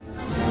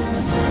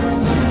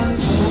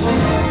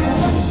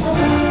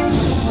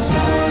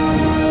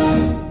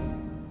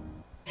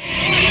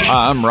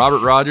Hi, I'm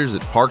Robert Rogers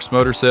at Parks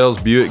Motor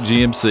Sales Buick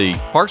GMC.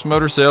 Parks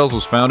Motor Sales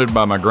was founded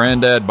by my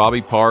granddad,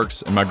 Bobby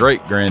Parks, and my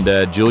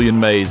great-granddad, Julian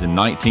Mays, in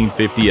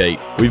 1958.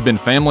 We've been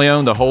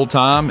family-owned the whole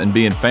time, and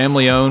being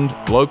family-owned,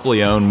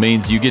 locally owned,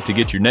 means you get to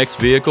get your next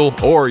vehicle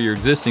or your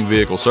existing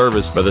vehicle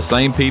serviced by the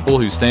same people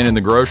who stand in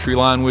the grocery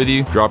line with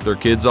you, drop their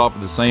kids off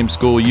at the same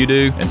school you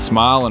do, and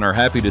smile and are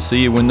happy to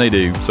see you when they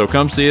do. So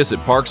come see us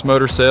at Parks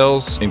Motor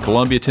Sales in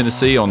Columbia,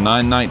 Tennessee on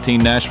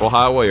 919 Nashville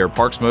Highway or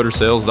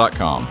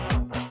parksmotorsales.com.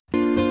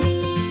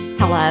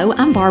 Hello,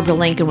 I'm Barbara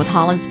Lincoln with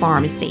Holland's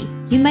Pharmacy.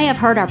 You may have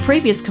heard our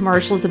previous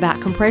commercials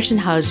about compression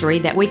hosiery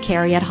that we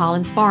carry at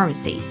Holland's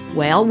Pharmacy.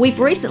 Well, we've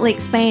recently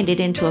expanded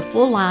into a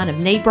full line of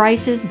knee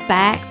braces,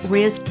 back,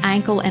 wrist,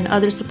 ankle, and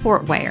other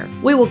support wear.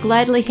 We will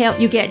gladly help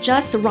you get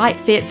just the right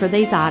fit for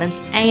these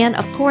items and,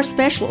 of course,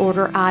 special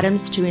order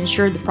items to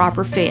ensure the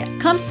proper fit.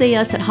 Come see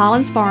us at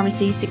Holland's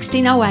Pharmacy,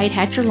 1608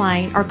 Hatcher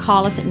Lane, or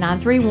call us at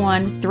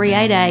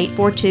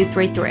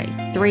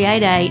 931-388-4233.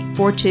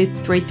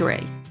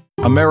 388-4233.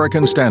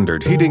 American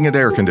Standard Heating and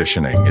Air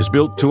Conditioning is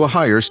built to a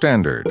higher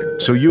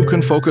standard, so you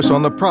can focus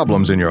on the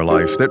problems in your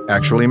life that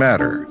actually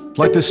matter,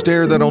 like the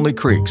stair that only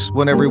creaks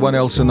when everyone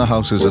else in the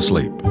house is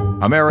asleep.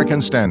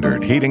 American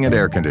Standard Heating and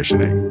Air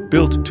Conditioning,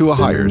 built to a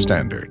higher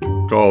standard.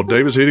 Call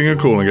Davis Heating and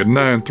Cooling at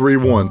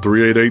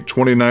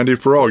 931-388-2090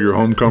 for all your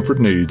home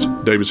comfort needs.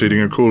 Davis Heating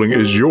and Cooling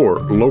is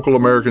your local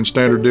American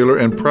Standard dealer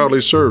and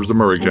proudly serves the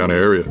Murray County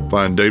area.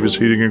 Find Davis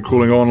Heating and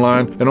Cooling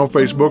online and on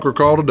Facebook or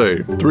call today,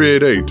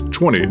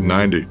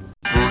 388-2090.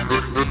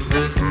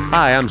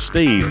 Hi, I'm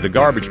Steve, the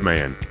Garbage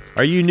Man.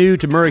 Are you new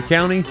to Murray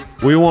County?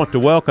 We want to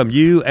welcome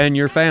you and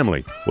your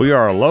family. We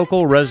are a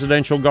local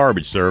residential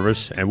garbage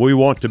service, and we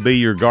want to be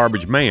your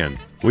garbage man.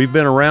 We've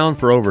been around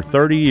for over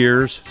 30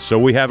 years, so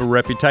we have a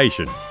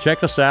reputation.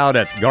 Check us out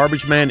at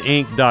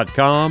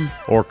garbagemaninc.com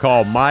or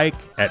call Mike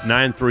at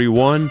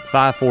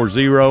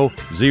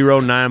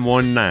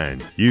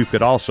 931-540-0919. You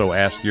could also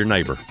ask your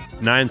neighbor.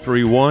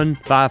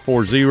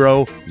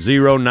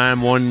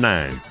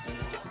 931-540-0919.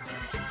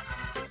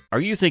 Are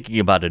you thinking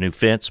about a new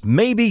fence?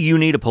 Maybe you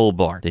need a pole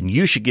barn. Then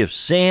you should give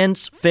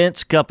Sands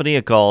Fence Company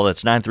a call.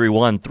 That's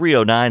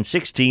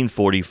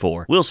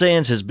 931-309-1644. Will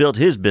Sands has built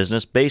his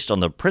business based on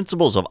the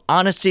principles of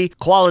honesty,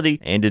 quality,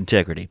 and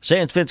integrity.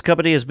 Sands Fence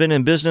Company has been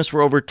in business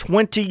for over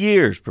 20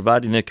 years,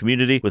 providing the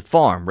community with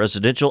farm,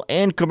 residential,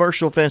 and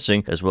commercial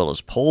fencing, as well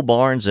as pole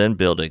barns and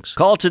buildings.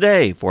 Call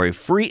today for a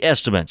free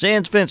estimate.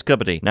 Sands Fence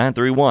Company,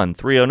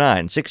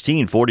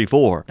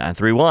 931-309-1644.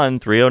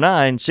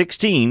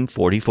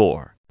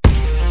 931-309-1644.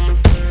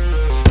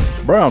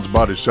 Brown's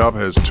Body Shop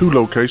has 2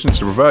 locations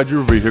to provide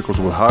your vehicles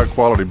with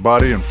high-quality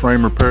body and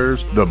frame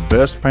repairs, the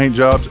best paint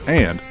jobs,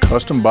 and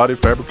custom body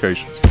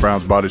fabrications.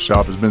 Brown's Body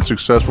Shop has been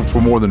successful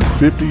for more than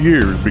 50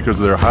 years because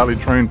of their highly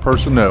trained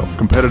personnel,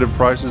 competitive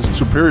prices,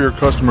 superior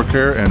customer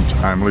care, and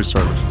timely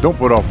service. Don't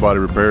put off body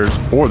repairs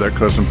or that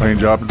custom paint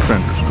job at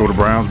Fenders. Go to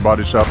Brown's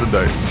Body Shop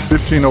today,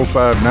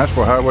 1505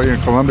 Nashville Highway in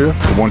Columbia,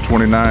 or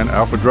 129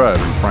 Alpha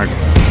Drive in Franklin.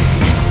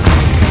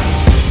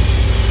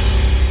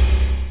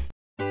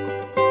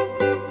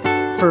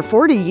 For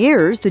 40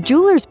 years, the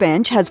Jewelers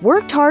Bench has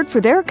worked hard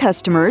for their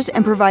customers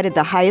and provided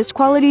the highest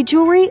quality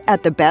jewelry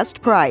at the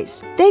best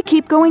price. They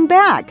keep going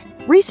back.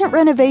 Recent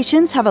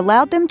renovations have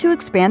allowed them to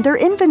expand their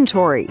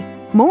inventory.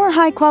 More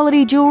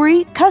high-quality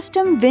jewelry,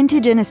 custom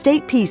vintage and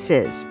estate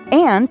pieces,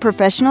 and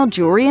professional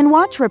jewelry and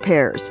watch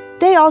repairs.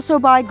 They also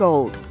buy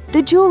gold.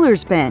 The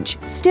Jewelers Bench,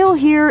 still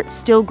here,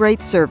 still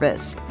great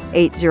service.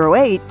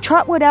 808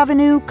 Trotwood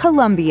Avenue,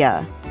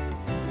 Columbia.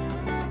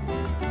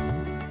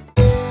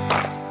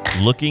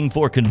 Looking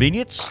for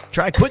convenience?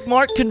 Try Quick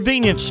Mart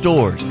Convenience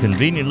Stores,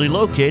 conveniently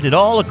located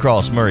all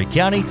across Murray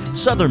County,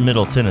 southern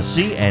Middle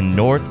Tennessee, and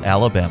North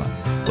Alabama.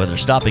 Whether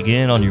stopping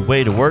in on your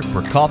way to work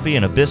for coffee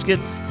and a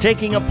biscuit,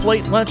 taking a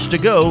plate lunch to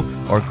go,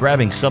 or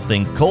grabbing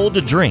something cold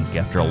to drink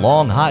after a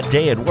long hot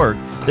day at work,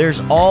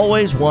 there's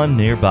always one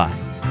nearby.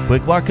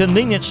 Quick Mart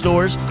Convenience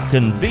Stores,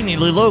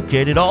 conveniently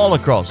located all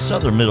across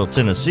southern Middle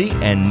Tennessee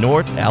and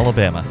North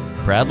Alabama.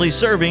 Proudly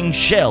serving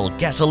Shell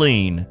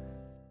gasoline.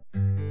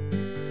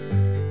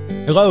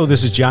 Hello,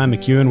 this is John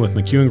McEwen with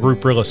McEwen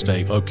Group Real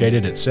Estate,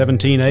 located at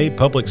 17A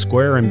Public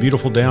Square in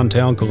beautiful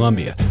downtown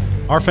Columbia.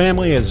 Our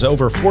family has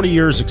over 40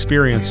 years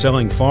experience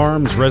selling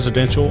farms,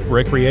 residential,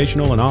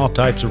 recreational, and all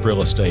types of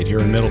real estate here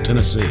in Middle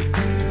Tennessee.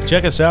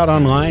 Check us out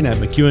online at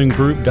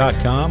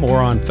McEwenGroup.com or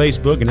on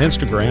Facebook and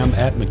Instagram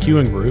at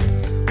McEwen Group,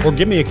 or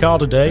give me a call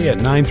today at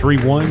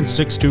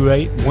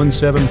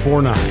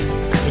 931-628-1749.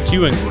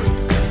 McEwen Group.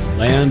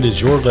 Land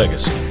is your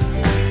legacy.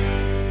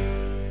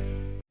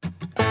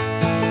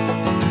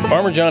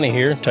 Farmer Johnny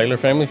here, Taylor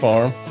Family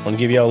Farm. I want to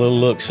give y'all a little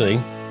look-see.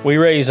 We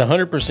raise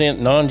 100%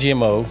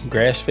 non-GMO,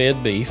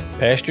 grass-fed beef,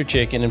 pasture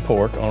chicken, and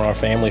pork on our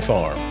family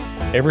farm.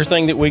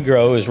 Everything that we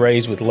grow is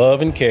raised with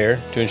love and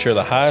care to ensure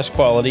the highest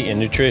quality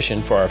and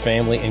nutrition for our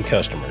family and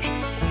customers.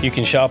 You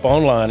can shop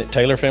online at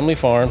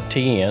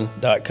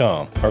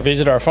TaylorFamilyFarmTN.com or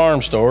visit our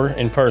farm store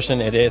in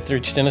person at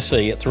Etheridge,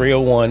 Tennessee at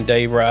 301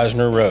 Dave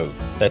Reisner Road.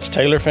 That's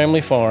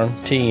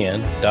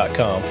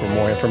TaylorFamilyFarmTN.com for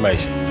more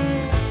information.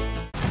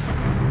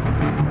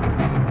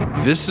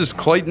 This is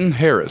Clayton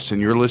Harris,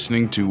 and you're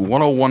listening to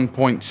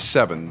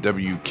 101.7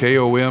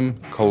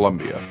 WKOM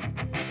Columbia.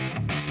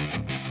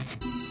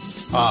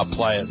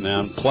 Play it,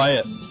 man. Play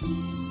it.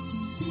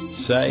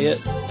 Say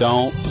it,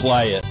 don't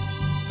play it.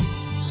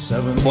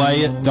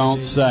 Play it,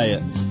 don't say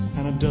it.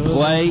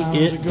 Play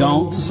it,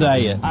 don't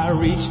say it.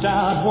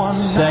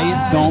 Say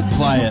it, don't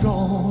play it.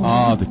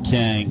 Oh, the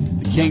King.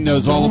 The King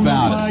knows all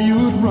about it.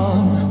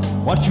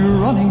 What you're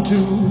running to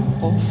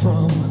or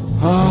from.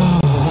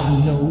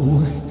 I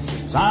know.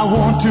 I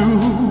want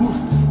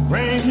to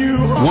bring you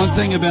home. One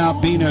thing about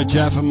Bino,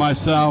 Jeff, and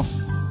myself,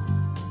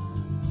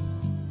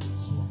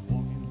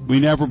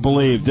 we never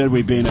believed, did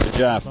we, Bino,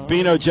 Jeff?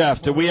 Bino,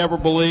 Jeff, did we ever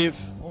believe?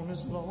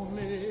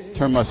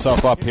 Turn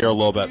myself up here a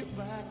little bit.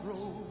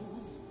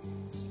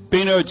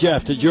 Bino,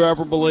 Jeff, did you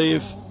ever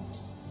believe?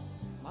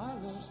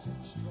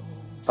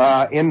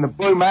 In the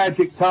Blue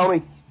Magic,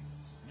 Tony?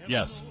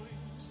 Yes.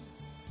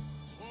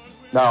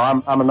 No,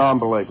 I'm a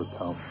non-believer,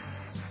 Tony.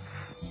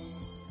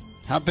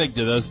 How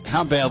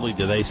badly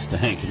do they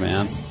stink,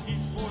 man?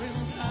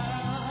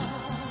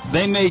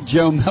 They made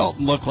Joe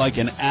Milton look like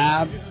an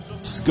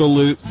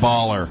absolute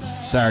baller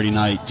Saturday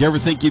night. Did you ever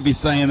think you'd be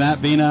saying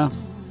that, Bino?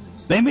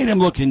 They made him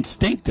look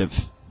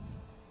instinctive.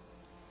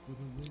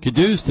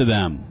 Kudos to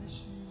them.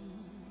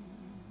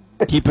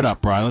 Keep it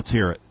up, Brian. Let's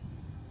hear it.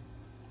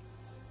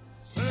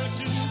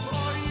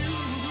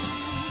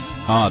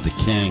 Oh, the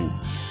King.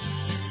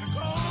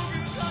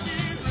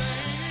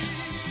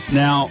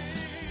 Now,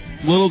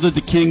 little did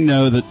the King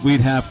know that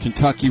we'd have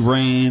Kentucky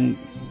rain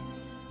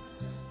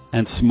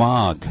and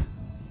smog.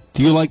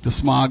 Do you like the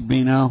smog,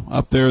 Bino?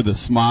 Up there, the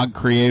smog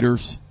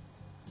creators?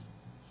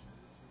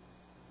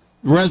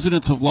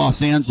 Residents of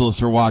Los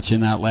Angeles are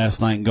watching that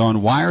last night and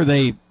going, why are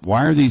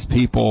these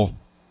people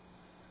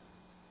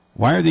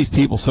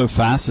so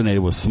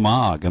fascinated with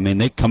smog? I mean,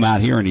 they come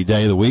out here any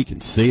day of the week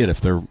and see it if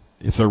they're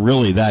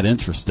really that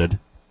interested.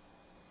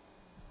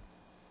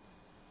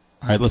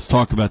 All right, let's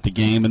talk about the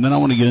game, and then I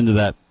want to get into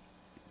that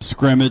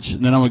scrimmage,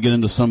 and then I want to get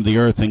into some of the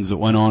other things that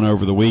went on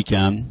over the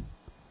weekend,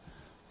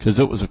 because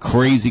it was a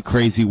crazy,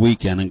 crazy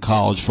weekend in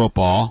college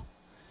football.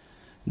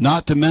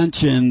 Not to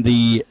mention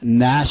the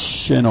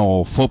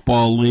National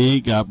Football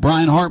League.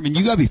 Brian Hartman,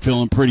 you got to be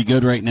feeling pretty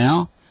good right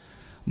now.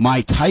 My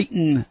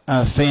Titan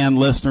fan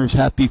listeners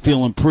have to be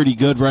feeling pretty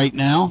good right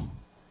now.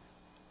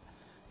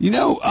 You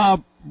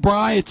know,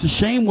 Bri, it's a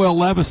shame Will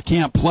Levis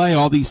can't play.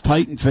 All these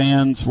Titan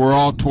fans were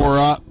all tore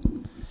up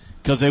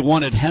because they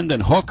wanted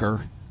Hendon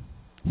Hooker.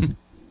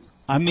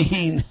 I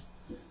mean,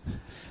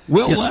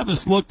 Will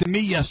Levis looked at me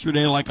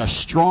yesterday like a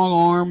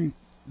strong-arm,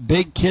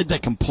 big kid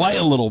that can play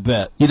a little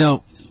bit. You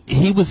know,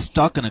 he was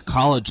stuck in a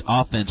college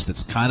offense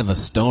that's kind of a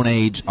Stone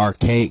Age,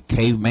 archaic,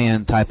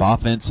 caveman-type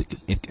offense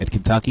at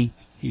Kentucky.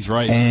 He's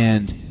right.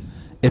 And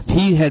if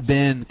he had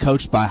been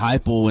coached by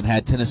Heupel and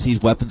had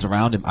Tennessee's weapons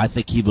around him, I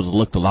think he would have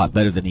looked a lot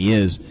better than he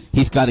is.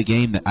 He's got a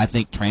game that I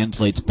think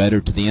translates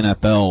better to the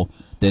NFL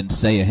than,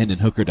 say, a Hendon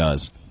Hooker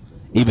does,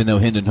 even though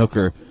Hendon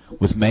Hooker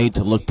was made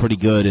to look pretty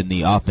good in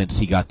the offense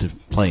he got to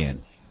play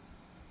in.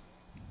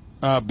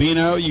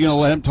 Bino, you going to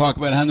let him talk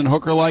about Hendon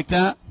Hooker like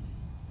that?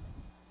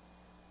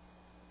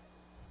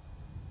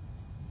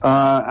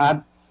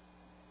 I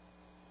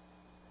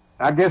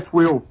guess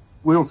we'll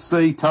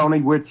see,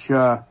 Tony, which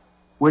of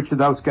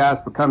those guys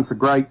becomes a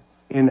great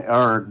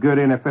or a good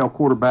NFL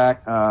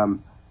quarterback.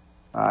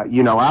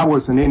 You know, I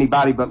wasn't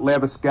anybody but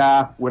Levis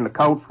guy when the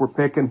Colts were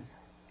picking.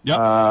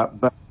 Yep.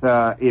 But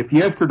if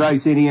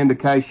yesterday's any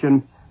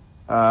indication,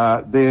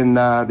 then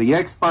the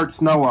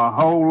experts know a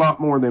whole lot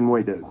more than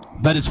we do.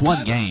 But it's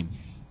one game.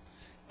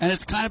 And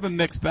it's kind of a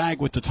mixed bag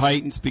with the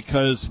Titans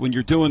because when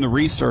you're doing the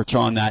research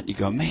on that, you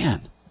go,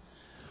 man,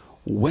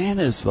 when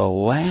is the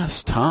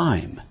last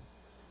time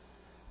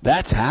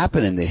that's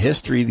happened in the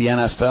history of the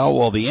NFL?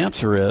 Well, the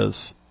answer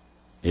is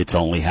it's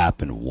only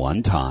happened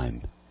one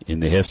time in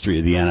the history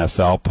of the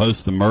NFL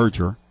post the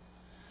merger,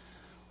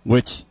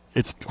 which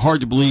it's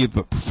hard to believe,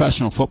 but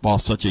professional football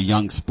is such a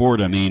young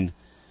sport. I mean,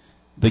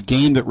 the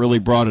game that really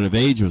brought it of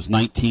age was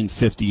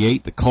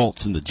 1958, the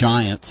Colts and the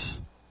Giants.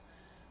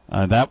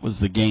 That was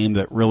the game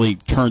that really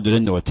turned it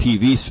into a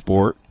TV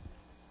sport.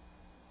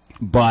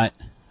 But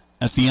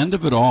at the end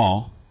of it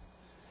all,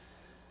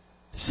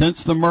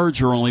 since the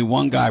merger, only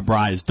one guy, Bri,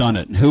 has done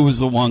it. And who was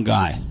the one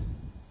guy?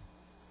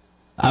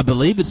 I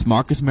believe it's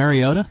Marcus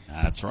Mariota.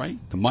 That's right,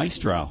 the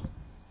maestro.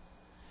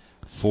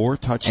 4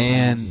 touchdowns.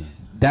 And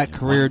that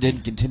career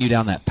didn't continue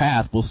down that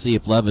path. We'll see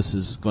if Levis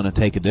is going to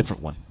take a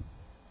different one.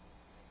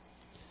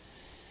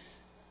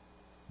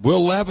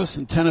 Will Levis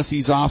and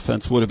Tennessee's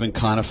offense would have been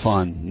kind of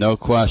fun, no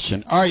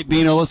question. All right,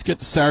 Bino, let's get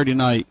to Saturday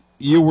night.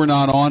 You were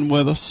not on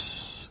with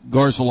us.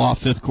 Garzeloff,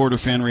 fifth quarter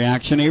fan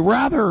reaction. A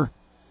rather,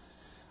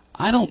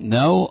 I don't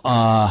know,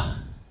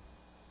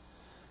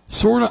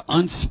 sort of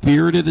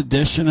unspirited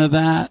edition of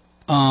that.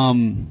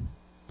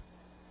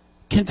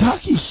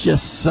 Kentucky's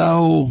just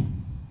so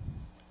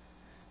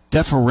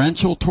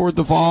deferential toward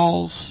the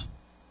Vols.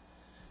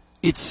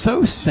 It's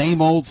so same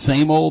old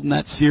in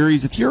that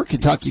series. If you're a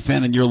Kentucky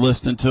fan and you're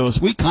listening to us,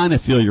 we kind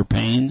of feel your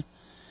pain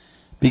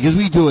because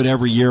we do it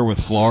every year with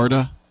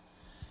Florida.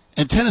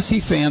 And Tennessee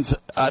fans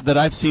that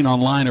I've seen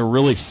online are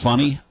really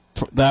funny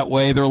that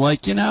way. They're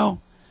like,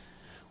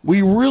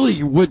 we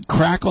really would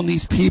crack on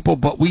these people,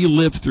 but we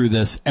live through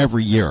this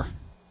every year.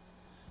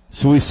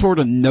 So we sort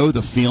of know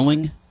the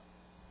feeling.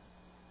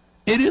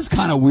 It is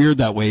kind of weird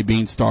that way,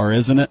 Beanstar,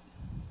 isn't it?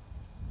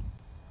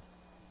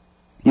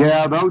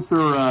 Yeah, those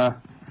are,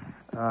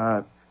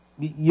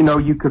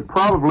 you could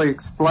probably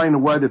explain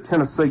away the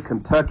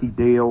Tennessee-Kentucky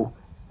deal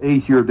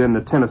easier than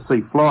the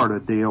Tennessee-Florida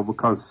deal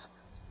because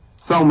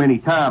so many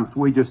times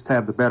we just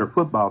have the better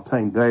football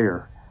team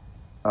there.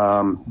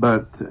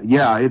 But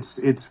yeah,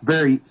 it's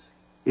very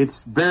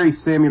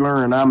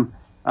similar, and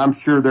I'm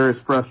sure they're as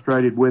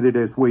frustrated with it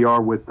as we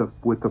are with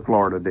the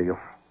Florida deal,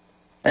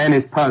 and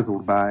as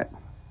puzzled by it.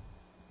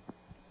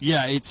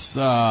 Yeah, it's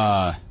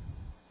I'm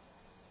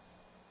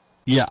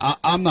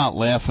not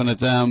laughing at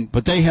them,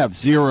 but they have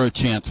zero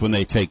chance when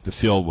they take the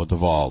field with the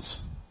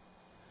Vols.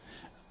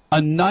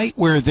 A night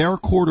where their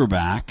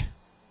quarterback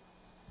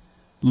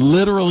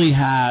literally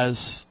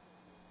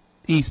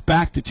he's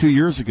back to 2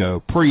 years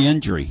ago,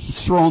 pre-injury.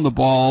 He's throwing the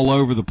ball all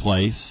over the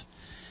place.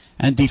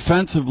 And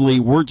defensively,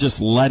 we're just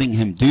letting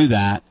him do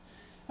that.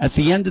 At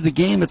the end of the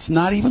game, it's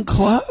not even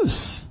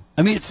close.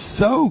 I mean, it's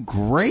so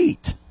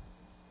great.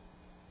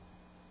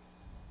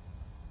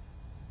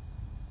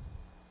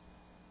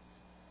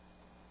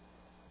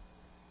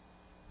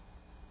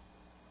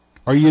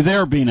 Are you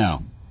there,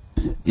 Bino?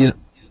 The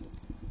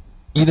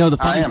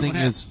funny thing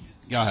is...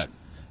 Go ahead.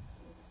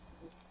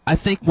 I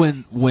think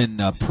when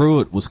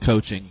Pruitt was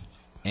coaching,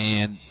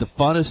 and the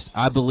funnest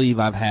I believe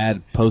I've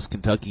had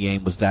post-Kentucky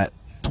game was that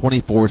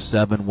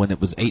 24-7 when it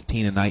was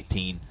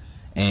 18-19,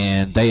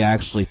 and they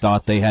actually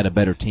thought they had a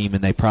better team,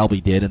 and they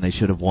probably did, and they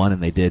should have won,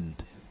 and they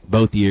didn't,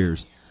 both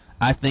years.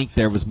 I think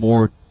there was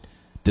more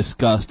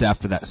discussed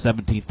after that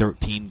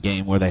 17-13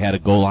 game where they had a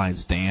goal line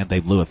stand,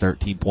 they blew a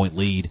 13-point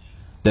lead,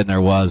 than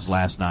there was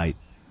last night.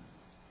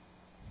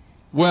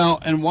 Well,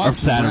 and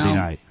Watson Saturday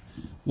night.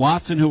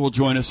 Watson, who will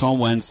join us on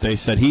Wednesday,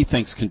 said he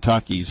thinks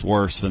Kentucky's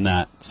worse than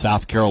that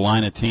South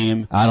Carolina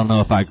team. I don't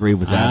know if I agree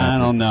with that. I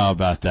don't know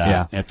about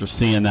that after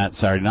seeing that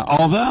Saturday night.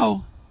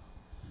 Although,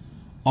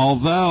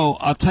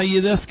 I'll tell you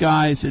this,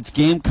 guys, it's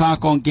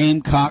Gamecock on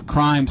Gamecock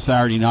crime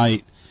Saturday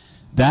night.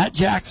 That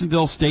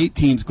Jacksonville State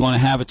team's going to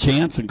have a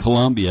chance in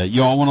Columbia.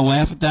 You all want to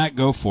laugh at that?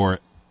 Go for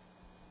it.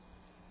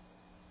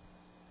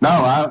 No,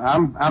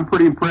 I'm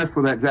pretty impressed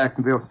with that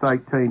Jacksonville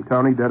State team,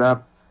 Tony, that I've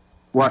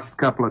watched a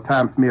couple of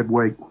times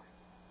midweek.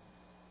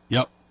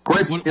 Yep.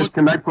 Question is,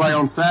 can they play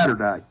on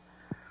Saturday?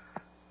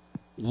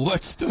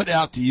 What stood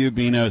out to you,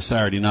 Bino,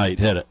 Saturday night?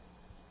 Hit it.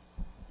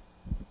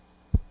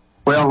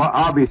 Well,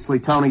 obviously,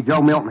 Tony,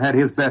 Joe Milton had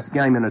his best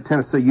game in a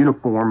Tennessee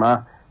uniform.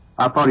 I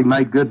thought he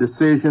made good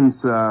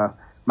decisions,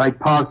 made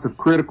positive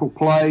critical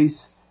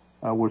plays,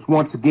 was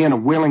once again a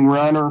willing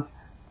runner.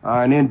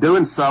 And in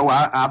doing so,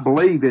 I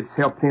believe it's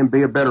helped him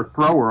be a better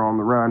thrower on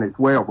the run as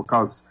well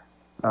because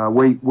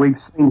we've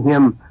seen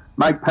him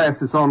make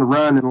passes on the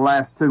run in the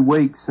last 2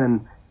 weeks.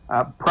 And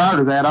prior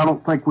to that, I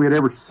don't think we had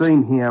ever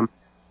seen him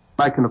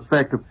make an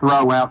effective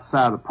throw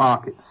outside the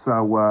pocket.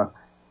 So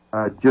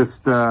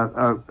just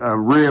a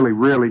really,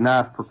 really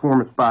nice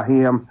performance by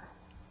him.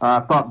 I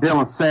thought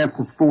Dylan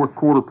Sampson's fourth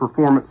quarter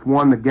performance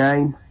won the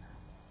game.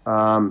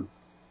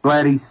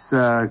 Glad he's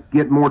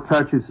getting more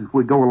touches as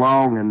we go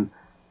along, and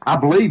I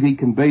believe he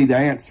can be the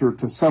answer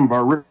to some of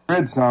our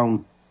red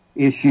zone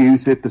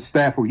issues if the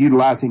staff will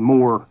utilize him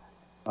more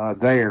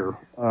there.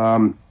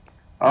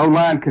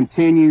 O-line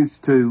continues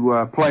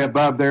to play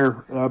above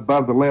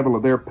the level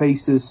of their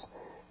pieces.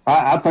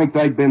 I think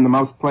they've been the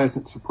most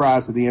pleasant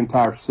surprise of the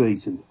entire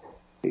season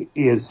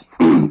is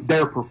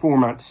their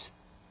performance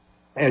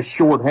as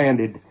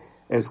shorthanded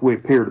as we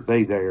appear to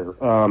be there.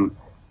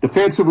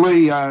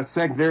 Defensively,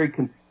 secondary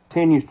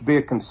continues to be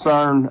a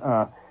concern.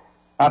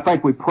 I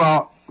think we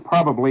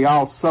probably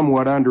all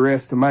somewhat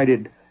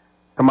underestimated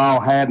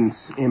Kamal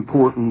Haddon's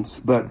importance,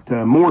 but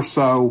more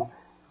so,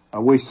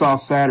 we saw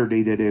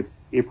Saturday that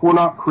if we're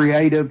not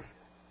creative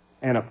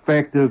and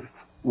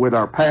effective with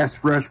our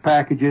pass rush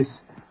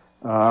packages,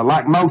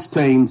 like most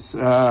teams,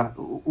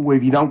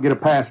 if you don't get a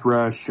pass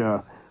rush,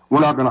 we're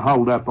not going to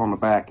hold up on the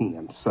back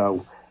end.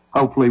 So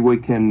hopefully we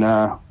can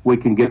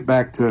get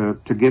back to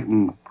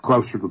getting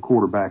closer to the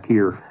quarterback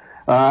here.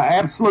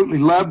 Absolutely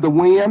loved the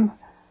win.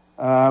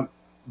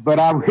 But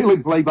I really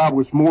believe I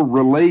was more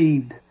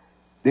relieved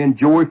than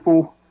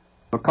joyful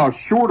because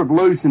short of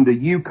losing to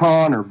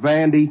UConn or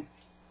Vandy,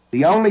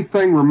 the only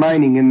thing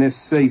remaining in this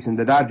season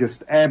that I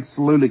just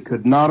absolutely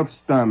could not have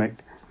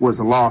stomached was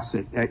a loss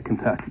at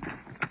Kentucky.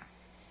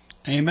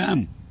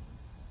 Amen.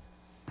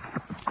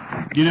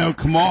 You know,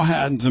 Kamal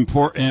Haddon's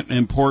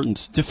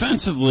importance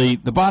defensively,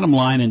 the bottom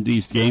line in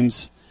these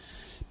games,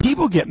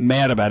 people get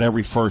mad about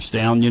every first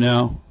down, you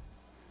know.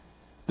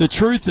 The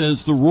truth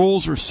is the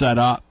rules are set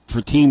up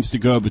for teams to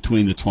go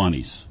between the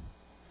 20s.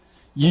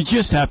 You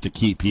just have to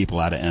keep people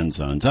out of end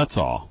zones. That's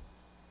all.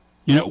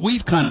 You know,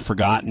 we've kind of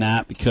forgotten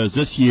that because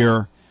this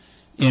year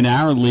in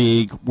our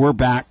league, we're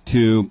back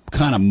to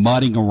kind of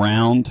mudding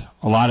around.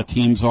 A lot of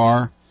teams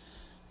are.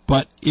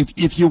 But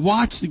if you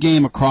watch the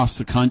game across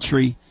the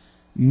country,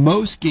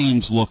 most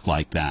games look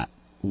like that,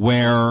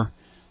 where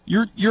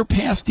your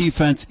pass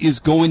defense is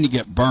going to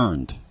get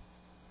burned.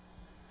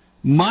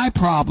 My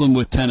problem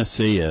with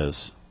Tennessee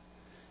is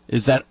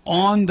that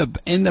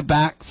in the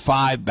back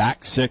five,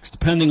 back six,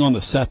 depending on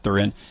the set they're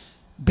in,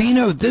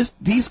 Bino,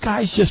 these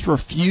guys just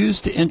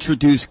refuse to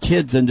introduce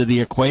kids into the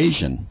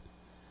equation.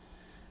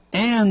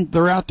 And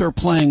they're out there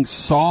playing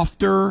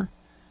softer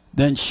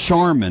than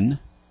Charmin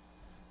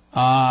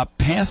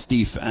pass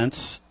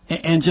defense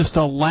and just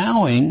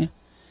allowing,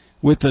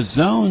 with the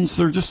zones,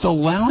 they're just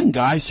allowing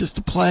guys just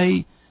to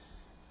play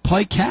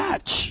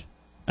catch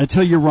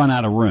until you run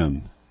out of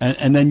room.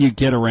 And then you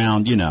get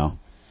around, you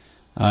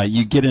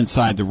get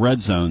inside the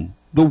red zone.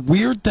 The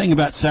weird thing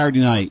about Saturday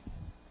night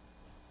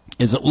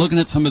is that looking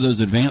at some of those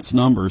advanced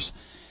numbers,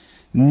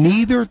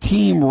 neither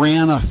team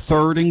ran a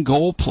 3rd and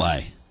goal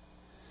play.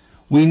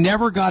 We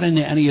never got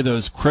into any of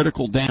those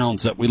critical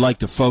downs that we like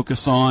to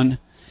focus on.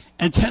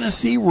 And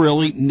Tennessee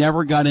really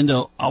never got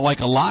into a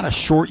lot of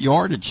short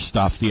yardage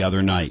stuff the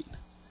other night,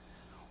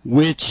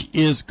 which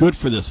is good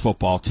for this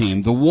football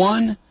team. The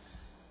one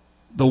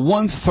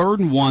 3rd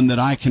and 1 that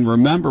I can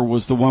remember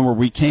was the one where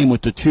we came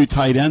with the 2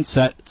 tight end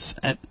set,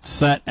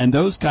 and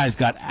those guys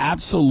got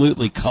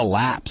absolutely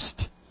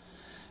collapsed.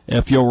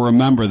 If you'll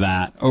remember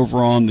that, over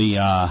on the,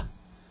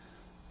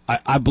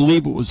 I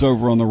believe it was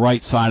over on the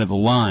right side of the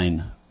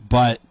line.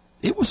 But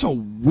it was a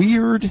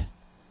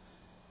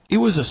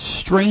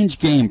strange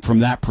game from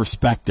that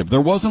perspective.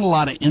 There wasn't a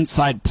lot of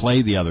inside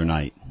play the other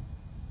night.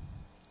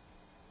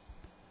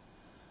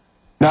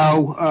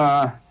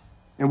 No,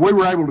 and we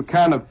were able to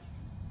kind of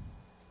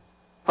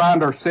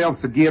find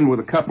ourselves again with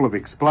a couple of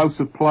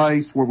explosive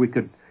plays where we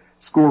could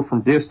score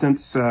from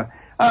distance.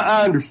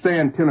 I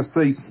understand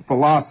Tennessee's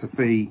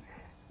philosophy.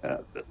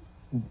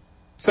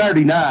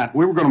 Saturday night,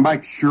 we were going to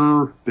make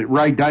sure that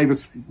Ray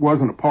Davis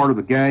wasn't a part of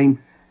the game,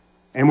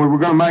 and we were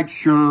going to make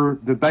sure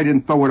that they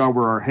didn't throw it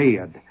over our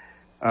head.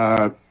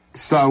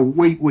 So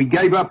we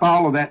gave up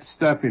all of that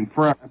stuff in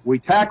front. We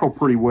tackled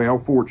pretty well,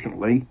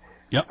 fortunately,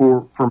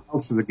 for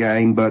most of the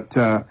game. But,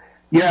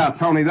 yeah,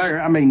 Tony,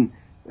 they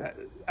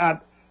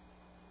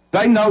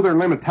know their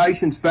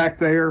limitations back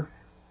there,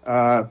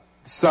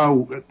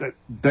 so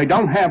they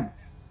don't have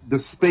the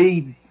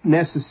speed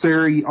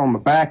necessary on the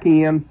back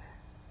end.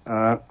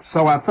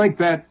 So I think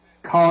that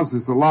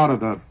causes a lot of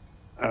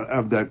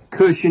the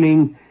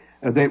cushioning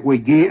that we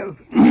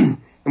give.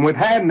 And with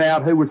Haddon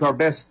out, who was our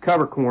best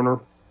cover corner,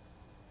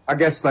 I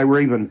guess they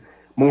were even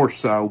more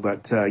so.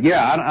 But, I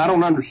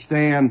don't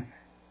understand.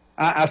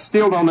 I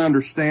still don't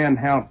understand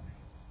how,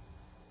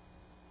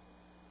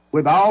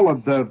 with all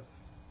of the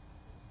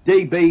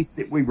DBs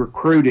that we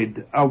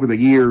recruited over the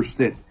years,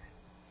 that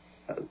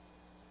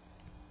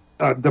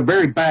the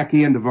very back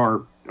end of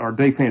our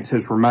defense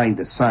has remained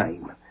the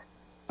same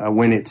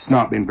when it's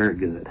not been very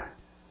good.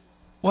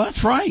 Well,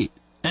 that's right.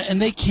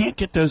 And they can't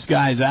get those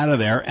guys out of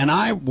there. And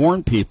I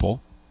warned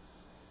people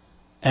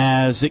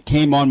as it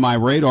came on my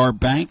radar.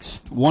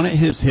 Banks, one of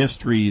his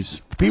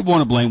histories, people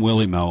want to blame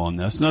Willie Moe on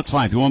this, and that's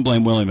fine. If you want to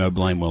blame Willie Moe,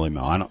 blame Willie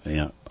Moe. I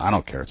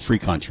don't care. It's free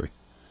country.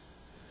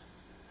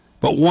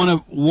 But one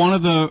of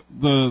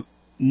the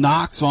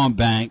knocks on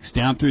Banks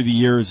down through the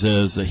years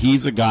is that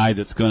he's a guy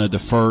that's going to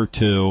defer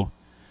to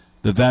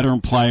the veteran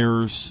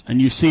players,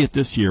 and you see it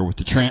this year with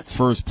the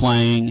transfers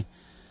playing.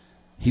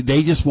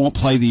 They just won't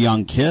play the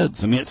young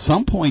kids. I mean, at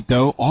some point,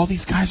 though, all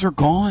these guys are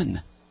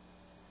gone.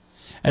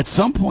 At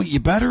some point,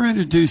 you better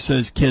introduce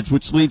those kids,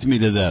 which leads me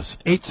to this.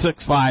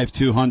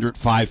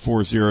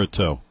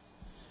 865-200-5402.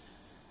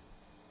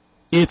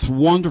 It's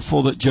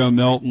wonderful that Joe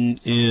Milton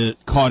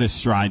caught his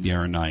stride the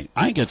other night.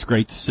 I think it's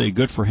great to see.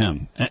 Good for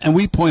him. And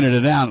we pointed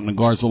it out in the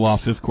Garza Law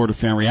fifth quarter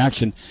fan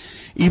reaction,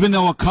 even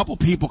though a couple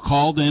people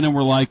called in and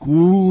were like,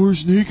 "Whoa,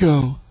 where's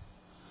Nico?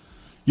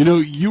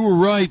 You were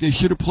right. They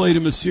should have played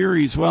him a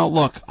series." Well,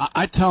 look,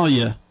 I tell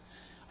you,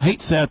 I hate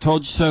to say I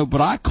told you so, but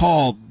I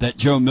called that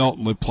Joe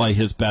Milton would play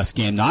his best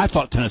game. Now, I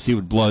thought Tennessee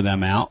would blow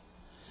them out,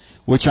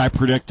 which I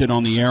predicted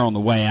on the air on the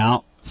way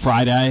out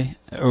Friday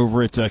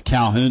over at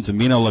Calhoun's, and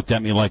Bino looked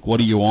at me like, "What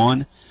are you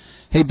on?"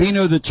 Hey,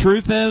 Bino, the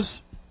truth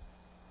is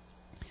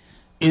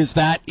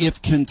that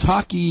if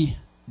Kentucky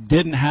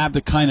didn't have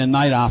the kind of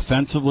night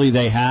offensively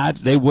they had,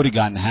 they would have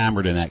gotten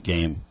hammered in that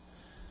game.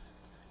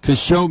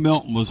 Because Joe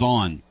Milton was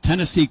on.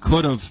 Tennessee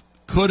could have,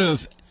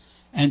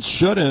 and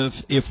should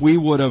have if we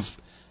would have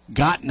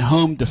gotten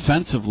home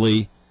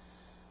defensively.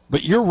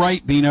 But you're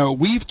right, Bino.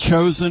 We've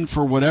chosen,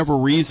 for whatever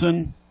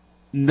reason,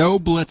 no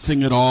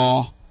blitzing at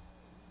all,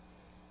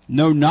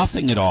 no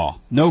nothing at all,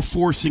 no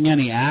forcing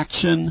any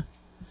action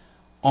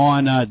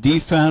on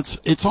defense.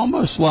 It's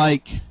almost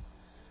like,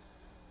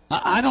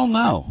 I don't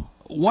know.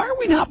 Why are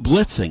we not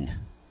blitzing?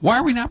 Why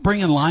are we not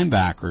bringing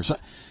linebackers?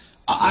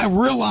 I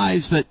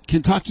realize that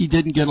Kentucky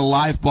didn't get a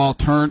live ball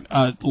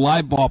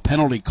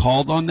penalty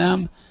called on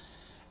them,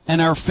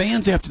 and our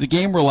fans after the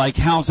game were like,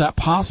 "How's that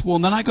possible?"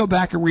 And then I go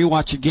back and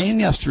rewatch a game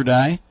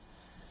yesterday,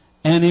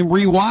 And in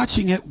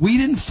rewatching it, we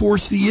didn't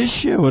force the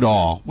issue at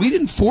all. We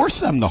didn't force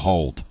them to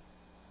hold.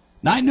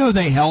 Now, I know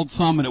they held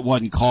some and it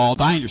wasn't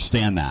called. I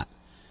understand that.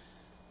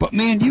 But,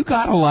 man, you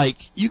got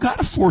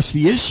to force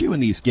the issue in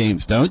these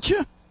games, don't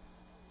you?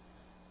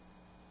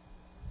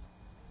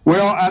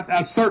 Well,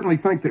 I certainly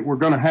think that we're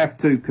going to have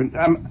to,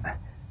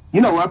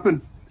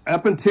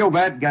 up until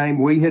that game,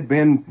 we had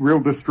been real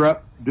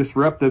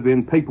disruptive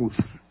in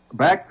people's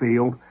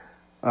backfield.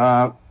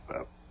 Why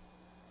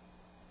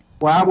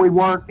we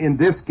weren't in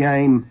this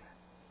game,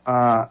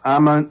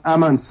 I'm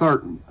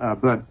uncertain.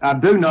 But I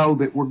do know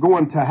that we're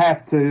going to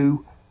have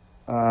to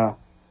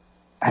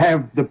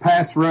have the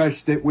pass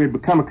rush that we've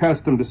become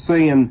accustomed to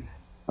seeing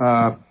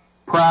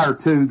prior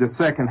to the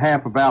second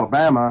half of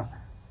Alabama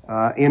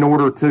in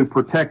order to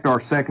protect our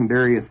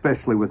secondary,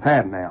 especially with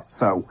Hadnauts.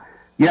 So,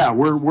 yeah,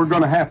 we're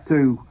going to have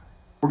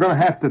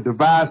to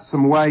devise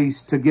some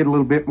ways to get a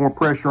little bit more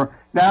pressure.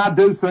 Now, I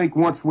do think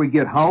once we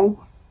get home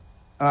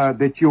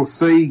that you'll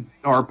see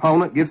our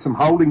opponent get some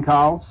holding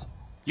calls,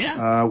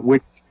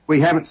 which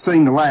we haven't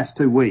seen the last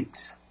 2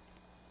 weeks.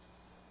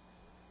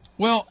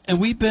 Well, and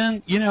we've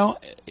been,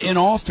 in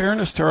all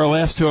fairness to our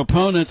last two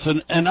opponents,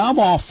 and I'm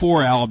all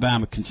for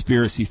Alabama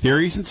conspiracy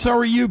theories, and so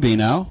are you,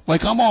 Bino.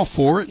 Like, I'm all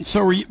for it, and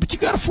so are you. But you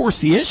got to force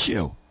the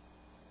issue.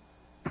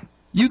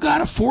 You got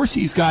to force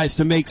these guys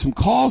to make some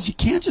calls. You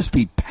can't just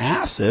be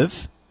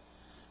passive.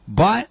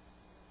 But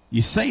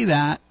you say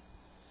that.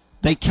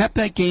 They kept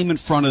that game in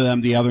front of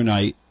them the other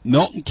night.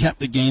 Milton kept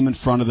the game in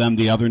front of them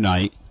the other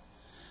night.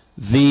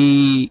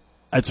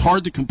 It's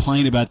hard to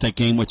complain about that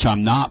game, which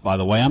I'm not, by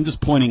the way. I'm just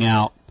pointing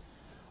out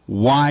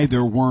why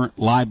there weren't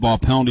live ball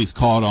penalties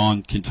called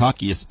on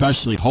Kentucky,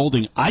 especially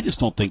holding. I just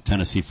don't think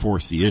Tennessee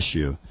forced the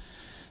issue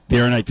the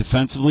other night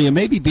defensively. And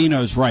maybe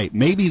Bino's right.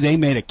 Maybe they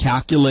made a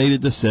calculated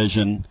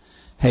decision.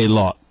 Hey,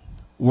 look,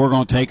 we're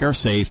going to take our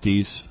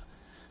safeties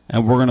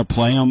and we're going to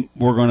play them.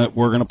 We're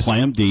going to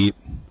play them deep,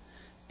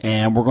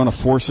 and we're going to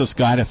force this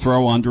guy to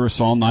throw under us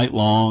all night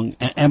long.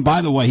 And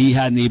by the way, he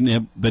hadn't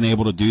even been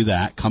able to do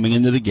that coming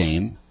into the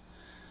game.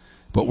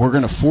 But we're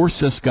going to force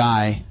this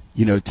guy,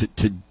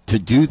 to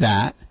do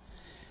that.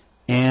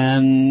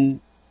 And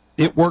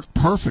it worked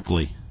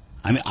perfectly.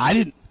 I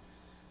mean,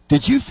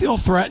 did you feel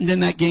threatened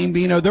in that game,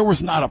 Bino? There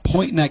was not a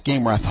point in that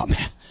game where I thought,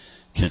 man,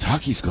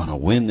 Kentucky's going to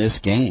win this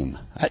game.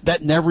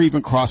 That never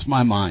even crossed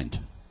my mind.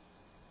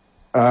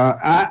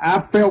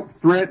 I felt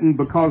threatened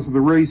because of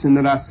the reason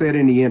that I said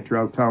in the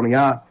intro, Tony.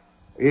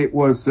 It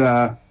was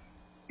a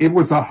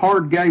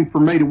hard game for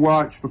me to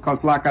watch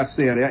because, like I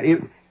said,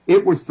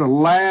 it was the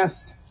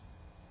last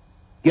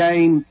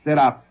game that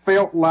I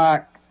felt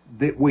like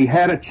that we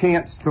had a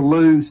chance to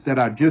lose that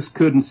I just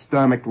couldn't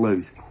stomach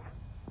losing.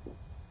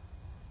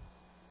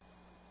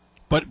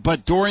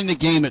 But during the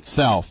game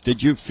itself,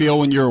 did you feel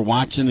when you were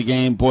watching the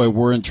game, boy,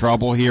 we're in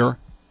trouble here?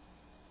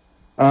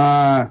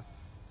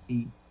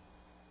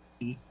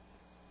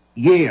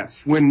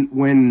 Yes.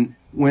 When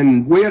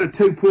we had a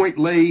 2-point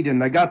lead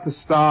and they got the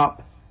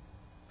stop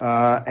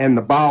and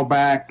the ball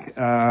back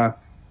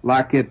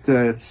like at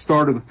the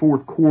start of the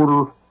fourth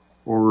quarter,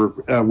 or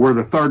where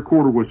the third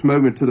quarter was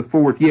moving to the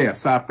fourth,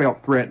 yes, I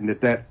felt threatened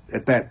at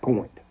that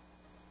point.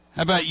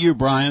 How about you,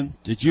 Brian?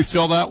 Did you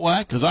feel that way?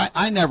 Because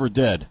I never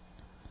did.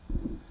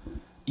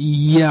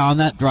 Yeah, on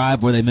that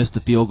drive where they missed the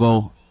field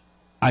goal,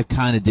 I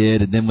kind of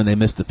did. And then when they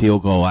missed the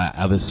field goal,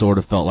 I was sort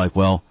of felt like,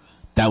 well,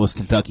 that was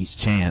Kentucky's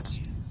chance,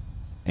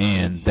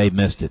 and they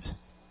missed it.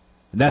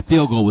 And that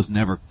field goal was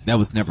never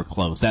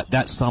close.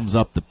 That sums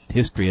up the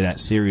history of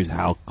that series,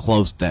 how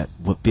close that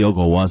field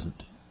goal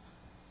wasn't.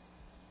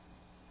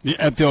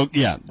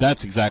 Yeah,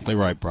 that's exactly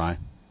right, Brian.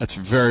 That's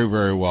very,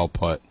 very well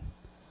put.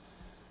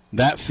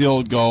 That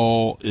field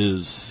goal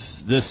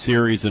is this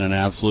series in an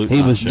absolute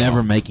He was nutshell.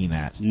 never making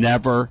that.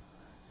 Never.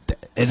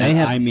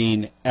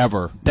 And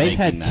ever. They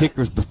had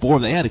kickers before.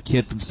 They had a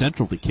kid from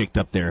Central that kicked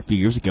up there a few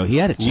years ago. He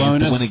had a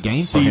chance to win a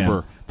game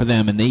for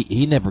them, and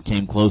he never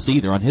came close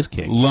either on his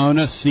kick.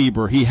 Lona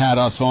Sieber, he had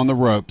us on the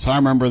ropes. I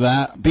remember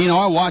that. Bino,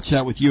 I watched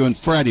that with you and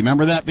Freddie.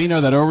 Remember that,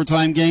 Bino, that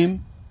overtime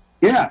game?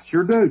 Yeah,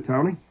 sure do,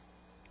 Tony.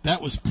 That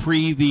was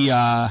pre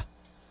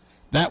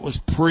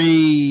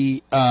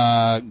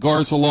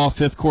Garza Law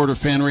fifth quarter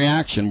fan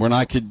reaction, when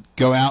I could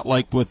go out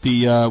like with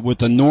the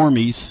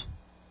normies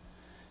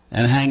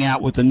and hang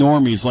out with the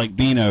normies like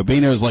Bino.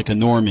 Bino's like a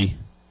normie,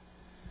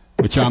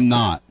 which I'm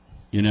not.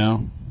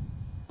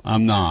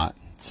 I'm not.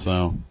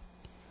 So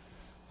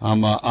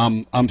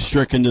I'm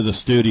stricken to the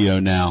studio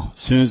now. As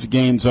soon as the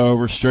game's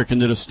over, stricken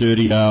to the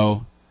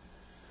studio.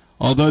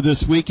 Although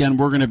this weekend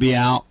we're going to be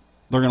out.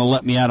 They're going to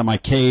let me out of my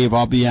cave.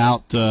 I'll be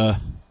out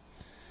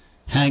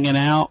hanging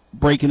out,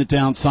 breaking it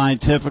down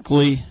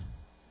scientifically.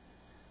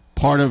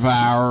 Part of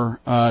our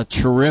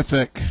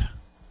terrific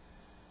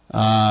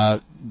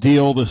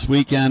deal this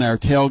weekend, our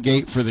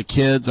tailgate for the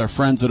kids, our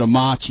friends at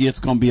Amachi. It's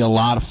going to be a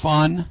lot of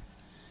fun.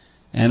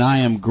 And I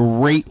am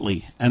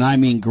greatly, and I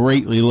mean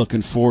greatly,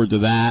 looking forward to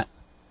that,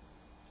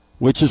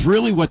 which is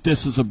really what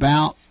this is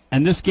about.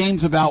 And this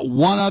game's about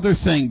one other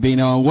thing,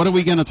 Bino. What are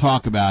we going to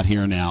talk about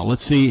here now?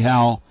 Let's see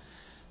how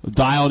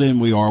Dialed in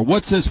we are.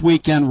 What's this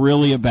weekend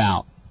really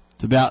about?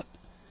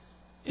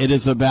 It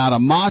is about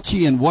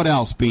Amachi and what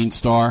else,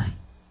 Beanstar?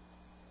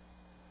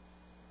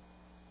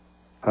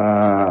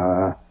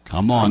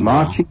 Come on,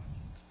 Amachi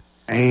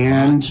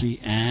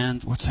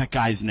and what's that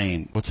guy's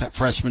name? What's that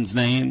freshman's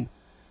name?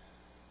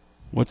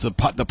 What's the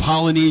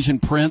Polynesian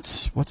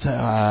prince? What's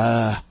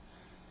that?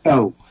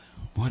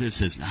 What is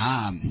his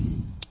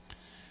name?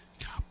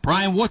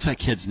 Brian, what's that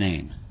kid's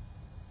name?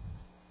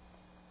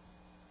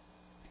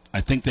 I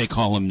think they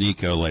call him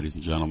Nico, ladies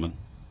and gentlemen.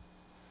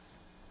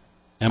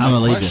 And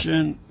my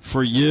question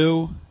for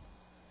you,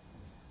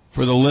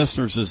 for the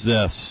listeners, is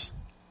this.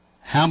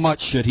 How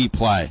much should he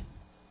play?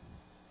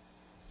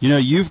 You know,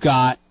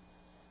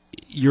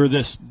 you're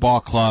this ball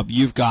club,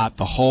 you've got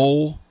the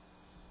whole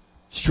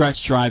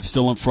stretch drive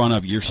still in front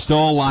of you. You're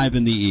still alive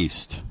in the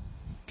East,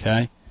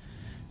 okay?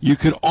 You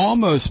could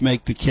almost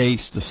make the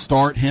case to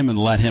start him and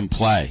let him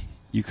play.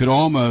 You could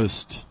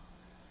almost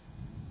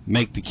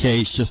make the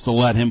case just to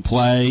let him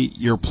play.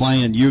 You're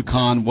playing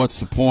UConn. What's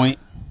the point?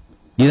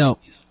 You know,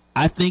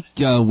 I think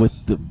with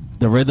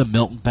the rhythm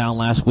Milton found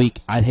last week,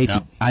 I'd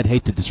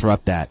hate to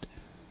disrupt that.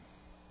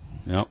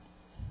 Yep.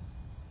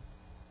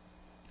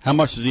 How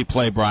much does he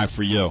play, Brian,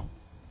 for you?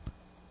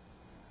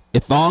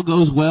 If all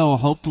goes well,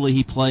 hopefully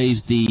he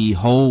plays the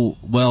whole,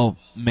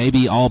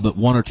 maybe all but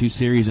one or two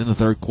series in the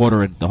third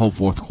quarter and the whole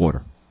fourth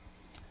quarter.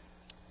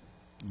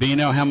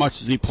 Bino, how much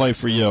does he play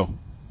for you?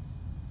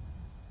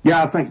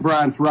 Yeah, I think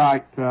Brian's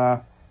right.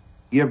 I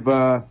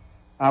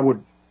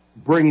would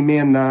bring him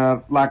in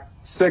like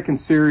second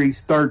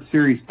series,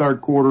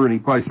 third quarter, and he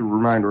plays the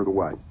remainder of the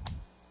way.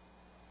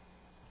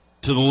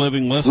 To the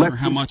living listener,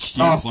 how much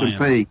do you play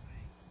him? P.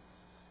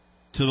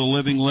 To the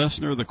living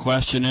listener, the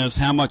question is,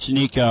 how much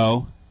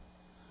Nico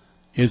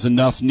is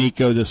enough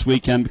Nico this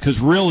weekend?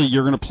 Because really,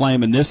 you're going to play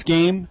him in this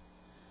game,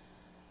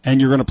 and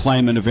you're going to play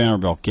him in the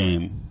Vanderbilt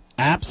game.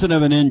 Absent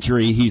of an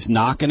injury, he's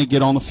not going to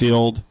get on the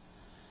field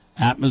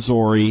at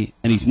Missouri,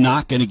 and he's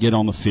not going to get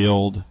on the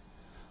field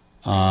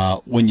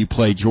when you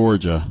play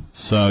Georgia.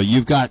 So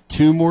you've got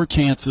two more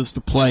chances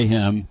to play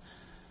him.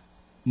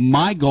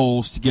 My goal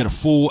is to get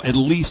at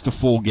least a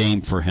full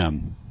game for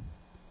him.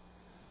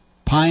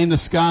 Pie in the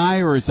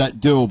sky, or is that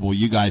doable,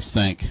 you guys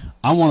think?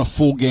 I want a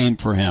full game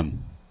for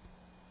him.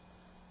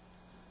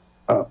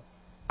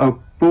 A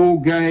full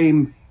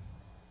game.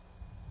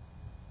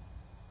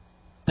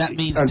 That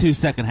means 2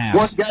 second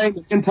halves. One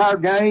game, entire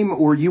game,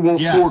 or you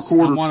want 4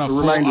 quarters?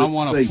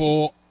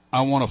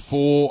 I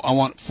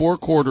want 4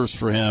 quarters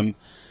for him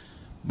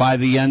by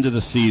the end of the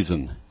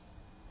season.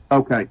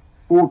 Okay,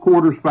 4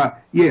 quarters by.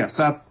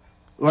 Yes,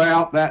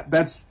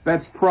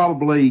 that's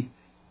probably.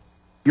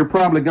 You're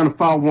probably going to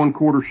fall 1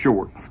 quarter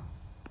short.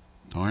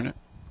 Darn it.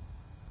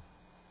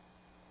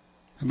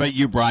 How about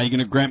you, Brian? You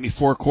going to grant me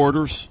 4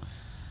 quarters?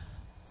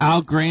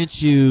 I'll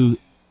grant you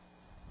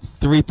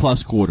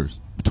 3+ quarters,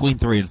 between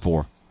 3 and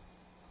 4.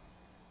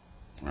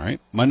 All right.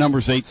 My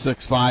number's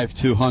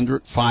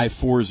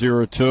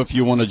 865-200-5402 if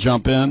you want to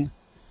jump in.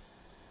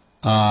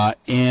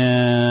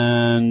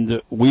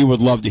 And we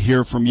would love to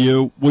hear from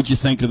you. What'd you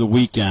think of the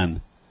weekend?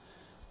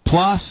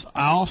 Plus,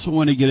 I also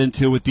want to get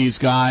into with these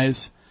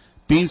guys.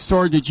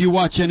 Beanstar, did you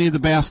watch any of the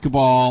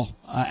basketball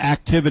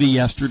activity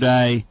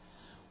yesterday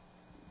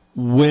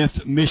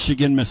with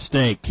Michigan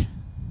Mistake?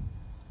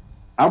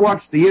 I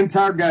watched the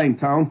entire game,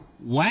 Tom.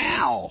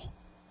 Wow.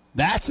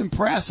 That's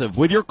impressive.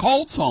 With your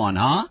Colts on,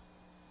 huh?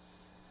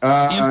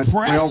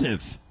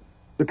 Impressive. Well,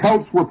 the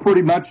Colts were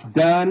pretty much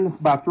done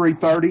by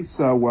 3:30,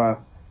 so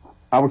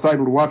I was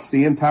able to watch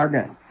the entire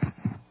game.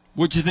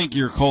 What'd you think of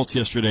your Colts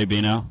yesterday,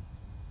 Bino?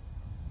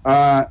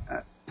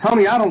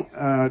 Tony, I don't.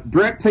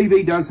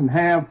 DirecTV doesn't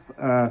have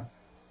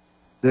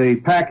the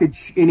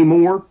package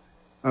anymore,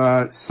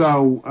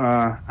 so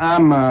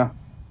I'm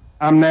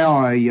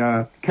now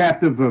a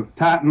captive of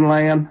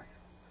Titanland.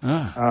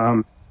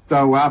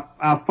 So I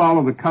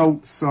follow the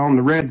Colts on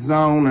the Red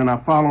Zone, and I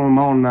follow them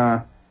on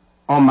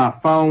my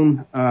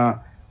phone. I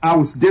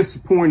was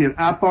disappointed.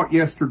 I thought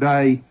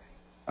yesterday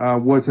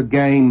was a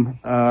game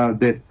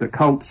that the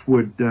Colts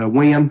would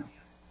win.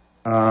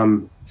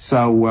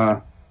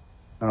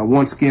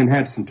 Once again,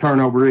 had some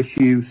turnover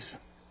issues,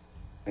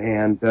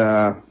 and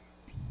the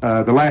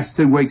last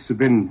 2 weeks have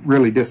been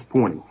really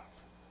disappointing.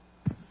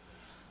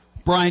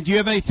 Brian, do you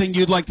have anything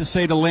you'd like to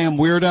say to Lamb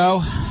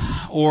Weirdo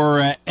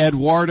or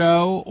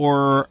Eduardo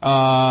or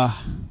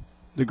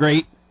the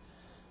great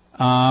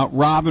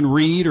Robin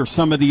Reed or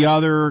some of the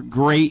other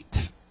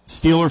great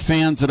Steeler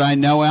fans that I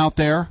know out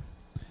there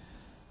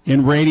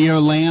in Radio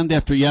Land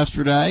after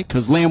yesterday?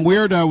 Because Lamb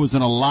Weirdo was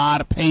in a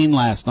lot of pain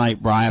last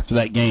night, Brian, after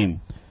that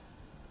game.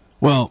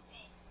 Well,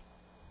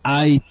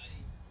 I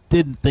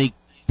didn't think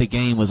the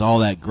game was all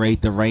that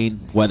great. The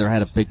rain weather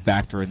had a big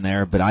factor in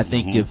there, but I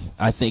think if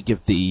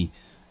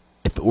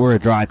it were a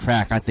dry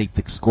track, I think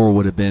the score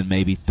would have been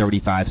maybe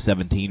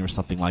 35-17 or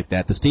something like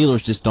that. The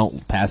Steelers just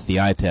don't pass the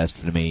eye test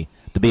for me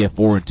to be a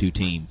 4-2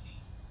 team.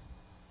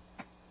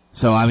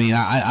 So I mean,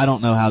 I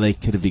don't know how they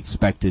could have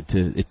expected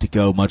it to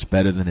go much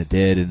better than it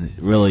did, and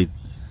really,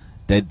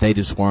 They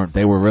just weren't.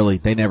 They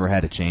never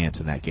had a chance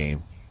in that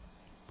game.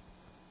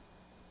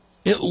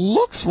 It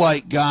looks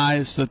like,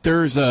 guys, that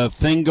there's a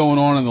thing going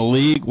on in the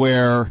league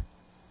where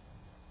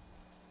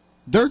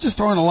there just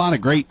aren't a lot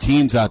of great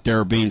teams out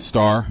there being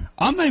star.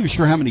 I'm not even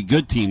sure how many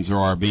good teams there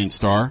are being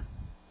star.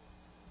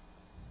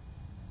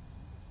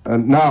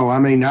 No, I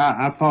mean,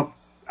 I thought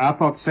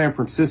San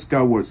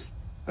Francisco was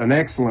an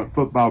excellent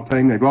football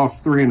team. They've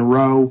lost 3 in a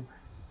row.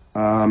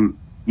 I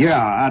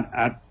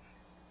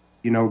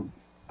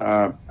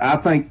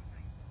think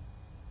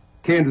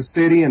Kansas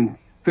City and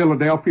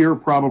Philadelphia are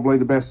probably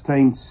the best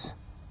teams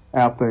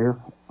out there.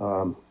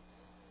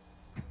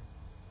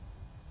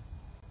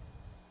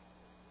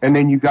 And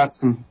then you got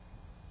some,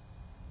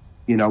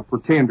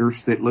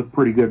 pretenders that look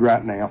pretty good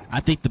right now.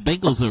 I think the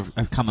Bengals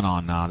are coming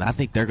on now. I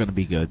think they're going to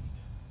be good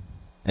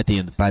by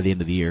the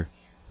end of the year.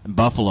 And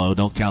Buffalo,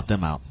 don't count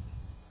them out.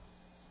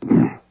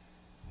 I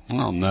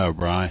don't know,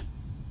 Brian.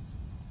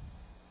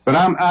 But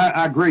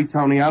I agree,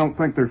 Tony. I don't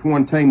think there's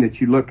one team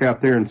that you look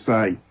out there and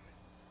say,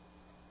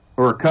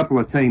 or a couple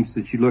of teams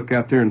that you look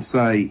out there and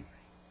say,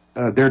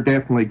 they're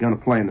definitely going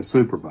to play in the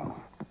Super Bowl.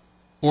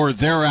 Or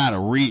they're out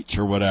of reach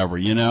or whatever,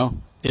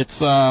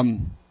 It's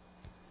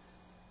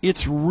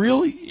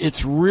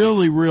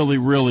really, really,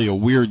 really a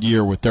weird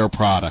year with their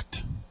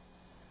product.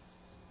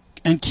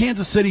 And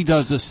Kansas City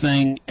does this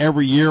thing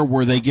every year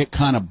where they get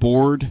kind of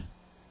bored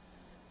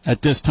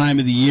at this time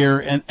of the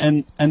year.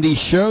 And these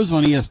shows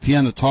on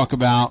ESPN that talk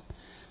about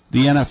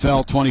the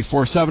NFL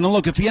 24/7. And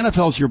look, if the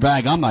NFL's your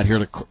bag, I'm not here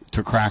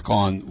to crack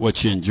on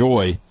what you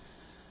enjoy.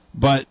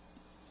 But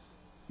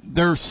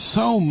there's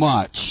so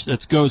much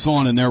that goes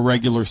on in their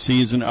regular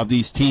season of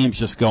these teams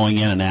just going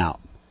in and out.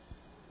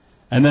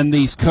 And then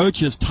these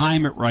coaches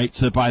time it right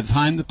so that by the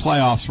time the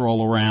playoffs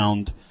roll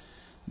around,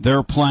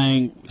 they're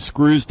playing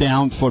screws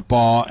down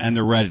football and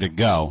they're ready to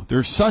go.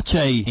 There's such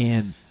a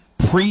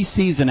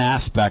preseason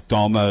aspect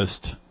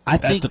almost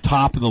at the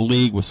top of the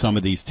league with some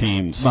of these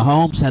teams.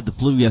 Mahomes had the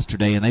flu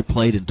yesterday and they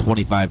played in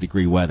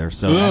 25-degree weather,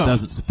 so that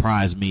doesn't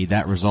surprise me.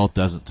 That result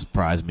doesn't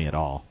surprise me at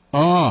all.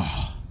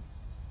 Oh.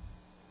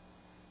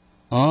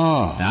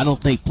 Now, I don't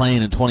think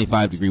playing in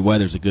 25-degree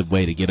weather is a good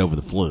way to get over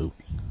the flu.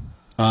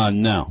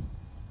 No.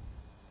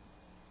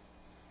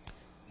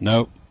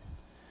 Nope.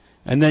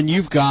 And then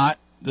you've got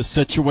the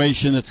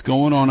situation that's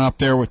going on up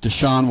there with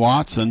Deshaun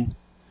Watson,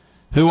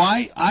 who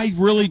I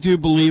really do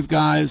believe,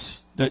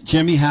 guys, that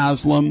Jimmy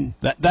Haslam,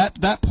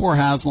 that poor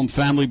Haslam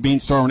family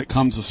beanstar when it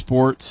comes to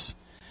sports,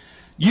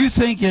 you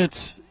think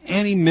it's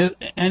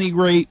any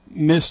great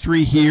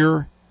mystery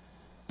here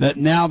that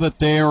now that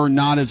they are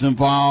not as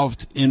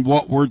involved in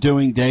what we're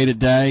doing day to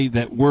day,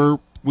 that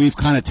we've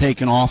kind of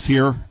taken off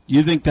here?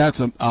 You think that's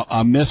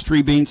a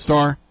mystery,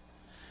 beanstar?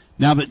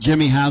 Now that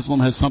Jimmy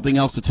Haslam has something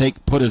else to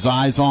put his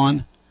eyes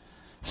on?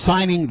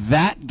 Signing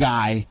that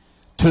guy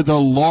to the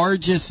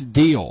largest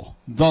deal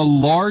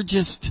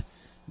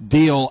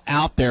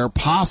out there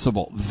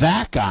possible.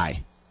 That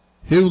guy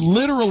who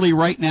literally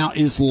right now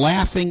is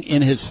laughing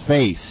in his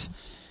face,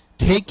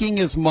 taking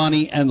his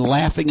money and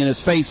laughing in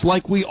his face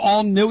like we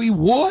all knew he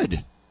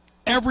would.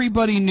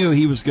 Everybody knew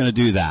he was going to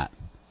do that.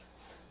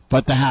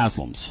 But the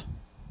Haslams.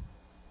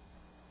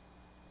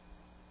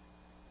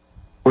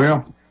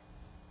 Well,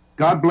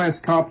 God bless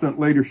competent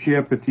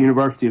leadership at the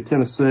University of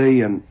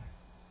Tennessee, and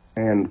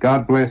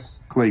God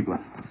bless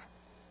Cleveland.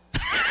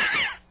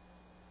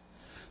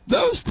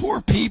 Those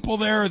poor people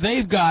there,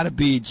 they've got to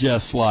be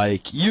just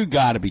like, you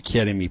got to be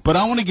kidding me. But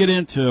I want to get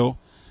into,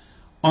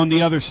 on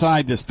the other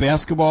side, this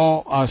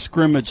basketball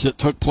scrimmage that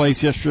took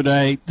place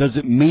yesterday. Does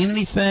it mean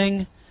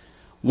anything?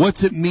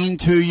 What's it mean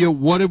to you?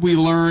 What did we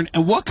learn?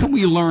 And what can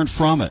we learn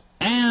from it?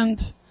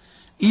 And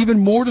even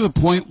more to the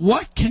point,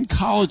 what can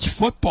college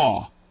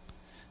football?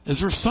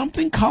 Is there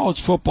something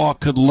college football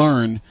could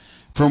learn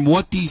from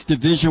what these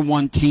Division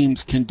I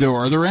teams can do?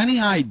 Are there any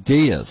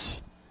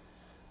ideas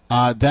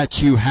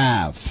that you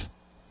have?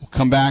 We'll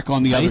come back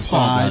on the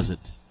Baseball other side. does it.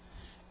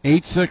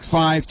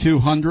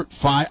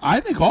 865-200. I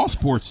think all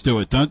sports do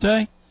it, don't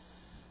they?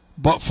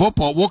 But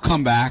football, we'll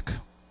come back.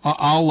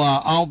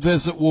 I'll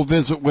visit. We'll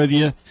visit with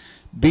you.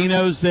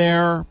 Bino's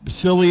there.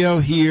 Basilio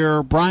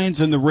here. Brian's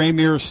in the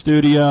Raymere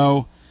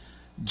studio.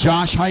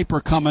 Josh Hyper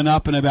coming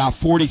up in about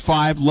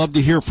 45. Love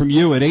to hear from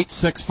you at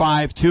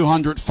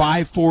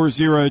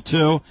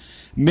 865-200-5402.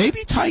 Maybe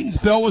Titans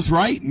Bill was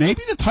right.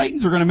 Maybe the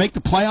Titans are going to make the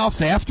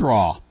playoffs after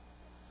all.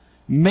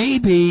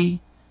 Maybe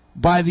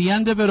by the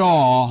end of it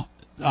all,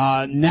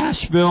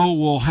 Nashville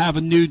will have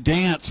a new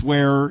dance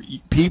where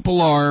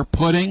people are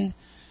putting,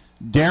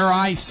 dare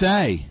I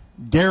say,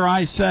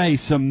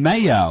 some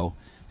mayo,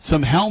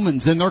 some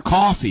Hellmann's in their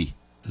coffee,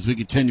 as we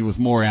continue with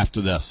more after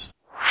this.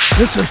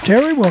 This is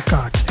Terry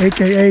Wilcox,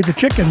 a.k.a. The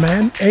Chicken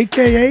Man,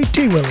 a.k.a.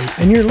 T-Willie,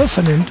 and you're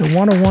listening to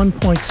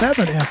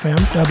 101.7 FM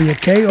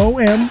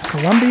WKOM,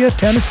 Columbia,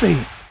 Tennessee.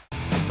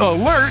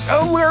 Alert,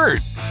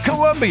 alert!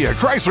 Columbia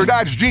Chrysler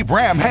Dodge Jeep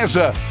Ram has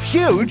a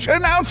huge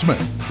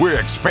announcement. We're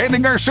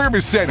expanding our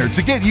service center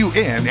to get you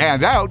in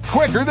and out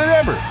quicker than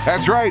ever.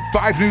 That's right,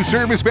 5 new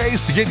service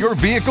bays to get your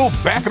vehicle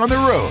back on the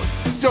road.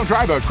 Don't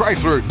drive a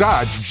Chrysler,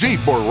 Dodge,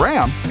 Jeep, or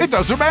Ram. It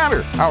doesn't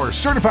matter. Our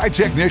certified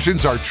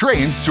technicians are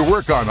trained to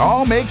work on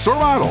all makes or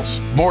models.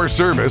 More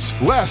service,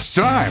 less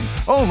time.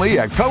 Only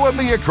at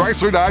Columbia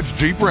Chrysler Dodge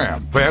Jeep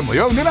Ram. Family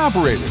owned and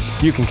operated.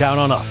 You can count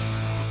on us.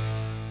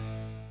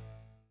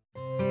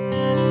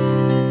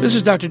 This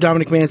is Dr.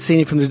 Dominic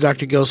Mancini from the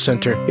Dr. Gill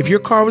Center. If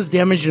your car was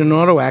damaged in an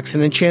auto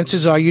accident,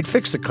 chances are you'd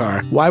fix the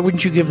car. Why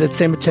wouldn't you give that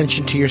same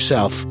attention to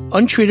yourself?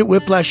 Untreated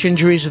whiplash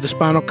injuries of the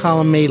spinal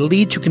column may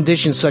lead to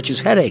conditions such as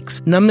headaches,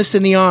 numbness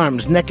in the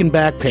arms, neck and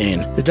back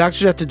pain. The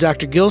doctors at the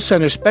Dr. Gill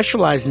Center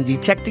specialize in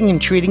detecting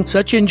and treating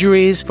such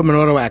injuries from an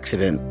auto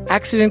accident.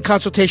 Accident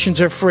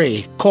consultations are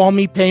free. Call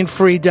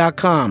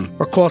mepainfree.com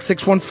or call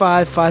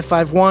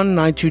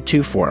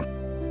 615-551-9224.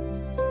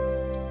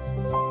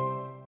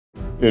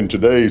 In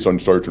today's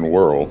uncertain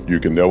world, you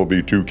can never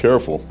be too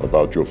careful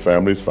about your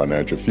family's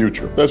financial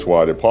future. That's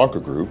why the Parker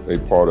Group, a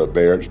part of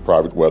Baird's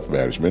Private Wealth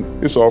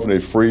Management, is offering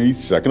a free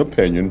second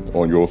opinion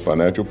on your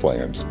financial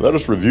plans. Let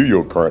us review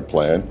your current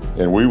plan,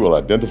 and we will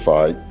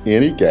identify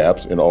any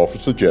gaps and offer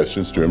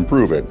suggestions to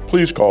improve it.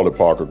 Please call the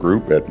Parker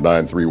Group at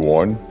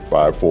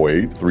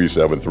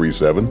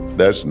 931-548-3737.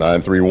 That's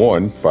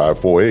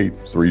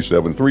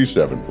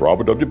 931-548-3737.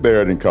 Robert W.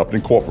 Baird & Company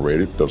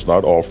Incorporated does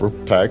not offer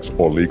tax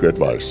or legal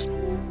advice.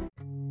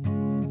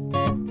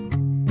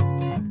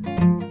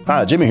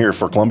 Hi, Jimmy here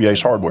for Columbia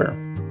Ace Hardware.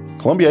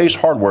 Columbia Ace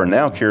Hardware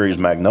now carries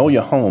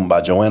Magnolia Home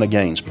by Joanna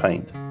Gaines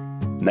paint.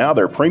 Now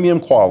their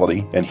premium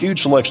quality and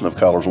huge selection of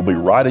colors will be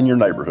right in your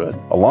neighborhood.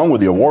 Along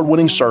with the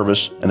award-winning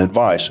service and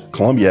advice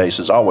Columbia Ace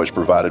has always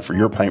provided for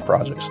your paint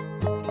projects.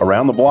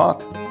 Around the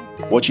block,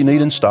 what you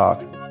need in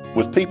stock,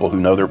 with people who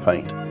know their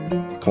paint.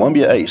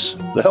 Columbia Ace,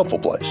 the helpful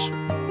place.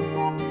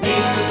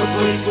 Ace is the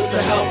place with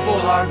the helpful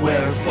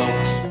hardware,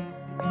 folks.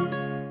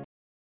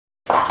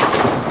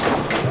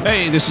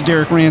 Hey, this is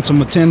Derek Ransom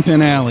with 10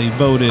 Pin Alley,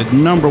 voted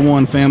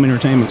 #1 family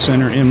entertainment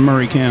center in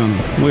Murray County.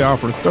 We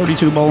offer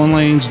 32 bowling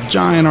lanes,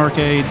 giant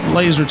arcade,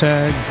 laser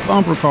tag,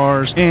 bumper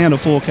cars, and a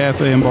full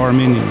cafe and bar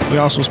menu. We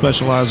also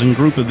specialize in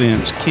group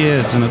events,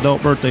 kids and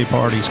adult birthday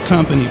parties,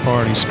 company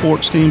parties,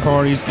 sports team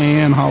parties,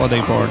 and holiday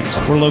parties.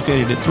 We're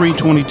located at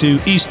 322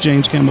 East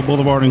James Campbell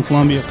Boulevard in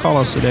Columbia. Call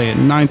us today at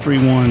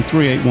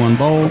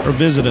 931-381-BOWL or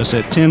visit us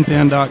at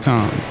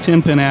 10pin.com.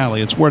 10 Pin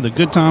Alley, it's where the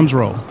good times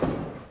roll.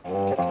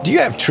 Do you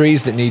have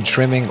trees that need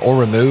trimming or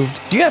removed?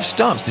 Do you have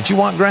stumps that you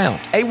want ground?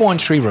 A1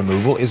 Tree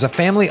Removal is a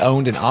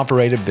family-owned and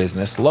operated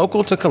business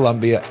local to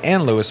Columbia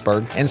and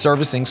Lewisburg and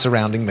servicing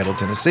surrounding Middle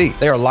Tennessee.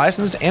 They are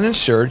licensed and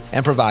insured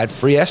and provide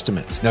free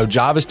estimates. No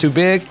job is too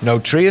big, no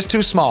tree is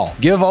too small.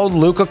 Give old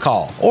Luke a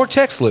call or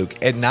text Luke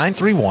at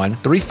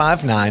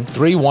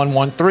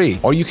 931-359-3113,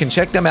 or you can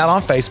check them out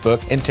on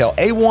Facebook and tell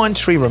A1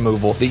 Tree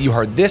Removal that you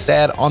heard this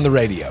ad on the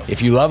radio.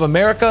 If you love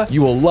America,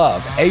 you will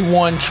love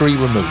A1 Tree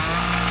Removal.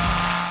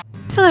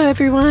 Hello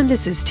everyone,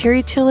 this is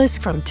Terry Tillis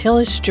from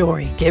Tillis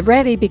Jewelry. Get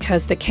ready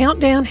because the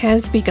countdown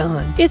has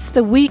begun. It's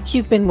the week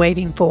you've been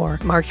waiting for.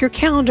 Mark your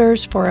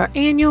calendars for our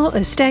annual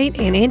estate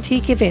and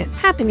antique event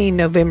happening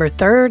November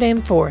 3rd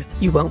and 4th.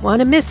 You won't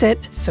want to miss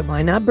it, so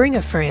why not bring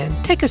a friend?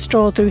 Take a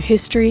stroll through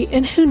history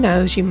and who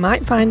knows, you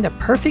might find the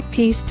perfect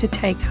piece to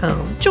take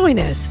home. Join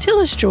us,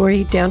 Tillis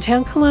Jewelry,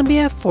 downtown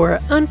Columbia for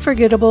an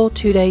unforgettable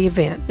 2-day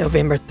event,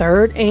 November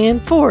 3rd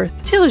and 4th.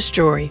 Tillis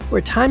Jewelry,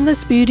 where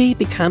timeless beauty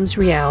becomes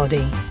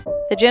reality.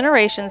 The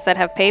generations that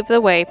have paved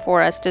the way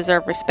for us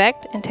deserve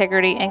respect,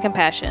 integrity, and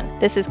compassion.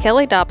 This is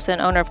Kelly Dobson,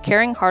 owner of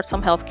Caring Hearts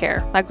Home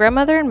Healthcare. My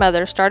grandmother and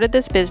mother started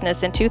this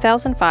business in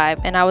 2005,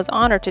 and I was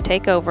honored to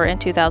take over in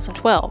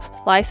 2012.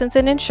 Licensed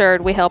and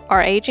insured, we help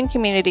our aging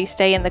community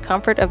stay in the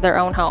comfort of their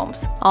own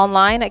homes.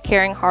 Online at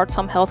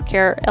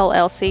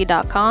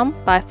caringheartshomehealthcarellc.com,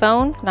 by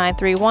phone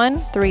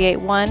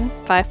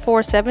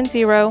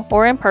 931-381-5470,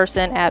 or in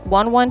person at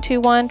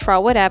 1121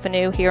 Trotwood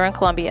Avenue here in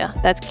Columbia.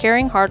 That's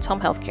Caring Hearts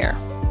Home Healthcare.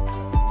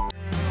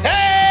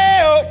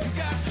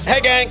 Hey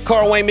gang,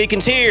 Carl Wayne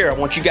Meekins here. I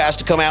want you guys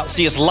to come out and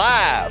see us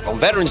live on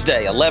Veterans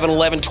Day,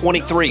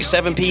 11/11/23,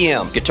 7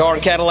 p.m. Guitar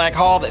and Cadillac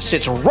Hall that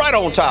sits right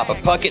on top of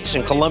Puckett's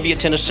in Columbia,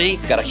 Tennessee.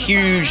 Got a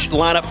huge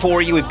lineup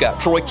for you. We've got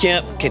Troy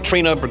Kemp,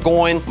 Katrina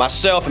Burgoyne,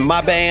 myself and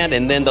my band,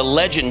 and then the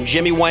legend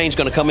Jimmy Wayne's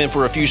going to come in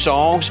for a few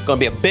songs. Going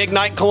to be a big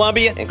night in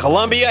Columbia, and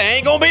Columbia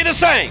ain't going to be the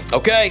same.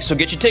 Okay, so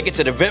get your tickets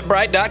at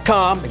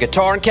eventbrite.com.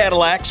 Guitar and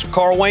Cadillacs,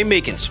 Carl Wayne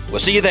Meekins. We'll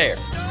see you there.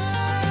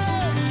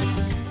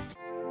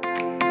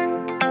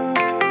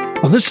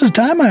 Well, this is the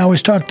time I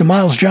always talk to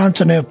Miles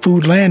Johnson at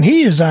Foodland.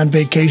 He is on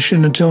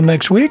vacation until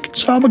next week,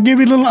 so I'm going to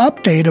give you a little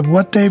update of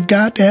what they've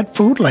got at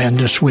Foodland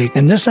this week.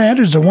 And this ad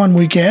is a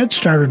one-week ad,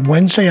 started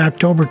Wednesday,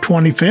 October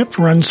 25th,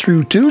 runs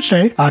through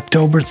Tuesday,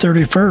 October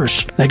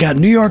 31st. They got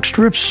New York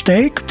strip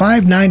steak,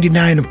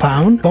 $5.99 a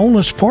pound,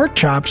 boneless pork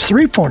chops,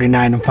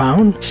 $3.49 a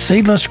pound,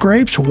 seedless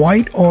grapes,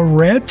 white or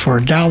red, for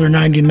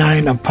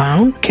 $1.99 a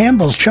pound,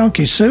 Campbell's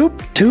Chunky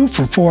Soup, 2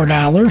 for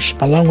 $4.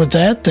 Along with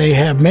that, they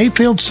have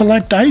Mayfield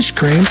Select Ice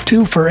Cream,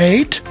 2 for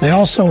 $8. They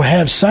also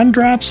have Sun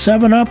Drops,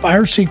 7-Up,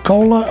 RC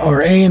Cola,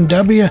 or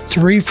A&W,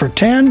 3 for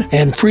 $10.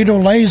 And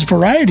Frito-Lay's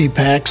variety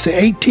packs,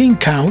 the 18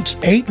 counts,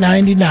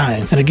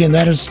 $8.99. And again,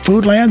 that is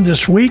Foodland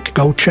this week.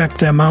 Go check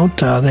them out.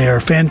 They are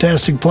a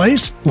fantastic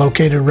place,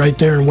 located right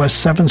there in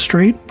West 7th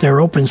Street.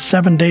 They're open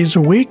 7 days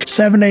a week,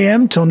 7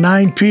 a.m. till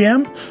 9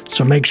 p.m.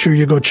 So make sure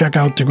you go check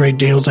out the great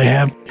deals they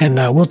have. And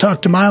we'll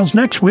talk to Miles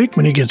next week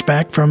when he gets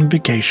back from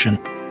vacation.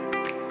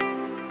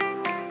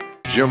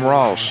 Jim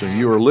Ross, and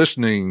you are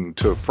listening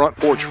to Front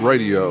Porch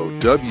Radio,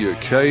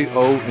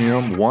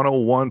 WKOM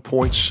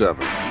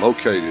 101.7,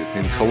 located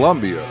in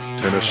Columbia,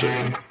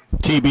 Tennessee.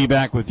 TB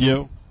back with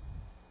you.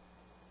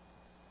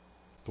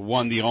 The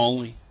one, the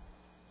only.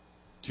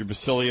 It's your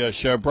Basilio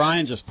show.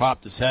 Brian just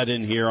popped his head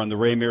in here on the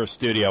Raymere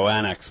Studio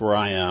Annex where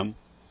I am.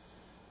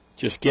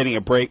 Just getting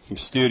a break from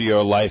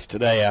studio life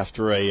today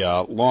after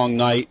a long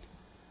night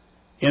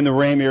in the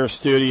Raymere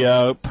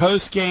Studio.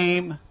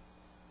 Post-game,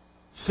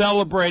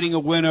 celebrating a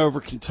win over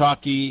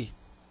Kentucky.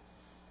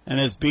 And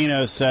as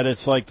Bino said,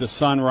 it's like the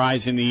sun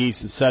rising in the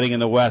east and setting in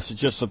the west. It's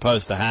just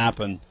supposed to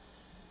happen.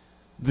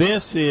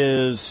 This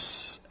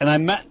is, and I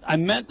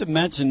meant to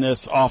mention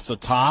this off the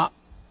top.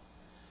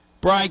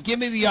 Brian, give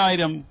me the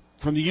item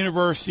from the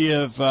University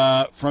of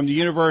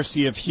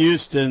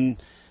Houston.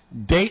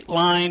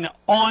 Dateline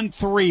on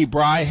 3,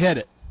 Brian, hit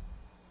it.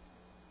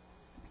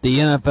 The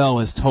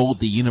NFL has told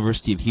the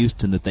University of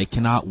Houston that they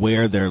cannot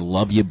wear their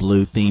Love You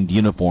Blue themed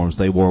uniforms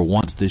they wore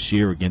once this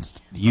year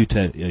against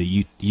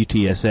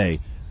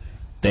UTSA.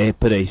 They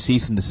put a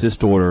cease and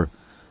desist order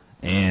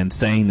and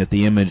saying that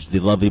the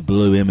Love You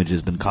Blue image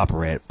has been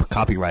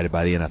copyrighted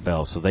by the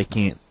NFL, so they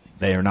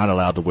are not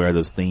allowed to wear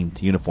those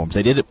themed uniforms.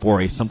 They did it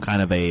for some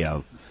kind of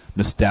a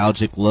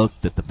nostalgic look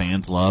that the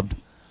fans loved.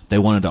 They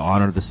wanted to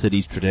honor the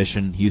city's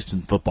tradition,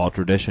 Houston football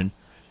tradition,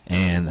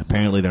 and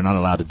apparently they're not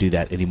allowed to do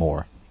that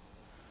anymore.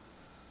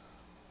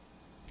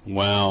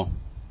 Wow.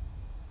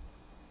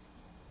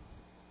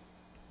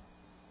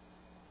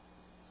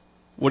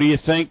 What do you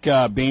think,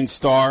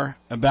 Beanstar,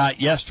 about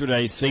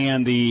yesterday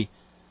seeing the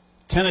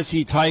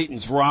Tennessee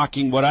Titans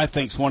rocking what I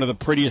think is one of the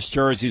prettiest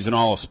jerseys in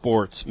all of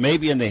sports,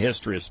 maybe in the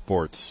history of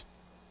sports?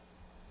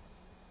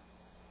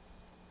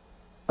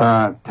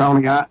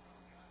 Tony, I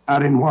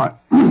didn't watch.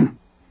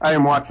 I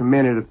didn't watch a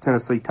minute of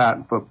Tennessee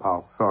Titan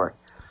football. Sorry.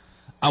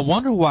 I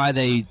wonder why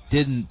they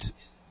didn't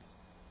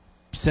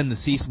send the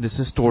cease and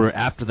desist order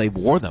after they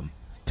wore them,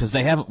 because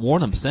they haven't worn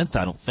them since,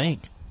 I don't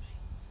think.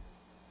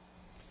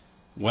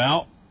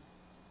 Well,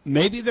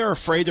 maybe they're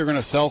afraid they're going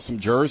to sell some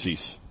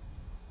jerseys.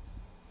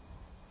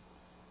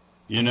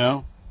 You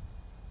know?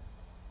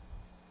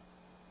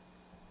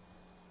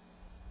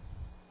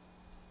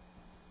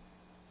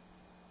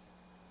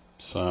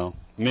 So,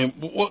 I mean,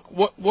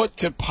 what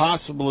could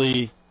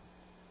possibly...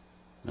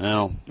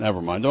 Well,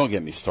 never mind. Don't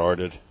get me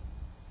started.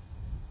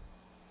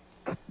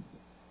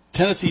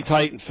 Tennessee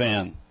Titan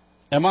fan,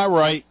 am I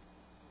right?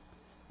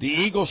 The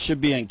Eagles should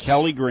be in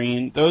Kelly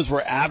green. Those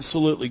were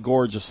absolutely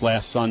gorgeous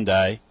last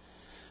Sunday.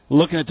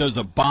 Looking at those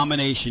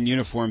abomination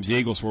uniforms the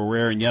Eagles were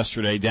wearing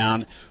yesterday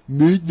down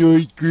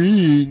midnight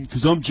green,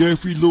 because I'm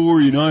Jeffrey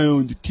Lurie and I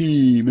own the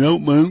team and I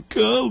own my own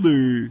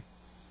color.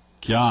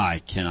 God, I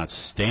cannot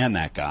stand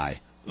that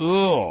guy.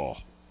 Ugh.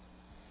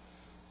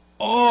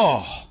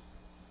 Oh.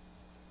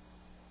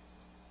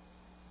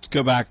 Let's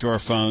go back to our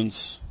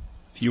phones.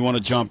 If you want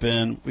to jump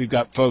in, we've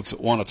got folks that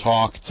want to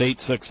talk. It's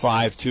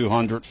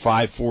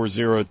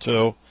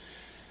 865-200-5402.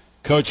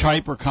 Coach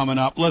Hyper coming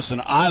up.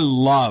 Listen, I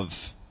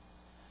love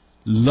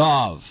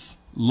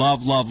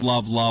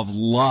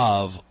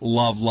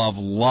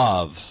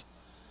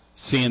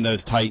seeing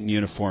those Titan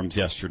uniforms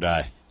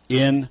yesterday.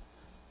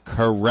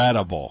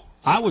 Incredible.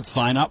 I would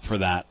sign up for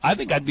that. I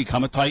think I'd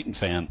become a Titan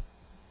fan.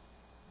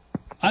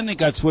 I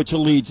think I'd switch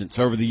allegiance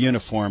over the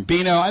uniform.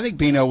 I think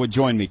Bino would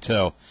join me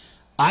too.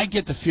 I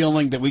get the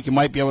feeling that we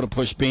might be able to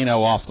push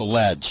Bino off the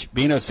ledge.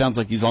 Bino sounds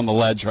like he's on the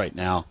ledge right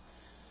now.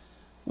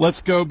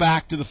 Let's go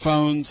back to the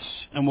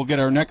phones, and we'll get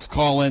our next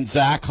call in.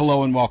 Zach,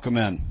 hello and welcome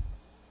in.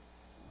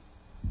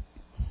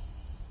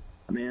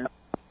 Man,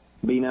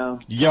 Bino.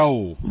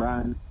 Yo.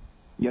 Brian.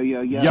 Yo.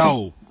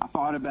 Yo. I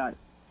thought about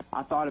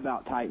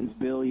Titans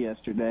Bill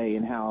yesterday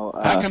and how.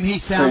 How come he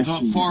sounds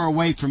far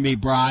away from me,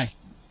 Bri?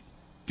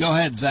 Go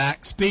ahead,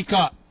 Zach. Speak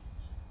up.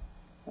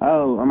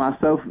 Oh, am I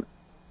so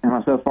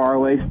far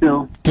away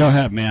still? Go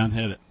ahead, man.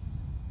 Hit it.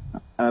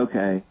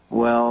 Okay.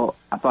 Well,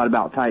 I thought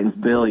about Titans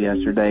Bill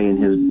yesterday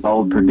and his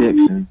bold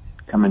prediction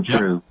coming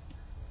true.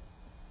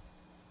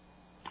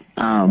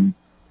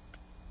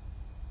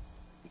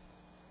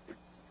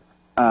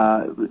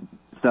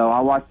 So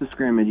I watched the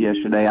scrimmage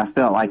yesterday. I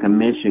felt like a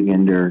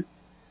Michigander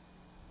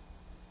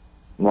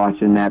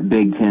watching that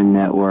Big Ten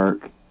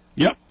network.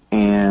 Yep.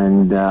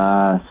 And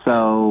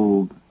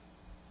so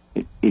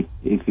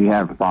if you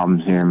have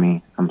problems hearing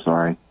me, I'm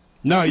sorry.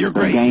 No, you're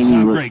great. You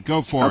sound great.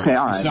 Go for it. Okay,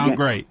 all right. You sound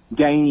great.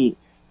 Gainey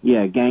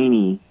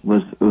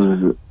was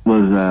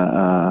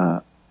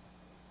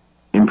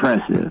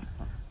impressive.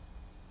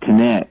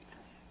 Connect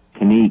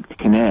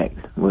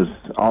was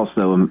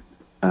also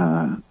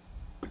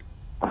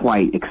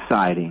quite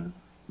exciting.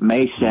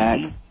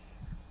 Meshack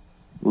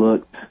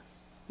looked,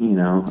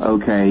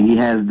 okay. He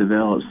has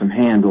developed some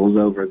handles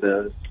over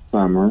the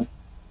summer.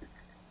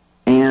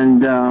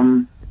 And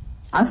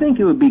I think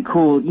it would be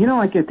cool,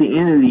 like at the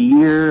end of the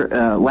year,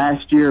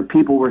 last year,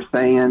 people were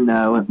saying,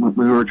 when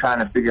we were trying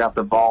to figure out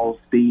the ball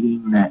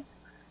speeding, that,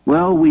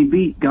 well, we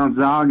beat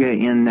Gonzaga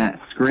in that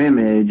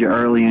scrimmage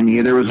early in the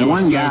year. There was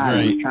one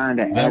guy who was trying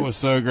to... That was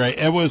so great.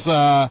 It was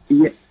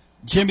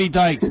Jimmy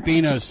Dykes,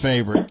 Bino's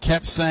favorite,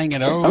 kept saying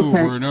it over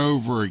and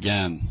over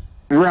again.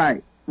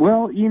 Right.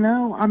 Well,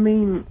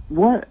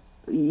 what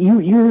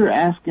you're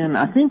asking,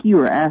 I think you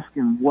were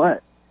asking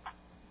what,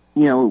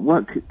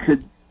 what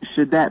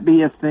should that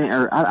be a thing?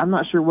 Or I'm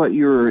not sure what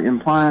you were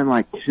implying,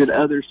 like, should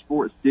other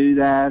sports do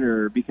that?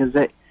 Or because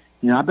they,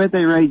 I bet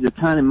they raised a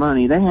ton of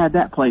money. They had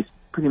that place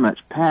pretty much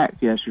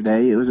packed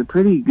yesterday. It was a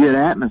pretty good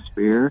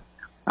atmosphere.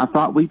 I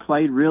thought we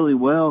played really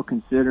well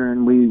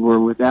considering we were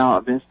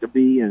without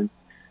Viscaby and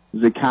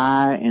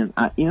Zakai. And,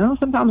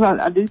 sometimes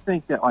I do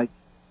think that, like,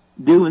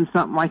 doing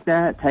something like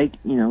that,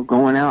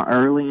 going out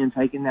early and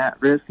taking that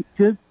risk, it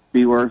could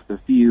be worth a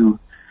few,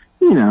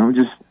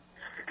 just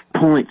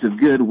points of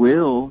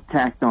goodwill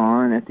tacked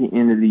on at the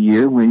end of the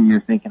year when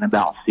you're thinking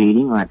about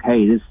seeding. Like,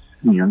 hey,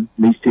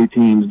 these two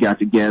teams got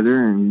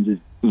together and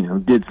just,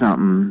 did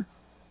something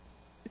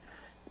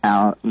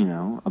out,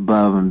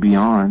 above and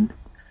beyond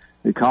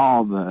the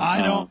call. But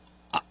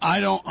I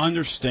don't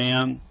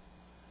understand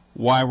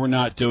why we're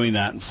not doing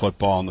that in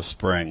football in the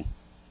spring.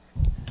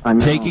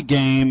 Take a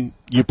game,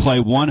 you play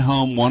one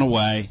home, one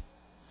away.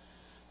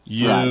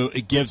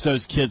 It gives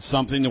those kids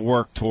something to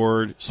work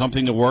toward,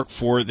 something to work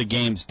for. The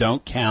games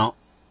don't count.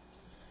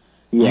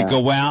 Yeah. You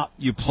go out,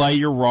 you play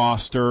your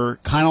roster,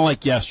 kind of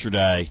like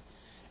yesterday.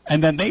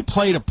 And then they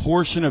played a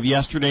portion of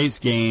yesterday's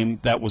game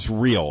that was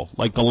real.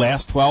 Like the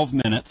last 12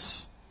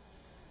 minutes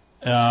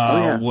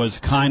was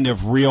kind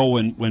of real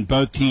when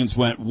both teams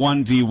went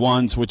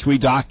 1v1s, which we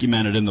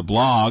documented in the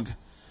blog.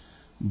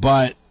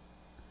 But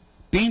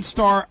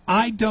Beanstar,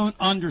 I don't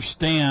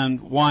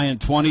understand why in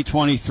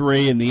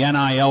 2023 in the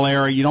NIL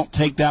era you don't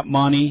take that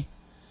money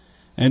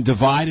and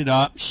divide it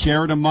up,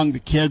 share it among the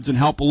kids, and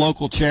help a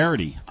local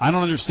charity. I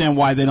don't understand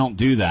why they don't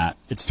do that.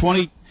 It's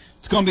going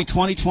to be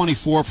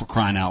 2024 for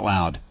crying out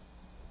loud.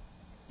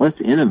 Let's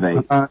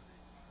innovate.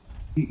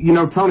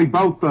 Tony,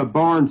 both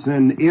Barnes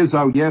and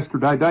Izzo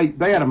yesterday,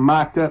 they had them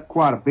mic'd up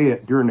quite a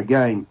bit during the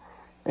game,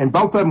 and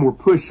both of them were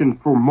pushing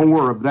for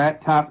more of that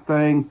type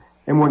thing.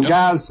 And when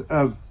guys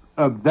of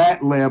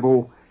that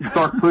level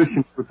start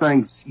pushing for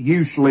things,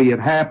 usually it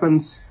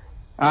happens.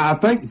 I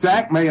think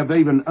Zach may have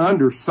even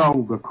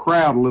undersold the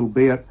crowd a little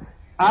bit.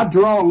 I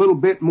draw a little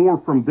bit more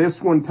from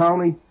this one,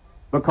 Tony,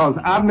 because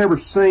I've never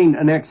seen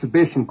an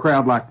exhibition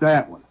crowd like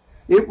that one.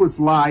 It was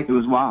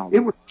wild. It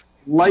was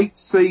late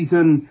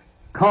season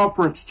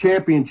conference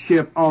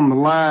championship on the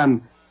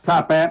line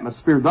type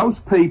atmosphere. Those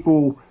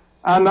people,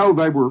 I know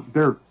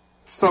they're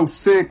so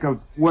sick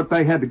of what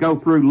they had to go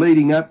through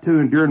leading up to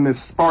and during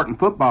this Spartan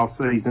football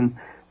season.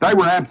 They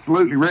were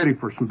absolutely ready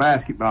for some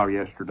basketball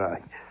yesterday.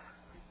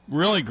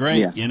 Really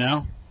great,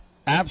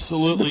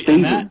 Absolutely.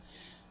 And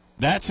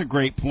that's a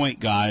great point,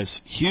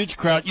 guys. Huge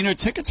crowd.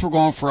 Tickets were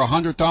going for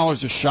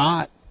 $100 a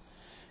shot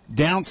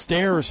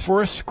downstairs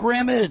for a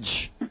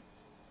scrimmage.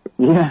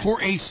 Yeah. For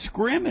a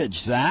scrimmage,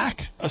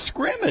 Zach. A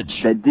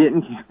scrimmage. That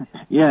didn't.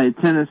 Yeah,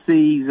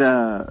 Tennessee's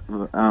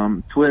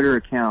Twitter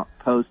account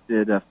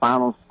posted a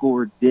final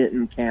score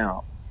didn't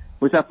count,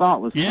 which I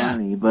thought was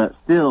funny, but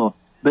still.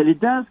 But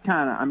it does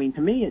kind of,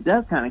 to me, it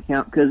does kind of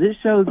count because it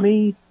shows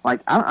me, like,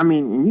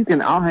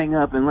 and I'll hang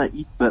up and let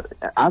you, but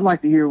I'd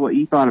like to hear what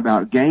you thought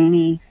about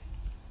Gainey,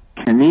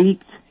 Kanique,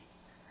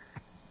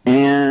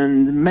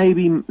 and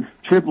maybe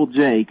Triple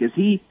J, because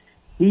he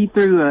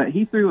threw a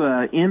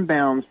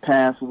inbounds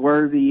pass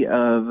worthy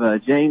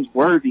of James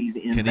Worthy's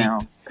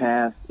inbounds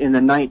pass in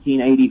the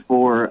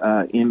 1984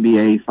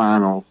 NBA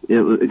Finals.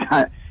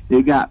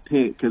 It got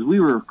picked because we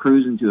were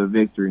cruising to a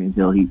victory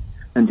until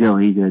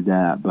he did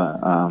that.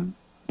 But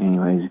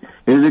anyways,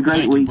 it was a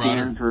great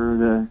weekend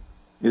for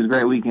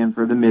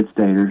the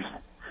Mid-Staters.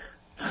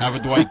 Have a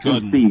Dwight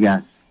Gooden. See you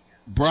guys.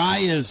 Bry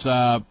is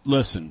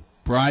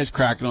Bry's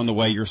cracking on the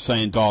way you're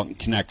saying Dalton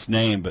Connect's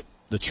name, but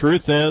the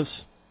truth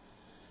is,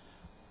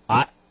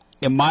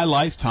 in my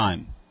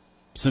lifetime,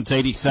 since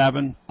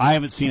 '87, I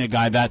haven't seen a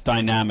guy that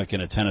dynamic in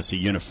a Tennessee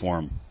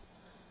uniform.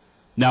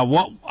 Now,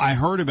 what I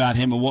heard about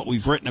him and what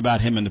we've written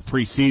about him in the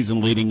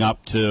preseason leading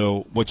up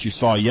to what you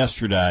saw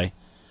yesterday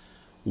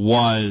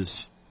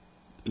was,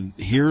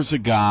 here's a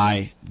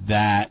guy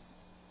that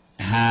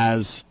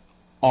has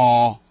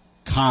all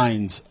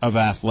kinds of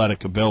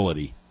athletic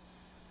ability.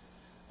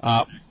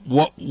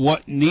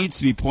 What needs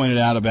to be pointed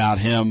out about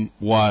him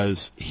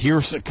was,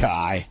 here's a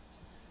guy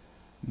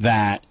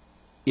that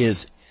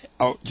is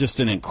just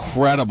an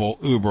incredible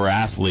uber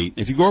athlete.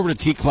 If you go over to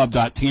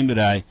tclub.team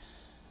today,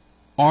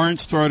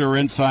 Orange Throater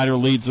Insider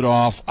leads it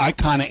off. I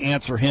kind of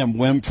answer him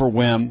whim for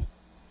whim.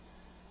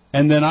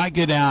 And then I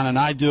go down and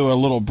I do a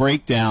little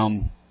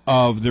breakdown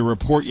of the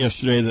report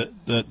yesterday,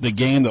 the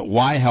game that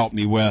Y helped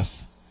me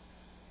with.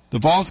 The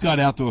Vols got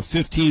out to a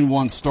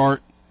 15-1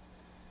 start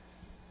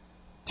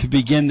to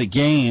begin the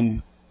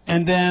game,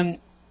 and then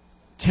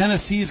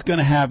Tennessee's going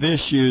to have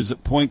issues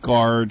at point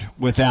guard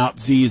without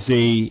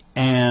ZZ,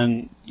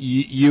 and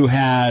you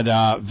had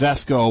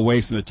Vesco away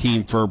from the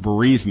team for a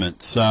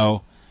bereavement.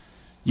 So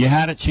you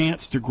had a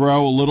chance to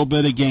grow a little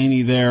bit of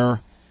Gainey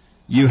there.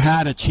 You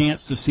had a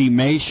chance to see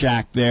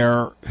Meshack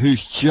there,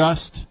 who's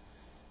just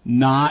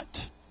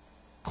not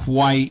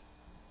quite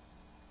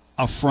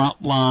a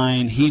front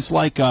line. He's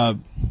like a,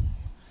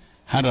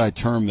 how did I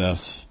term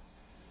this?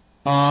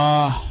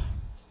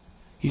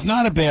 He's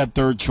not a bad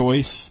third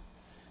choice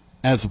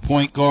as a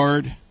point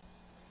guard.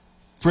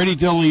 Freddie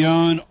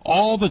DeLeon,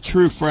 all the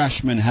true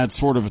freshmen had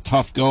sort of a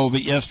tough go of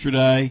it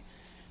yesterday.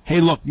 Hey,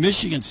 look,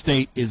 Michigan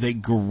State is a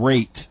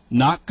great,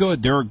 not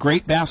good, they're a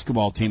great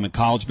basketball team in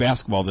college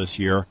basketball this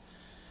year.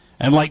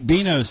 And like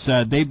Bino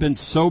said, they've been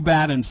so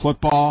bad in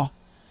football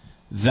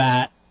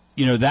that,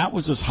 that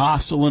was as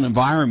hostile an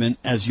environment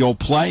as you'll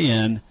play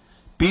in.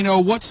 Bino,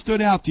 what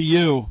stood out to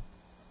you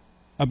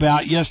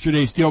about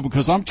yesterday's deal?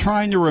 Because I'm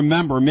trying to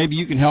remember, maybe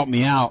you can help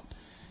me out.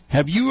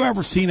 Have you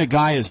ever seen a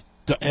guy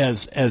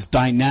as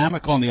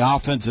dynamic on the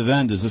offensive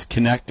end as this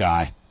Connect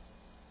guy?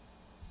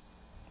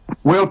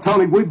 Well,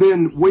 Tony, we've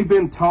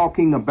been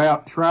talking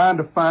about trying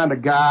to find a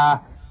guy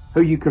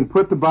who you can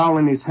put the ball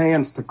in his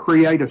hands to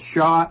create a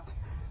shot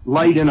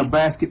late in a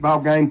basketball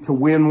game to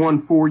win one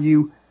for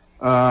you,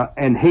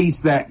 and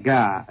he's that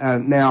guy.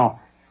 Now,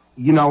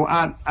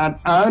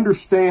 I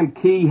understand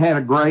Key had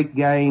a great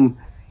game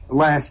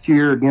last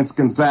year against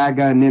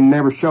Gonzaga and then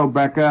never showed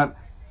back up.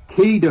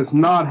 Key does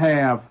not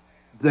have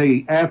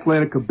the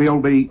athletic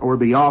ability or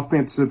the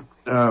offensive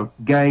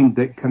game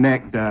that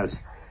Connect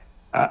does.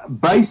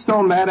 Based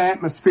on that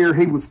atmosphere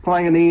he was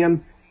playing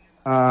in,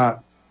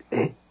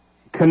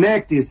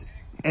 Connect is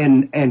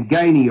and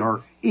Gainey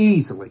are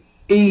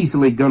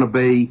easily going to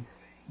be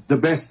the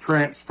best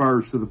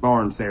transfers to the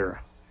Barnes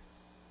era.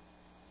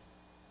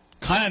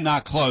 Kind of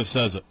not close,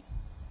 is it?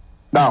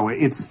 No,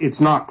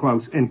 it's not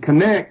close. And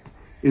Connect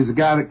is a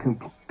guy that can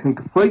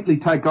completely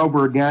take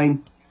over a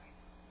game,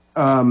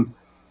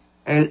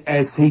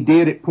 as he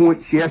did at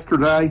points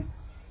yesterday.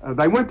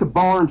 They went to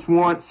Barnes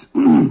once,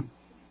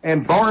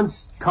 and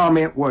Barnes'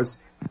 comment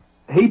was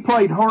he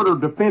played harder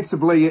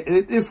defensively.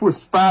 This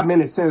was 5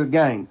 minutes into the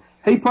game.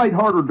 He played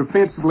harder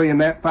defensively in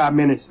that 5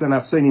 minutes than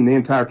I've seen him the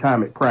entire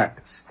time at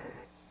practice.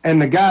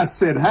 And the guy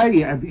said,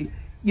 hey,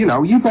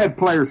 you've had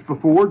players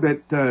before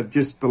that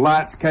just the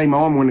lights came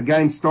on when the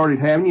game started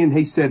having you. And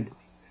he said,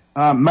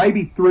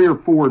 maybe 3 or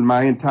 4 in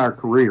my entire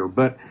career.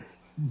 But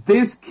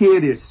this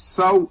kid is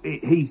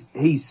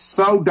he's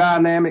so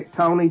dynamic,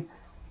 Tony,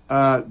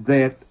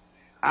 that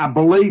I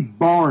believe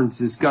Barnes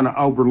is going to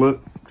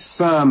overlook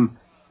some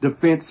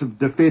defensive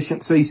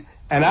deficiencies.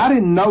 And I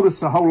didn't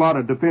notice a whole lot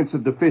of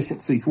defensive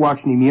deficiencies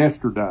watching him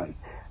yesterday.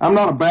 I'm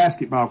not a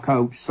basketball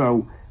coach,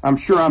 so I'm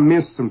sure I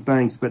missed some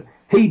things, but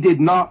he did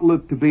not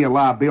look to be a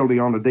liability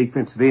on the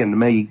defensive end to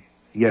me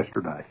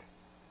yesterday.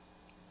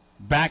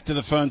 Back to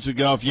the phones we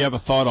go. If you have a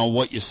thought on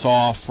what you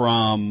saw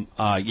from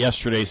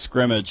yesterday's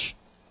scrimmage.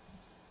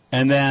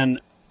 And then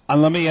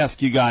let me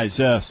ask you guys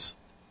this.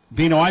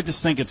 Bino, I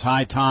just think it's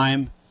high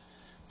time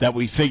that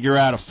we figure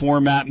out a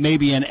format,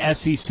 maybe an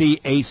SEC,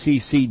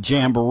 ACC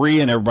jamboree,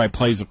 and everybody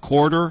plays a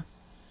quarter,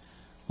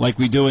 like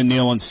we do in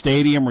Neyland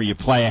Stadium, where you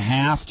play a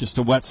half just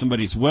to wet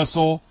somebody's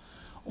whistle,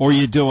 or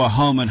you do a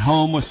home and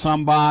home with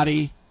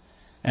somebody,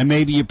 and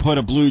maybe you put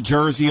a blue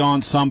jersey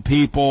on some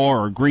people,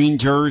 or a green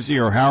jersey,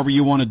 or however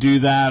you want to do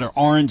that, or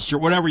orange, or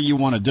whatever you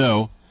want to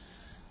do.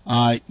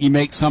 You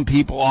make some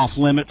people off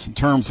limits in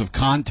terms of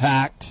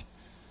contact.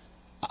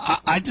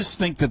 I just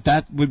think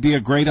that would be a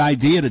great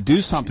idea to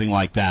do something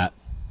like that.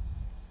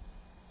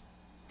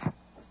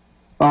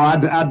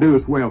 I do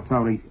as well,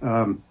 Tony.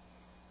 And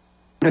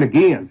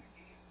again,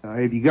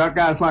 if you got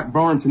guys like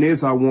Barnes and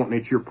Izzo wanting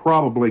it, you're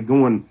probably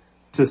going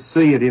to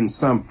see it in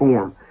some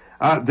form.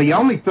 The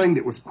only thing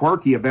that was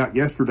quirky about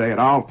yesterday at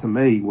all to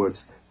me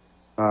was,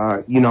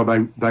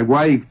 they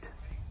waived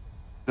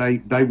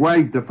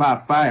the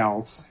 5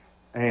 fouls,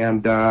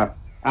 and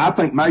I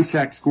think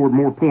Meshack scored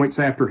more points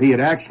after he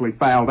had actually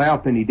fouled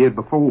out than he did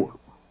before.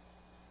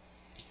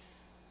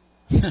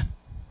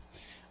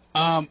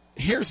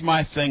 Here's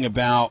my thing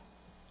about,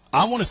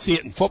 I want to see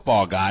it in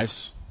football,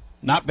 guys,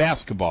 not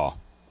basketball.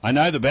 I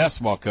know the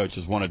basketball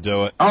coaches want to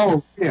do it.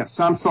 Oh, yes.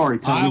 I'm sorry,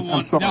 Tony. I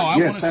want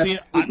to see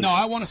it.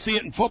 I want to see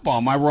it in football.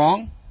 Am I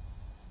wrong?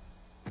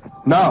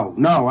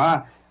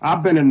 No.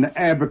 I've been an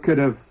advocate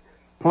of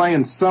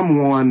playing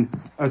someone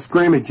a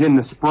scrimmage in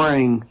the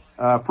spring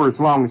for as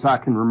long as I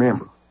can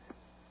remember.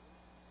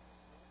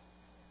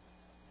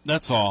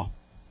 That's all.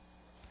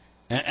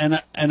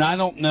 And I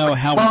don't know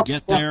how we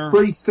get there.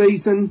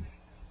 Preseason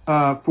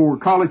for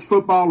college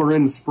football or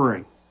in the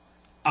spring?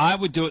 I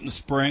would do it in the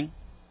spring.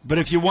 But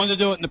if you wanted to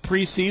do it in the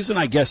preseason,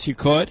 I guess you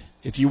could.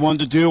 If you wanted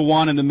to do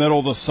one in the middle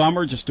of the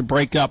summer just to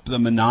break up the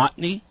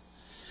monotony.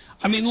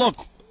 I mean,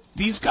 look,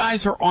 these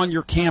guys are on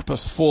your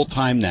campus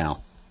full-time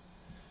now.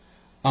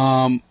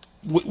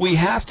 We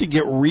have to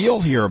get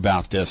real here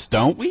about this,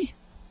 don't we?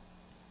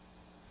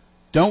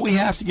 Don't we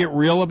have to get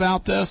real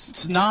about this?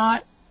 It's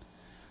not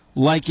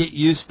like it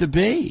used to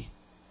be.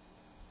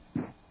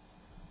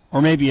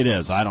 Or maybe it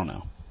is. I don't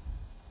know.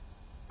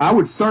 I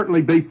would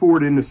certainly be for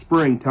it in the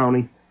spring,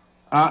 Tony.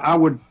 I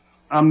would.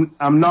 I'm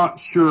not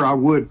sure I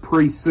would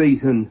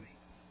preseason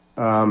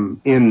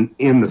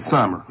in the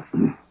summer.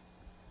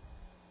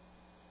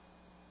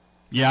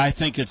 Yeah, I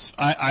think it's.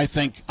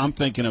 I'm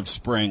thinking of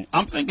spring.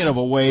 I'm thinking of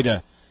a way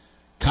to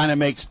kind of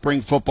make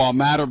spring football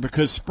matter,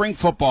 because spring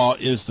football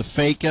is the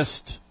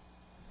fakest.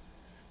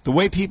 The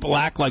way people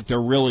act like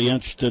they're really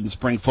interested in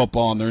spring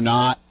football and they're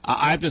not.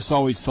 I've just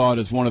always thought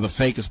is one of the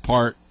fakest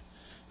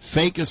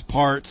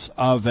parts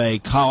of a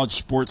college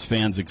sports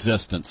fan's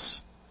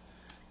existence.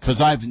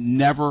 Because I've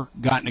never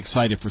gotten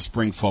excited for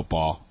spring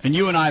football. And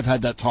you and I have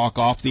had that talk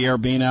off the air,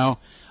 Bino.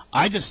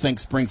 I just think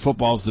spring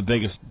football is the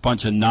biggest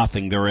bunch of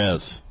nothing there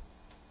is.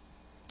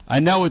 I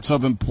know it's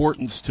of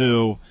importance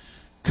to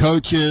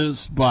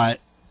coaches,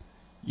 but,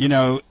 you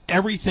know,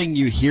 everything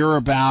you hear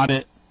about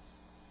it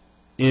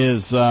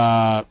is,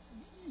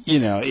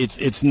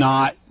 it's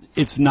not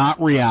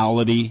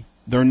reality.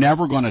 They're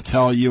never going to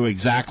tell you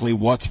exactly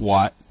what's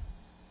what.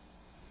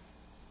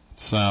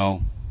 So,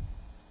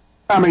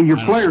 I mean, your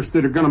players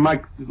that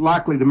are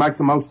likely to make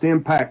the most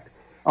impact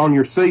on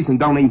your season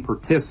don't even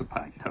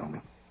participate, Tony.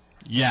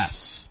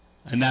 Yes,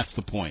 and that's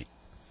the point.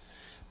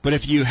 But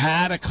if you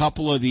had a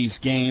couple of these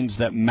games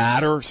that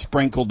matter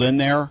sprinkled in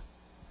there,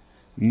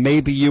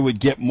 maybe you would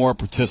get more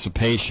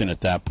participation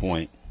at that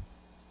point.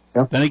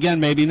 Yep. Then again,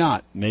 maybe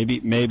not.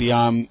 Maybe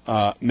I'm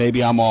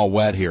all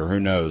wet here. Who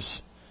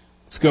knows?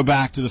 Let's go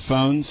back to the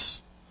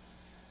phones,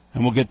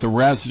 and we'll get the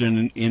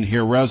resident in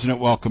here. Resident,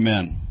 welcome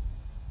in.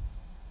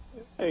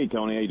 Hey,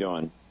 Tony, how you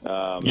doing?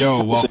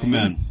 Yo, welcome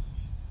in.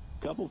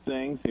 Couple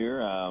things here.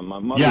 My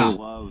mother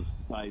loves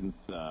Titans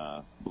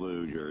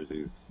blue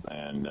jerseys,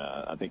 and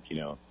I think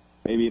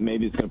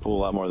maybe it's going to pull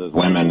a lot more of those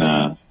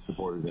women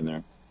supporters in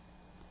there.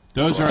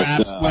 Those are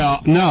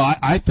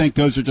I think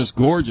those are just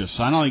gorgeous.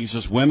 I don't think it's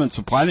just women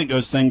supply. I think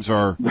those things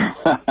are.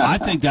 I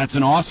think that's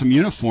an awesome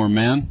uniform,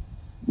 man.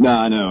 No,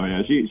 I know.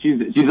 Yeah,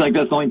 she's like,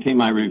 that's the only team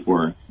I root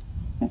for.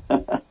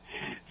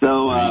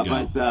 So,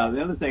 but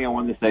the other thing I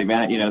wanted to say,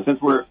 man,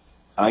 since we're,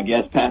 I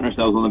guess, patting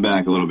ourselves on the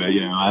back a little bit,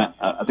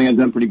 I think I've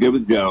done pretty good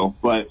with Joe.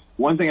 But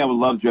one thing I would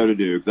love Joe to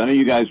do, because I know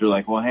you guys are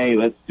like, well, hey,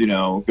 let's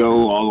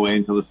go all the way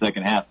until the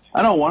second half.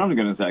 I don't want him to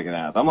go in the second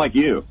half. I'm like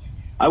you.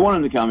 I want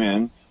him to come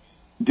in,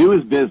 do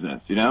his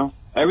business,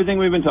 everything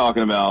we've been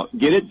talking about,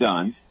 get it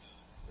done,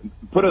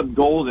 put a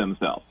goal to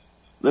himself.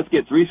 Let's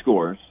get 3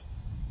 scores,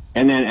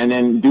 and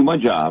then do my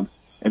job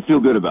and feel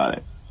good about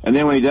it. And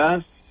then when he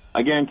does,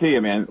 I guarantee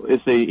you, man,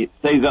 it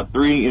stays up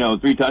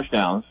 3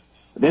 touchdowns.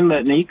 Then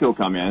let Nico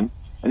come in,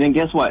 and then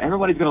guess what?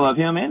 Everybody's going to love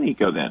him and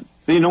Nico then.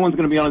 See, no one's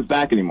going to be on his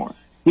back anymore.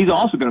 He's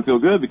also going to feel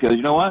good because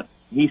you know what?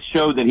 He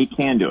showed that he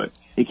can do it.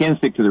 He can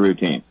stick to the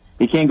routine.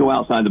 He can go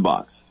outside the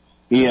box.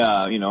 He,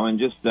 and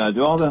just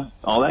do all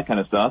that kind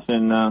of stuff.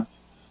 And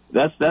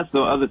that's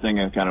the other thing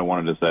I kind of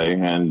wanted to say.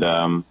 And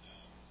I'm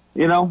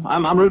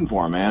rooting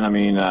for him, man. I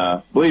mean,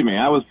 believe me,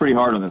 I was pretty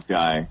hard on this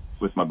guy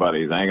with my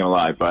buddies. I ain't gonna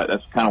lie, but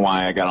that's kind of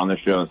why I got on this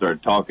show and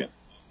started talking,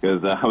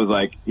 because I was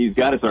like, he's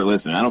got to start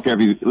listening. I don't care if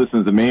he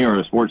listens to me or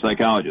a sports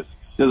psychologist.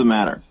 It doesn't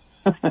matter.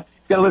 He's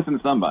got to listen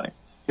to somebody,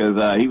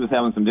 because he was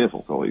having some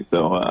difficulties.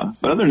 So,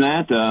 but other than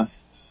that,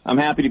 I'm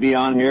happy to be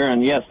on here.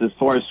 And yes, as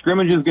far as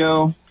scrimmages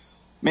go,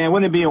 man,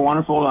 wouldn't it be a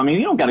wonderful? I mean,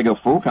 you don't got to go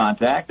full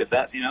contact if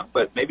that,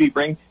 but maybe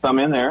bring some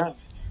in there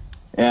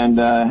and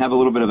have a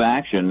little bit of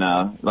action,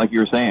 like you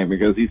were saying,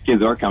 because these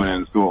kids are coming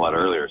into school a lot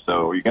earlier.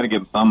 So you got to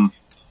give them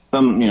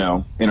some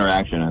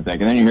interaction, I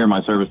think. And then you hear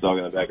my service dog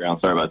in the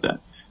background. Sorry about that.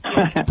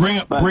 Bring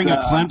a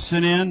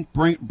Clemson in.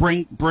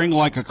 Bring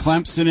like a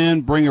Clemson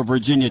in. Bring a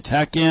Virginia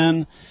Tech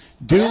in.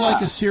 Do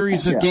like a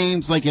series of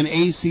games, like an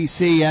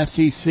ACC,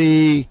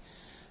 SEC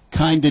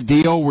kind of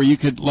deal, where you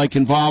could like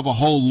involve a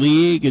whole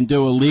league and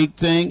do a league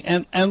thing.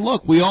 And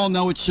look, we all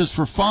know it's just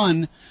for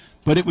fun,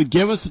 but it would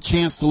give us a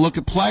chance to look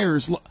at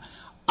players.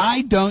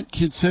 I don't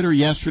consider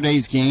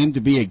yesterday's game to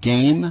be a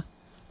game.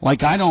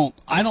 Like I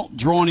don't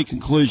draw any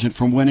conclusion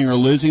from winning or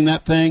losing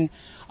that thing.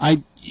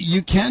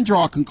 You can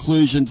draw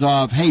conclusions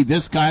of, hey,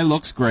 this guy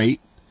looks great.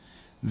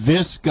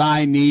 This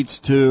guy needs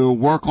to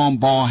work on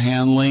ball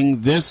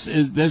handling. This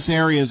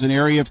area is an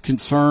area of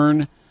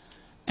concern.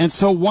 And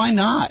so why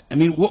not? I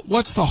mean,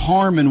 what's the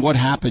harm in what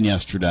happened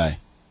yesterday?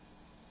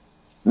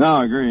 No,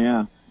 I agree,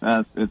 yeah.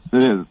 It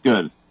is. It's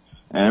good.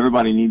 And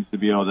everybody needs to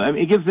be able to. I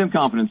mean, it gives them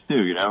confidence,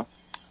 too,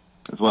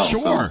 as well.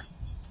 Sure. So.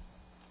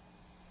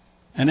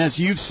 And as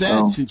you've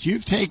said, since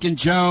you've taken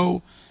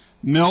Joe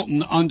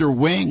Milton under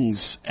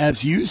wings,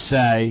 as you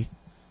say,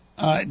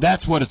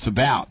 that's what it's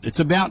about. It's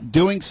about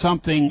doing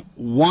something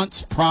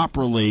once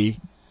properly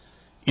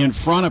in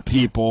front of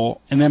people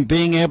and then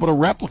being able to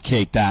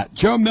replicate that.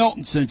 Joe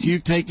Milton, since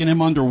you've taken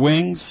him under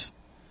wings,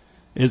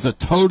 is a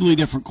totally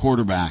different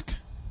quarterback.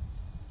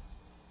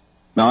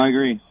 No, I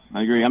agree.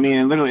 I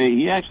mean, literally,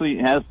 he actually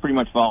has pretty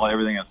much followed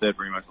everything I said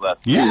pretty much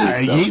last Yeah,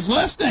 he's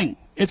listening.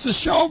 It's a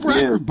show of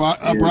record,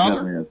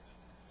 brother.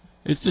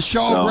 It's the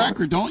show of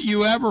record. Don't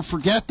you ever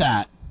forget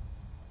that.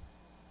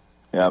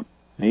 Yep.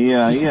 He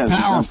has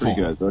powerful.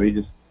 Pretty good. So he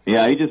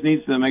just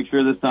needs to make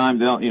sure this time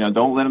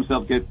don't let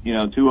himself get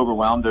too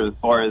overwhelmed as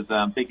far as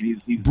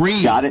thinking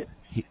he's got it,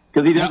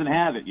 because he doesn't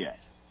have it yet.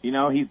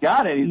 He's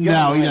got it. He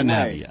doesn't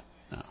have it yet.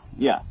 No.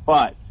 Yeah,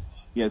 but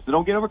so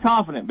don't get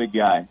overconfident, big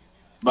guy.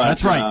 But,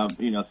 that's right.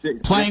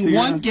 Playing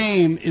one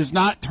game is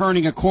not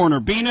turning a corner.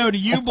 Bino, do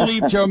you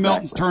believe Joe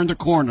Milton's turned a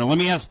corner? Let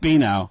me ask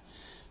Bino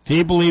if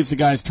he believes the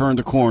guy's turned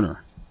a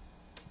corner.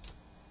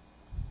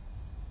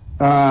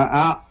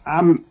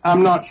 I'm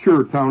not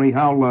sure, Tony.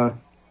 I'm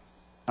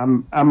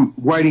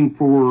waiting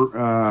for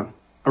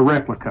a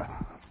replica.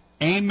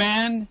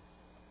 Amen.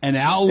 And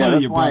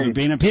hallelujah, brother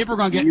Bino. People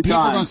are going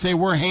to say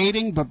we're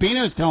hating, but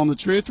Bino's telling the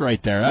truth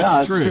right there.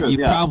 That's true. The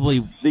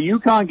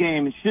UConn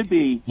game should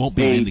be won't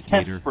be an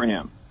indicator for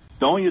him.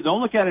 Don't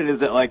look at it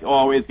as that like,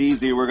 oh, it's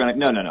easy. We're gonna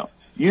no.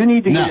 You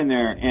need to get in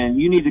there and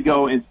you need to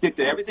go and stick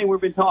to everything we've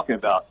been talking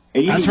about,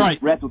 and you need to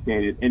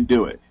replicate it and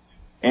do it.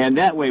 And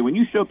that way, when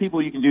you show people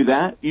you can do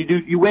that,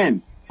 you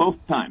win both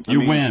times.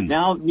 You win.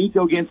 Now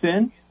Nico gets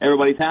in,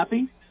 everybody's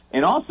happy,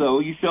 and also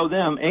you show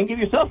them and give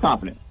yourself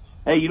confidence.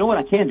 Hey, you know what?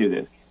 I can do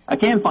this. I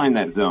can find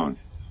that zone,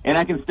 and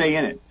I can stay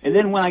in it. And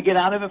then when I get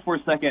out of it for a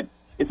second,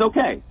 it's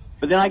okay.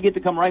 But then I get to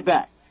come right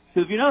back.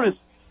 Because if you notice,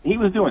 he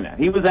was doing that.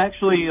 He was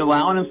actually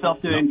allowing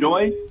himself to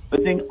enjoy,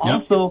 but then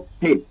also,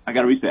 hey, I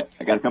got to reset.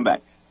 I got to come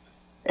back.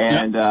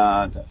 And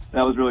that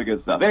was really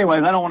good stuff.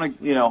 Anyways, I don't want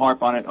to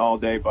harp on it all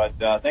day, but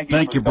thank you.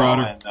 Thank you,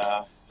 brother.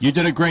 You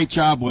did a great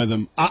job with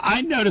him.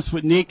 I noticed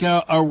with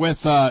Nico.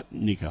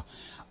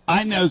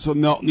 I noticed with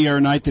Milton the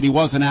other night that he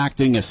wasn't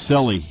acting as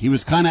silly. He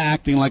was kind of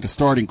acting like a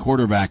starting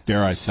quarterback,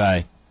 dare I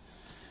say.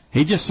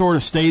 He just sort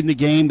of stayed in the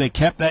game. They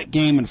kept that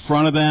game in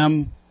front of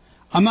them.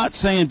 I'm not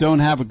saying don't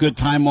have a good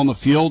time on the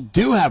field.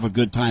 Do have a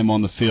good time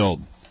on the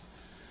field.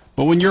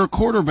 But when you're a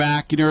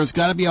quarterback, there's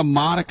got to be a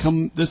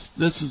modicum. This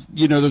is,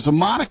 there's a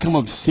modicum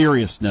of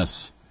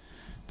seriousness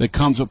that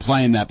comes with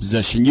playing that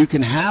position. You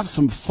can have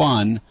some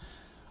fun.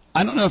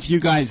 I don't know if you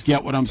guys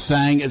get what I'm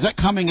saying. Is that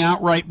coming out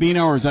right,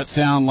 Bino, or does that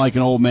sound like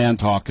an old man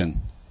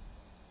talking?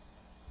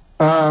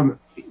 Tony,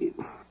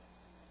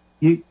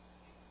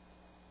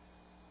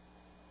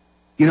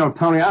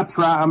 I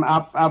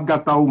try. I've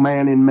got the old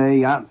man in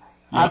me. I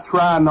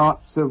try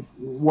not to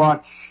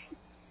watch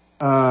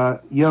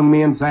Young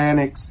Men's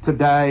Annex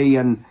today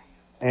and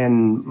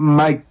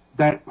make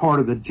that part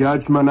of the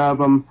judgment of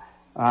them.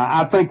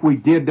 I think we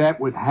did that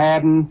with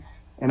Haddon.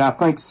 And I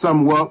think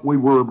somewhat we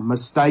were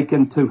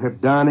mistaken to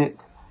have done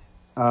it.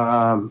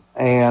 So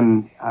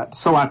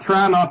I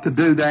try not to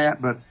do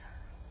that. But,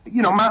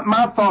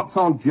 my thoughts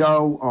on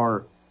Joe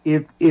are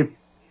if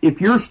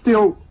you're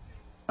still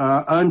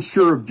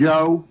unsure of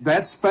Joe,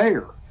 that's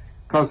fair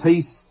because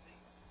he's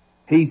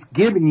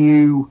giving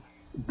you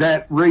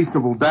that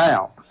reasonable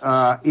doubt.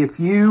 If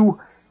you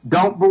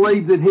don't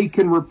believe that he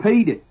can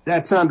repeat it,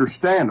 that's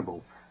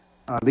understandable.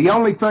 The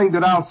only thing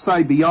that I'll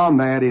say beyond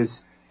that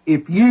is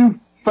if you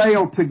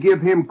fail to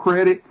give him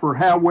credit for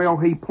how well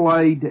he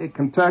played at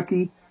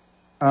Kentucky,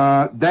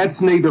 that's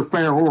neither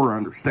fair or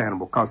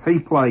understandable because he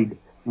played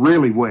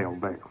really well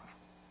there.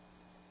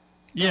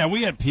 Yeah,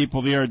 we had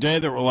people the other day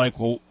that were like,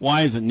 well,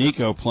 why isn't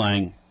Nico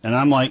playing? And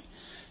I'm like,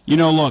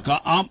 look,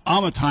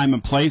 I'm a time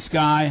and place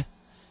guy,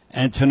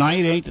 and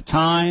tonight ain't the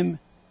time,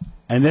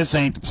 and this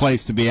ain't the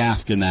place to be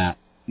asking that.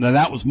 Now,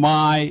 that was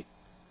my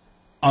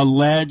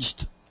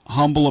alleged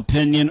humble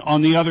opinion.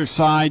 On the other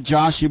side,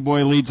 Joshy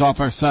Boy leads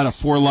off our set of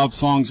 4 love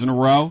songs in a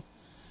row.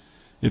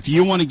 If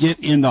you want to get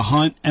in the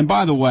hunt, and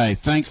by the way,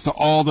 thanks to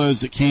all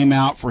those that came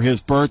out for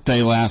his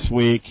birthday last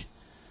week,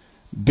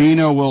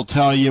 Bino will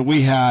tell you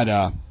we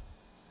had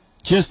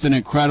just an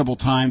incredible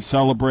time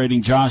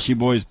celebrating Joshy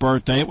Boy's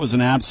birthday. It was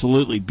an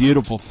absolutely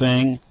beautiful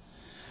thing.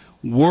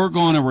 We're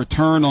going to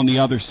return on the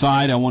other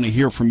side. I want to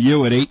hear from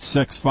you at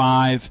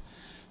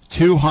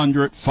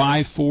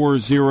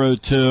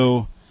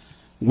 865-200-5402.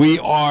 We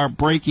are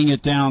breaking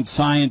it down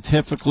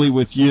scientifically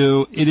with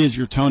you. It is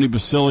your Tony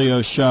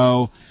Basilio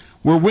show.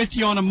 We're with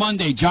you on a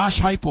Monday.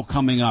 Josh Heupel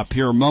coming up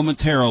here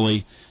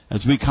momentarily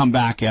as we come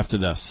back after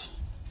this.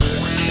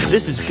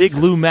 This is Big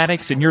Lou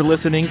Maddox, and you're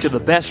listening to the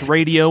best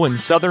radio in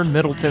southern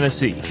Middle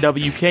Tennessee.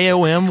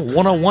 WKOM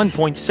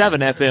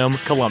 101.7 FM,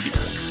 Columbia.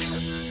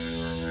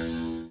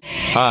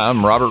 Hi,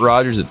 I'm Robert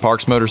Rogers at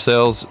Parks Motor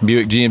Sales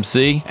Buick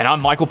GMC. And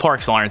I'm Michael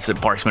Parks Lawrence at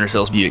Parks Motor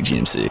Sales Buick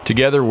GMC.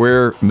 Together,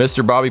 we're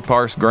Mr. Bobby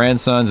Parks'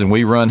 grandsons, and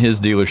we run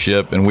his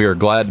dealership, and we are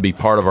glad to be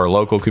part of our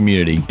local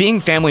community. Being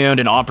family-owned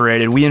and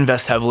operated, we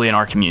invest heavily in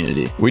our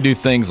community. We do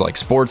things like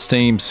sports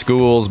teams,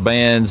 schools,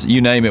 bands,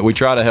 you name it. We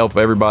try to help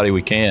everybody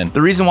we can.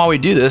 The reason why we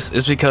do this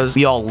is because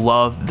we all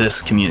love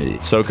this community.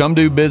 So come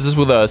do business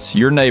with us,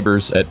 your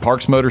neighbors, at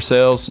Parks Motor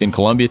Sales in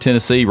Columbia,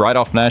 Tennessee, right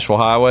off Nashville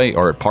Highway,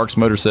 or at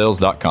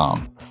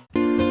parksmotorsales.com.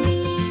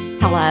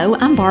 Hello,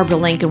 I'm Barbara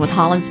Lincoln with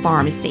Holland's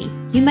Pharmacy.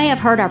 You may have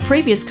heard our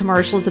previous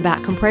commercials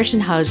about compression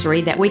hosiery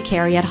that we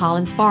carry at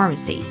Holland's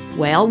Pharmacy.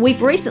 Well,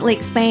 we've recently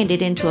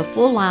expanded into a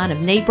full line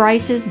of knee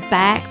braces,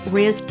 back,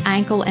 wrist,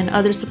 ankle, and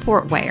other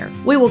support wear.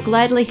 We will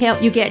gladly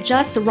help you get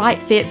just the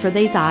right fit for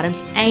these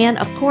items and,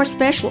 of course,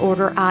 special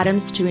order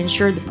items to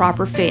ensure the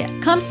proper fit.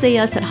 Come see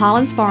us at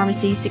Holland's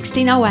Pharmacy,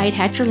 1608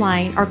 Hatcher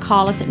Lane, or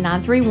call us at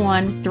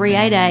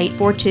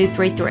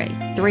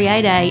 931-388-4233.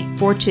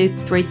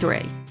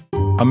 388-4233.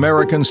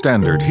 American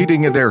Standard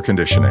Heating and Air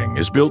Conditioning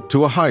is built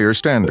to a higher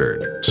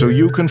standard, so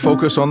you can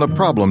focus on the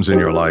problems in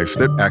your life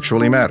that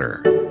actually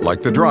matter,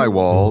 like the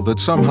drywall that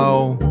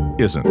somehow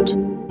isn't.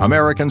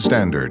 American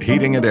Standard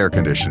Heating and Air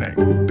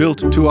Conditioning,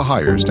 built to a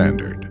higher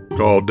standard.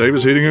 Call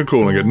Davis Heating and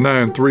Cooling at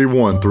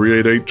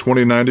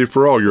 931-388-2090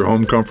 for all your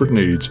home comfort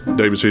needs.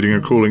 Davis Heating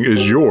and Cooling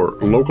is your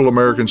local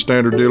American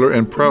Standard dealer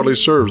and proudly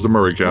serves the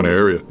Murray County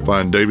area.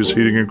 Find Davis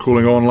Heating and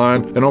Cooling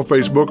online and on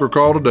Facebook or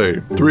call today,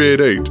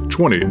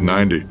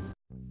 388-2090.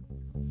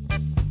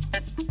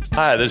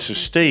 Hi, this is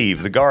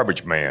Steve, the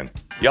garbage man.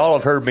 Y'all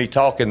have heard me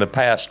talk in the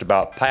past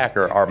about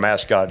Packer, our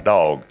mascot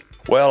dog.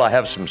 Well, I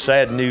have some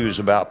sad news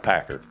about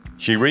Packer.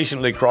 She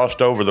recently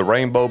crossed over the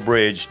Rainbow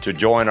Bridge to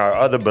join our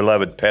other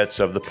beloved pets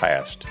of the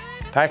past.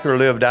 Packer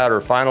lived out her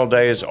final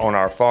days on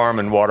our farm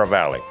in Water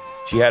Valley.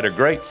 She had a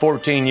great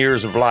 14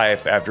 years of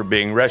life after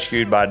being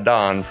rescued by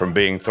Don from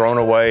being thrown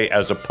away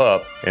as a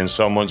pup in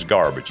someone's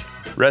garbage.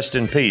 Rest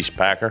in peace,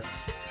 Packer.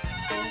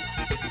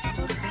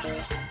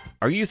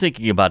 Are you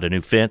thinking about a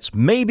new fence?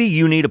 Maybe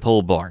you need a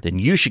pole barn. Then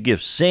you should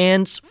give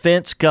Sands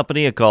Fence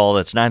Company a call.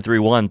 That's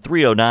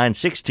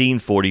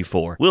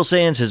 931-309-1644. Will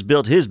Sands has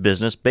built his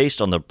business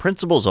based on the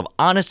principles of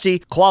honesty,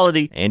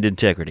 quality, and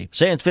integrity.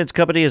 Sands Fence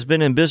Company has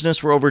been in business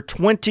for over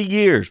 20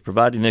 years,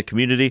 providing the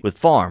community with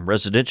farm,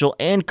 residential,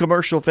 and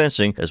commercial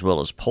fencing, as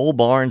well as pole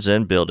barns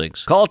and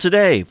buildings. Call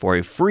today for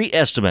a free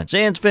estimate.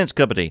 Sands Fence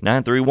Company,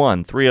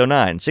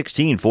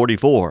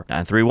 931-309-1644.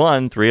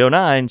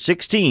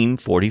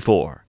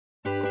 931-309-1644.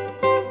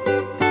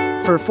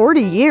 For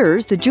 40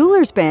 years, the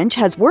Jewelers Bench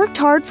has worked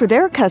hard for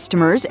their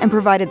customers and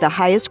provided the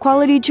highest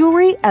quality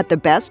jewelry at the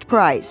best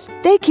price.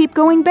 They keep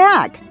going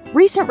back.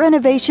 Recent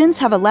renovations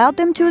have allowed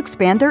them to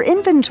expand their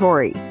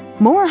inventory.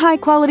 More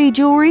high-quality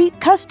jewelry,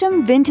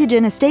 custom vintage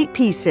and estate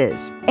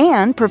pieces,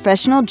 and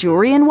professional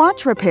jewelry and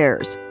watch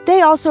repairs. They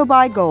also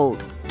buy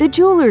gold. The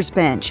Jewelers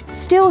Bench,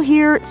 still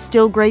here,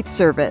 still great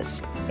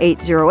service.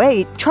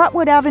 808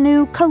 Trotwood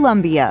Avenue,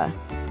 Columbia.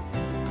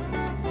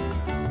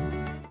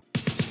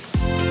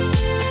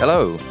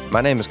 Hello,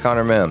 my name is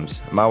Connor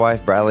Mims. My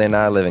wife Bradley and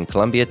I live in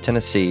Columbia,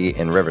 Tennessee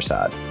in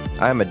Riverside.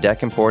 I am a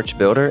deck and porch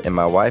builder and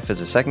my wife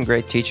is a second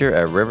grade teacher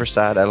at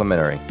Riverside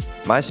Elementary.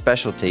 My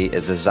specialty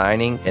is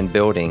designing and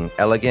building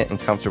elegant and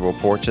comfortable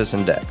porches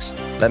and decks.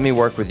 Let me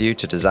work with you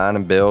to design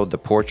and build the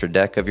porch or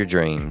deck of your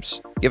dreams.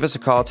 Give us a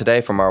call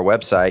today from our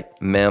website,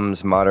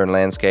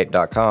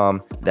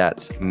 mimsmodernlandscape.com.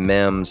 That's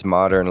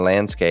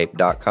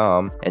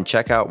mimsmodernlandscape.com, and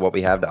check out what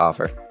we have to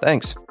offer.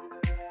 Thanks.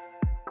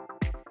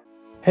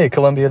 Hey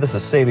Columbia, this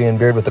is Sabian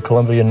Beard with the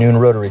Columbia Noon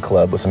Rotary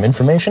Club with some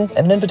information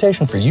and an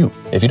invitation for you.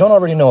 If you don't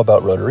already know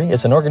about Rotary,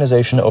 it's an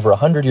organization over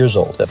 100 years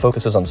old that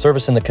focuses on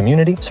service in the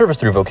community, service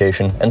through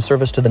vocation, and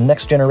service to the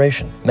next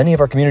generation. Many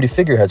of our community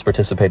figureheads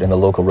participate in the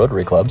local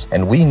Rotary clubs,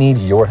 and we need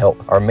your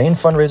help. Our main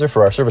fundraiser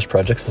for our service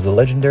projects is the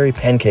legendary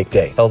Pancake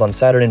Day, held on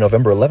Saturday,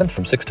 November 11th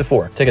from 6 to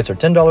 4. Tickets are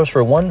 $10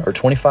 for one or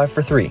 $25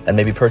 for three, and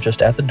may be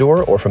purchased at the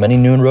door or from any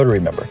Noon Rotary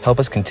member. Help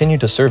us continue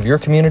to serve your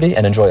community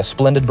and enjoy a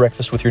splendid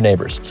breakfast with your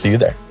neighbors. See you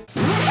there.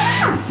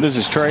 This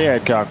is Trey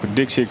Adcock with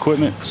Dixie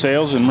Equipment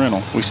Sales and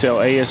Rental. We sell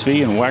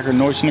ASV and Wacker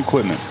Neuson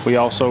equipment. We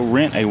also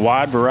rent a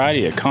wide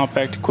variety of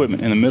compact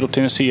equipment in the Middle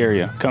Tennessee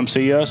area. Come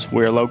see us.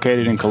 We are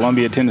located in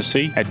Columbia,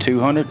 Tennessee at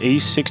 200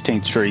 East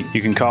 16th Street.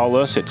 You can call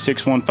us at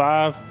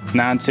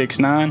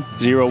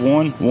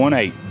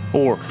 615-969-0118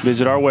 or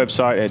visit our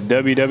website at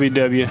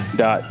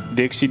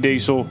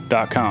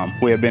www.dixiediesel.com.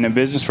 We have been in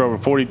business for over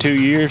 42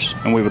 years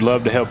and we would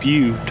love to help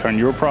you turn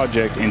your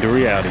project into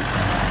reality.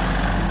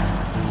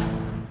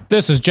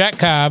 This is Jack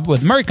Cobb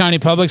with Murray County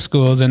Public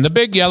Schools and the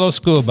Big Yellow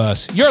School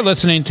Bus. You're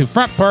listening to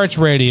Front Porch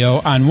Radio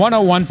on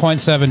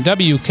 101.7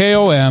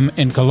 WKOM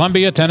in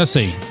Columbia,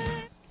 Tennessee.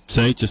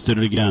 Say, just did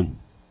it again.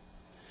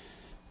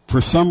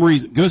 For some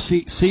reason, go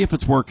see if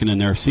it's working in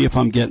there. See if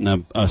I'm getting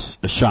a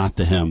shot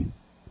to him.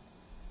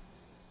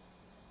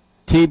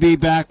 TB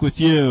back with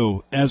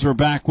you. Ezra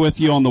back with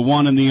you on the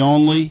one and the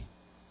only.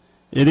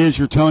 It is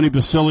your Tony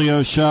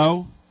Basilio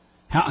show.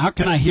 How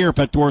can I hear if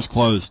that door's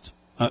closed?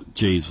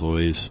 Geez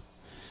Louise.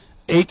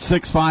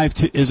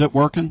 865, is it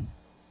working?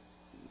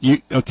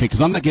 Okay, because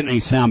I'm not getting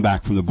any sound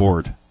back from the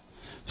board.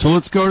 So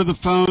let's go to the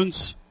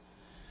phones,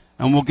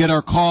 and we'll get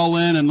our call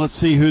in, and let's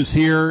see who's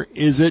here.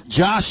 Is it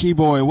Joshy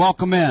Boy?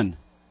 Welcome in.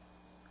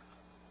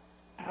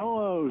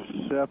 Hello,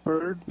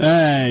 Shepherd.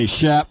 Hey,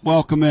 Shep,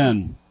 welcome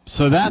in.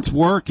 So that's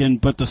working,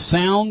 but the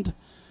sound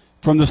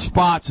from the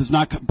spots is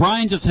not.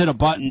 Brian just hit a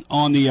button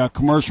on the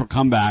commercial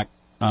comeback.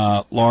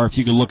 Laura, if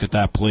you could look at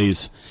that,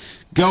 please.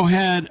 Go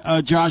ahead,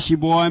 Joshy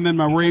Boy. I'm in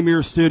my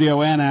Rainier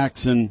Studio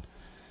Annex, and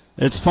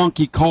It's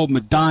Funky Cold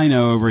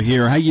Medina over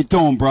here. How you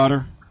doing,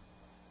 brother?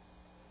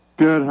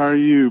 Good. How are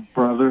you,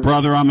 brother?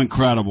 Brother, I'm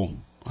incredible.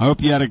 I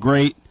hope you had a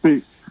great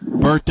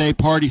birthday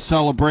party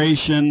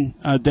celebration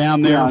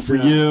down there for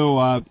you.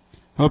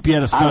 Hope you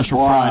had a special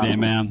Friday,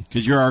 man,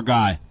 because you're our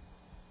guy.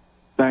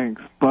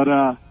 Thanks.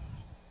 But,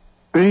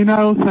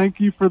 Bino,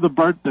 thank you for the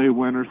birthday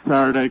winner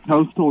Saturday.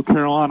 Coastal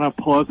Carolina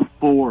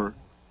 +4.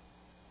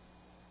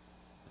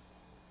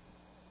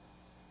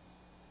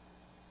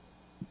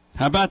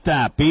 How about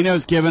that?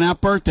 Bino's giving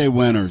out birthday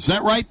winners. Is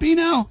that right,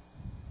 Bino?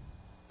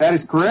 That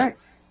is correct.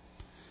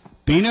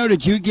 Bino,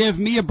 did you give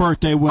me a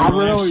birthday winner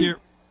last year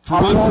for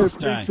my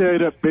birthday? I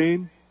appreciate it,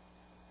 Bean.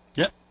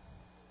 Yep.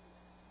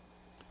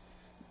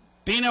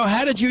 Bino,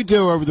 how did you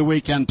do over the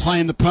weekend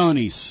playing the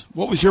ponies?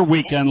 What was your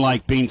weekend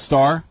like,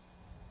 Beanstar?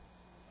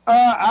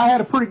 I had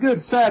a pretty good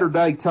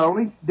Saturday,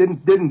 Tony.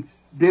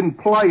 Didn't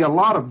play a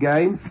lot of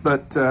games,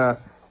 but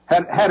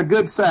had a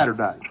good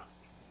Saturday.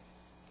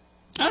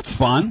 That's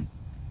fun.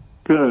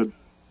 Good.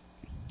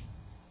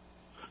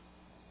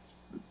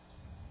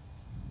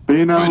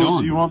 Bino,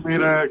 do you want me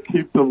to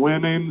keep the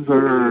winnings,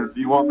 or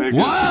do you want me to...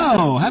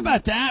 Whoa! How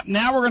about that?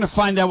 Now we're going to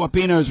find out what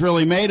Bino is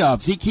really made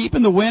of. Is he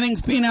keeping the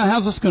winnings, Bino?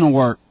 How's this going to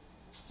work?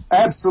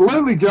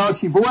 Absolutely,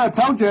 Joshy. Boy, I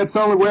told you that's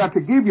the only way I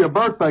could give you a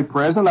birthday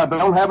present. I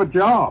don't have a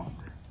job.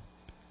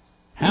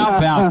 How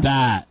about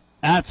that?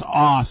 That's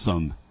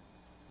awesome.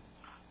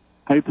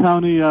 Hey,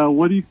 Tony,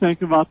 what do you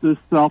think about this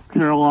South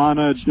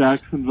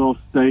Carolina-Jacksonville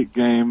State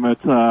game?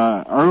 It's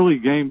an early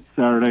game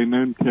Saturday,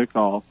 noon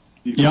kickoff.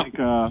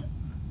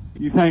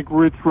 You think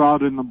Rich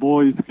Rod and the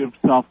boys give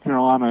South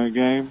Carolina a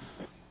game?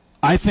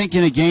 I think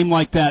in a game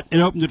like that, it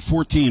opened at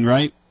 14,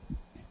 right?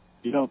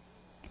 Yep.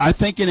 I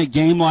think in a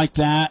game like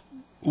that,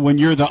 when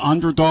you're the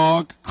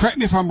underdog, correct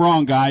me if I'm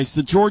wrong, guys,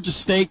 the Georgia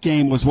State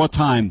game was what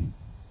time?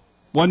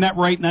 Wasn't that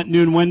right in that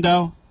noon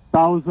window?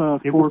 That was a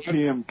 4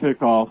 p.m.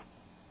 kickoff.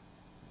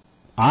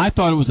 I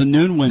thought it was a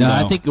noon window. No,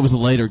 I think it was a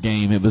later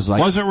game. It was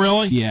like... Was it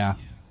really? Yeah.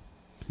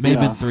 May have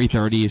been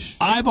 3:30-ish.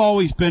 I've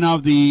always been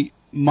of the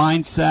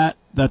mindset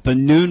that the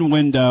noon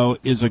window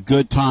is a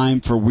good time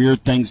for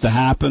weird things to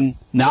happen.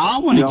 Now, I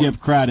want to give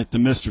credit to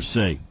Mr.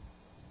 C.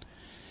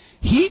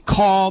 He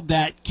called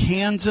that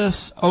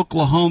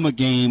Kansas-Oklahoma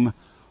game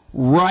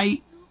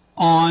right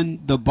on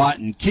the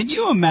button. Can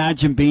you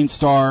imagine,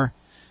 Beanstar,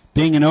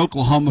 being an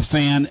Oklahoma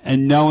fan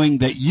and knowing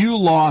that you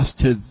lost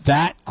to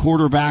that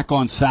quarterback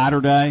on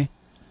Saturday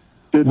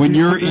when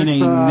you're in a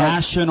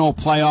national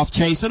playoff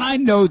chase? And I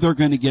know they're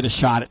going to get a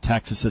shot at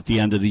Texas at the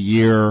end of the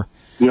year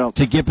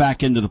to get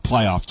back into the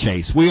playoff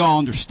chase. We all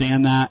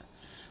understand that.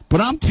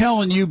 But I'm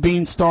telling you,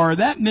 Beanstar,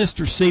 that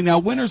Mr. C, now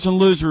winners and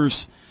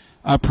losers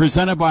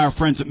presented by our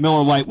friends at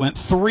Miller Lite went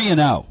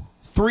 3-0.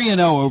 3-0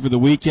 over the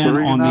weekend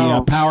on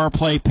the power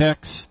play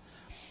picks,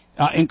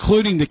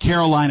 including the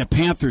Carolina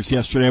Panthers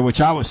yesterday, which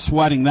I was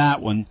sweating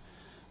that one.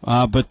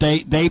 But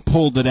they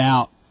pulled it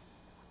out.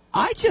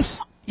 I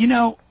just,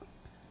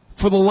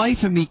 for the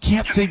life of me,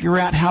 can't figure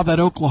out how that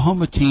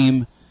Oklahoma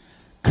team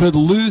could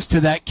lose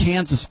to that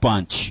Kansas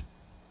bunch.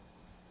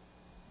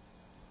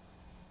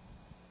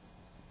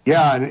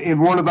 Yeah, in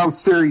one of those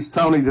series,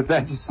 Tony,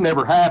 that just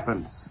never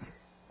happens.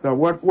 So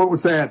what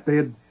was that? They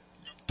had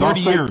 30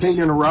 years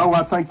 18 in a row,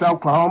 I think, to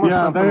Oklahoma,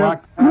 something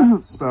like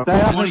that. So they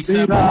haven't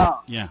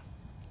beat,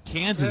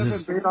 Kansas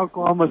is beat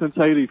Oklahoma since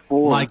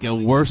 '84. Like a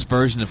worse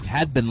version of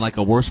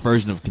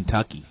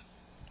Kentucky.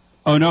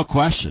 Oh, no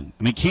question.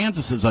 I mean,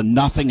 Kansas is a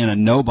nothing and a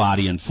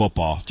nobody in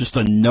football. Just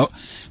a no.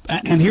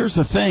 And here's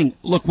the thing.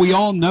 Look, we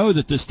all know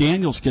that this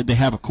Daniels kid they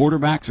have a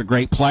quarterback's a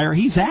great player.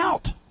 He's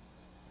out.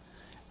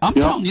 I'm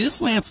telling you,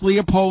 this Lance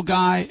Leopold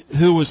guy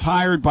who was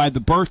hired by the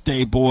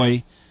birthday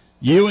boy,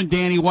 you and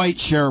Danny White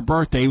share a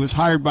birthday. He was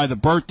hired by the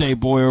birthday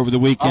boy over the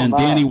weekend,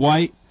 Danny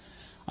White.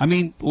 I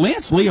mean,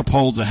 Lance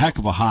Leopold's a heck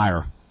of a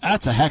hire.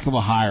 That's a heck of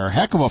a hire.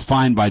 Heck of a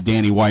find by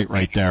Danny White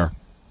right there.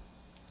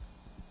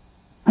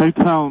 Hey,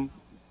 Tone.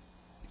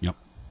 Yep.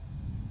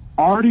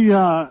 Artie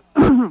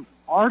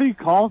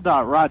called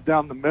that right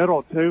down the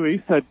middle, too. He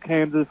said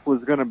Kansas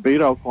was going to beat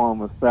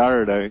Oklahoma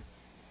Saturday.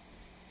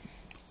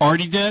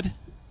 Artie did?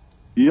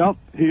 Yep.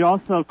 He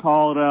also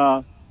called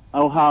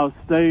Ohio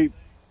State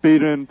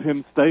beating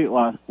Penn State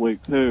last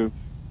week, too.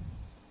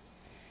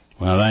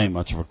 Well, that ain't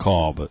much of a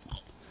call, but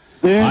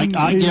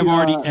I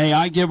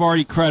give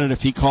Artie credit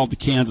if he called the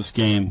Kansas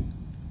game.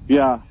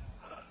 Yeah.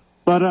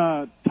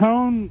 But,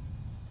 Tone,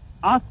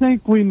 I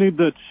think we need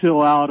to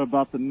chill out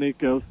about the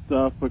Nico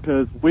stuff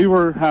because we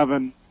were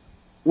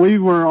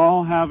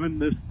all having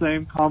this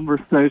same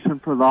conversation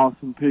for the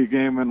Austin Peay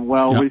game, and,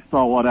 we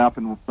saw what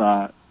happened with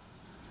that.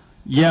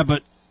 Yeah,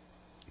 but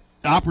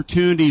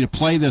opportunity to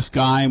play this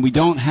guy, and we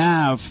don't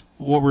have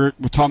what we're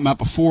talking about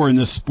before in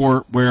this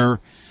sport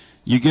where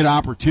you get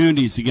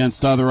opportunities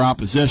against other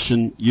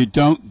opposition. You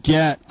don't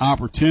get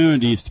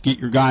opportunities to get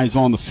your guys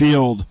on the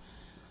field.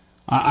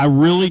 I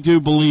really do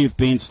believe,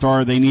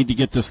 Beanstar, they need to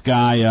get this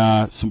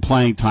guy some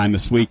playing time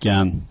this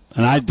weekend,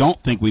 and I don't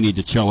think we need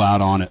to chill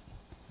out on it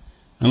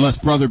unless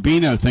Brother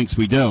Bino thinks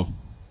we do.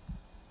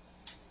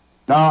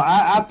 No,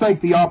 I think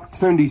the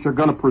opportunities are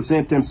going to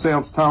present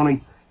themselves,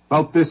 Tony,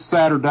 both this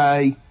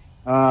Saturday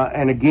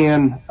and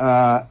again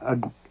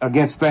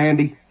against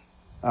Vandy.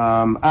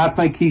 I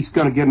think he's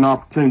going to get an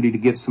opportunity to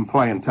get some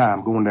playing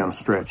time going down the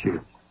stretch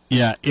here.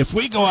 Yeah, if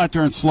we go out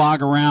there and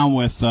slog around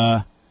with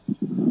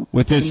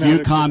this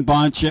UConn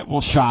bunch, it will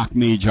shock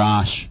me,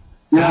 Josh.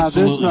 Yeah,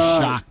 absolutely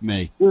shock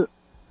me.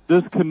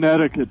 This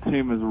Connecticut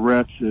team is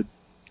wretched.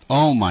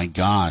 Oh my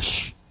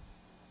gosh!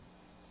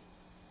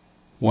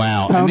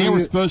 Wow, and they were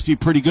supposed to be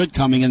pretty good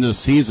coming into the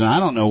season. I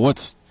don't know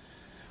what's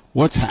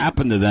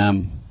happened to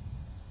them.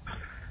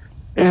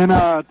 And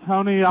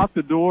Tony, out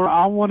the door,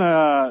 I want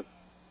to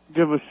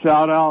give a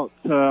shout out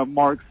to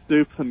Mark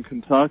Stoops in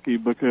Kentucky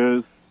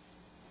because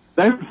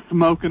they were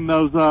smoking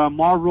those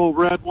Marlboro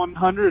Red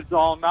 100s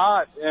all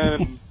night,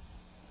 and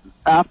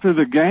after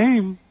the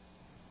game,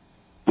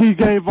 he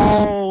gave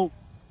all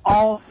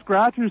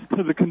scratchers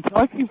to the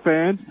Kentucky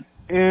fans,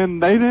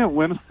 and they didn't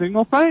win a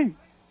single thing.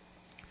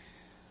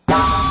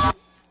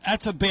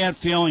 That's a bad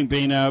feeling,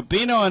 Bino.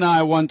 Bino and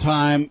I one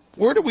time,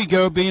 where did we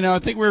go, Bino? I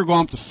think we were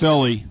going up to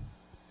Philly,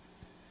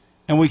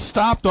 and we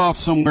stopped off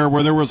somewhere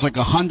where there was like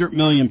 100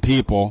 million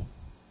people,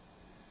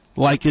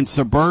 like in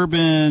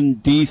suburban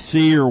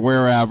D.C. or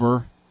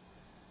wherever.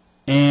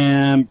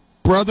 And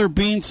Brother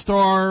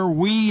Beanstar,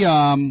 we,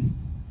 well,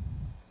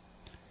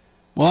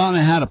 I don't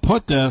know how to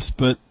put this,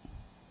 but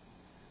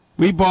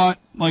we bought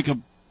like a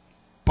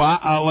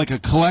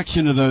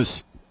collection of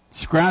those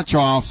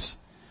scratch-offs.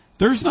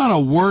 There's not a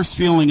worse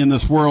feeling in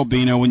this world,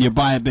 Bino, when you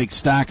buy a big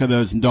stack of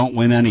those and don't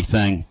win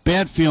anything.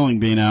 Bad feeling,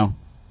 Bino.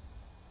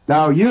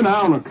 Now, you and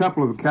I on a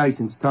couple of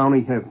occasions,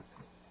 Tony, have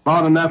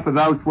bought enough of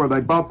those where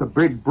they bought the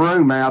big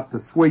broom out to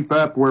sweep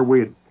up and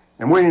we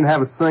didn't have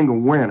a single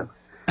winner.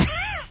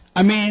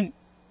 I mean,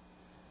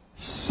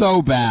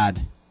 so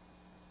bad.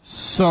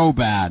 So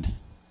bad.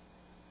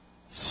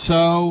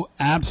 So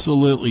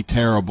absolutely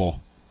terrible.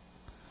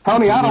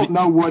 Tony, I don't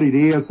know what it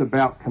is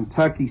about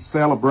Kentucky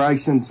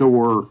celebrations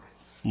or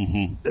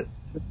I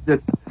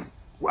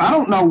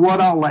don't know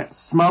what all that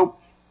smoke.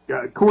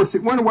 Of course,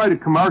 it went away to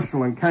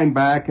commercial and came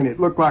back, and it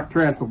looked like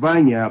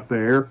Transylvania out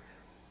there.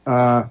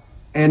 And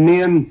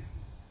then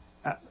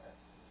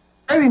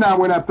Eddie and I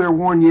went up there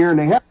one year, and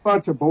they had a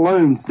bunch of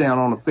balloons down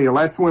on the field.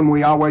 That's when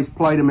we always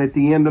played them at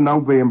the end of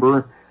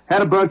November.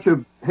 Had a bunch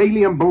of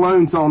helium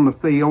balloons on the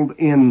field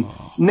in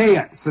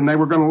nets, and they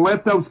were going to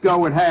let those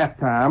go at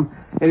halftime.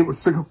 And it was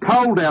so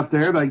cold out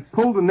there, they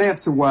pulled the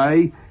nets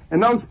away,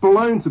 and those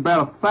balloons,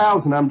 about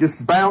 1,000 of them,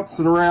 just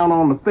bouncing around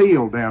on the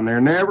field down there.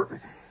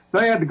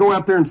 They had to go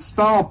out there and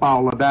stomp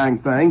all the dang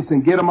things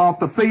and get them off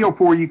the field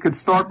before you could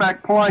start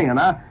back playing.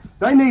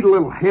 They need a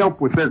little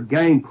help with their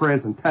game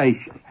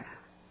presentation.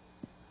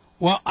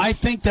 Well, I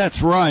think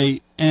that's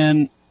right.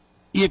 And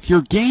if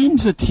your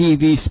game's a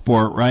TV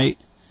sport, right,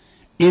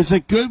 is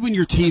it good when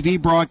your TV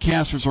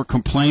broadcasters are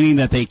complaining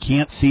that they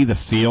can't see the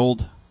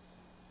field?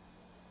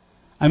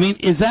 I mean,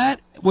 is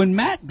that when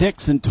Matt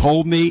Dixon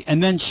told me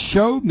and then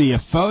showed me a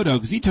photo,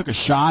 because he took a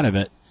shot of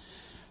it,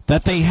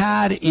 that they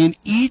had in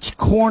each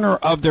corner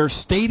of their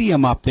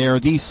stadium up there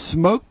these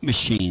smoke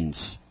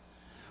machines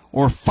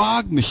or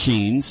fog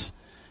machines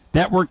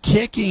that were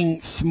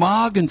kicking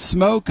smog and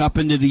smoke up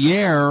into the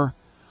air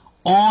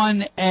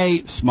on a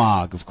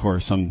smog, of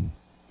course. I'm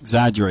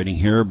exaggerating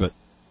here, but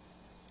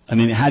I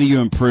mean, how do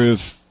you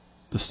improve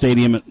the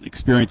stadium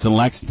experience in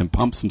Lexington?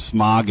 Pump some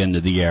smog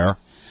into the air.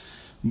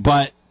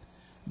 But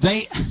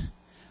they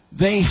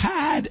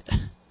had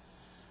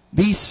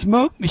these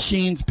smoke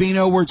machines,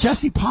 Bino, where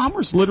Jesse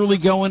Palmer's literally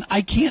going,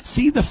 I can't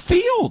see the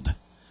field.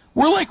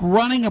 We're like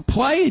running a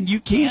play and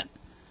you can't.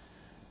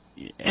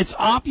 It's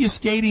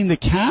obfuscating the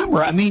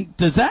camera. I mean,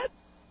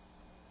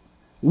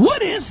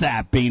 what is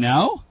that,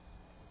 Bino?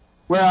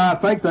 Well, I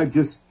think they've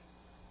just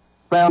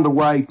found a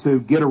way to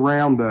get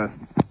around the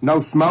no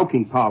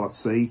smoking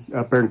policy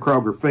up there in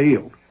Kroger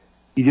Field.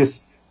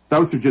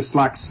 Those are just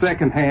like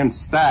secondhand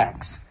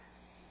stacks.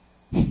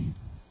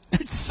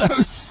 It's so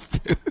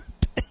stupid.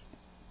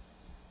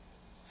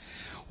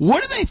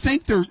 What do they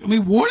think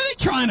what are they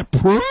trying to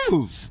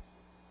prove?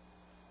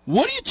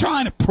 What are you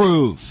trying to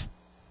prove?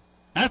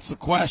 That's the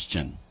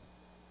question.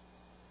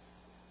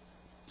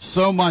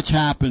 So much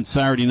happened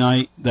Saturday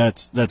night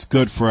that's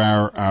good for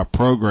our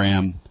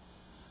program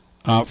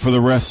for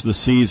the rest of the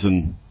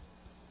season.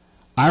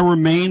 I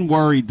remain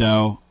worried,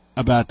 though,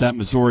 about that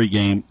Missouri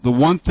game. The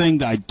one thing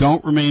that I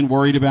don't remain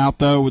worried about,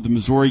 though, with the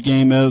Missouri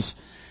game is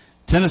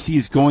Tennessee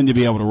is going to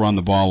be able to run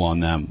the ball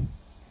on them.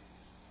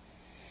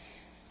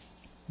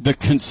 The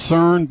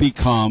concern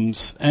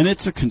becomes, and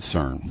it's a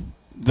concern,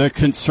 what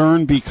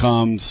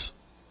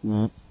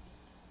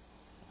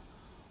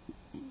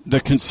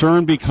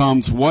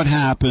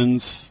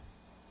happens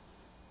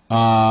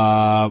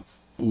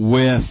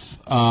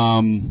with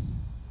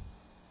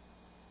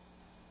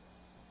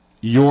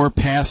your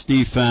pass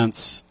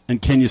defense,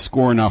 and can you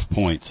score enough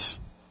points?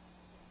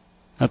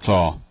 That's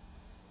all.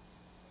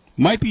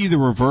 Might be the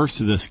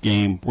reverse of this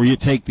game, where you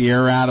take the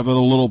air out of it a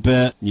little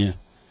bit, and you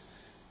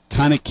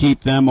kind of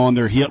keep them on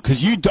their heel.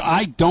 Because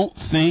I don't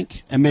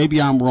think, and maybe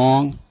I'm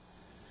wrong,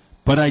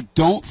 But I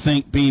don't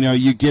think, Bino,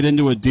 you get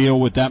into a deal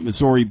with that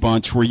Missouri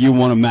bunch where you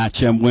want to match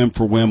them whim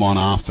for whim on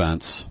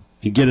offense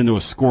and get into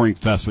a scoring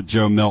fest with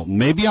Joe Milton.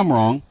 Maybe I'm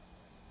wrong.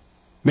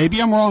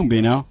 Maybe I'm wrong,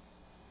 Bino.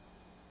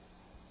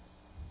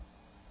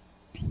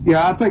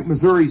 Yeah, I think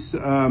Missouri's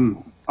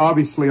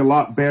obviously a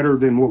lot better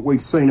than what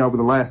we've seen over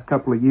the last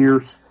couple of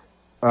years.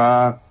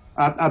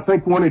 I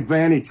think one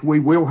advantage we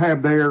will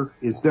have there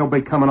is they'll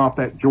be coming off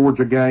that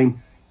Georgia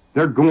game.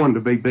 They're going to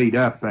be beat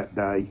up that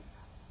day.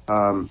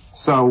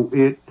 So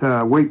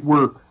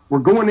we're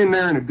going in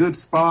there in a good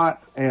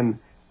spot, and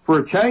for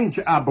a change,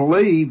 I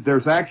believe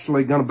there's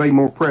actually going to be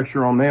more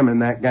pressure on them in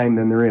that game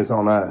than there is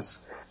on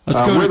us.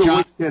 Let's go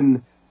to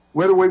John.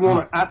 Whether we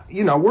want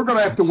to, we're going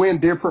to have to win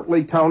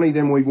differently, Tony,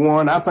 than we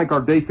won. I think our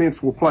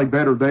defense will play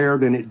better there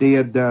than it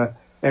did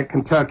at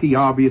Kentucky,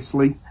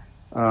 obviously.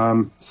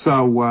 I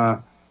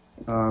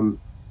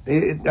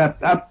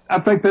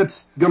think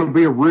that's going to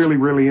be a really,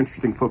 really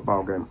interesting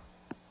football game.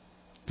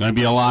 Going to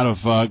be a lot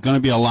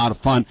of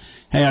fun.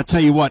 Hey, I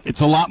tell you what,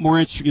 it's a lot more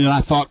interesting than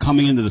I thought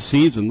coming into the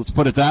season. Let's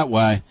put it that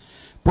way.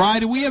 Bri,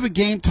 do we have a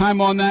game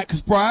time on that?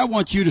 Because, Bri, I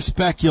want you to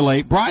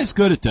speculate. Bri's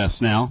good at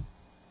this now,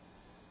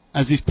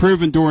 as he's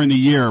proven during the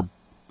year.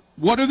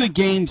 What are the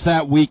games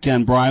that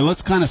weekend, Bri?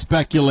 Let's kind of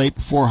speculate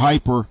before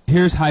Hyper.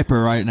 Here's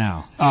Hyper right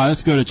now.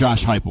 Let's go to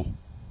Josh Heupel.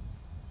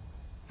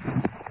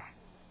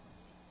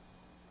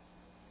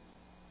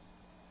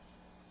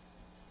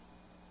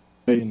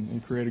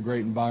 And create a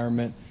great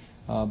environment,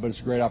 but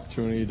it's a great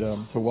opportunity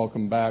to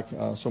welcome back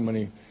so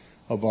many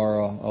of our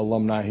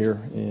alumni here,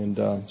 and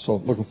so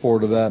looking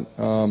forward to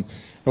that.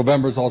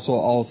 November is also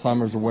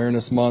Alzheimer's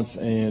Awareness Month,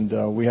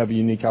 and we have a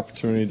unique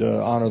opportunity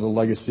to honor the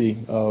legacy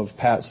of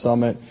Pat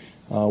Summitt.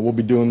 We'll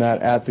be doing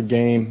that at the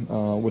game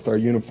with our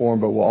uniform,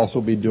 but we'll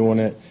also be doing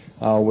it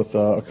with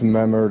a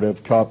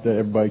commemorative cup that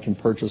everybody can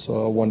purchase, a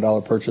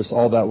 $1 purchase.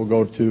 All that will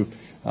go to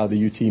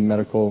the UT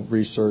Medical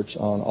Research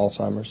on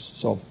Alzheimer's.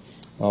 So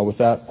with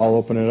that, I'll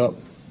open it up.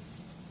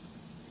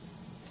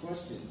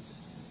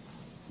 Questions?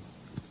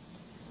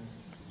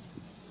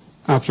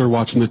 After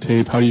watching the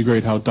tape, how do you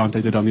grade how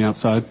Dante did on the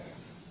outside?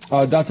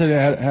 Dante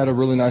had a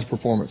really nice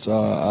performance.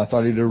 I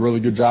thought he did a really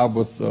good job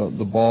with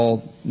the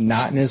ball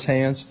not in his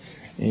hands,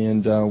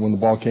 and when the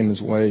ball came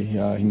his way,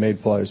 he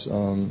made plays.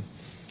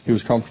 He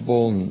was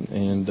comfortable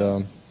and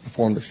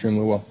performed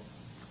extremely well.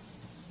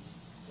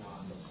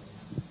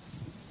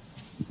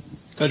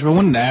 Coach, I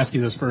wanted to ask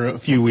you this for a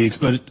few weeks,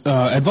 but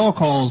at Vol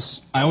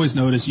Calls, I always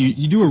notice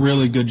you do a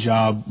really good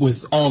job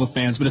with all the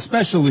fans, but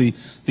especially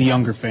the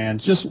younger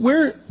fans. Just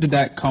where did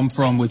that come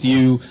from with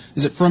you?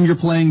 Is it from your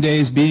playing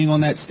days, being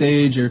on that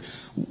stage, or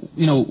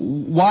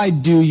why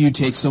do you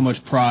take so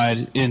much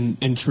pride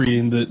in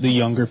treating the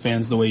younger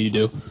fans the way you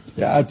do?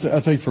 Yeah, I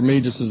think for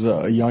me, just as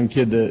a young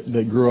kid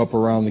that grew up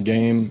around the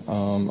game,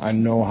 I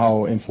know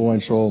how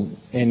influential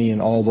any and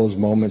all those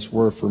moments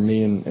were for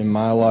me in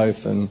my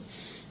life, and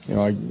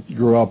I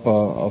grew up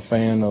a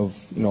fan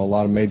of a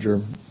lot of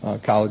major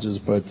colleges,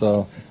 but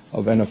of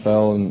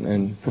NFL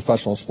and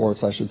professional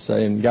sports, I should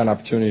say, and got an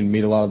opportunity to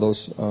meet a lot of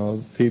those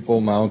people.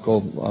 My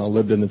uncle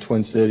lived in the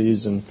Twin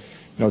Cities, and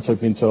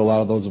took me to a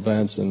lot of those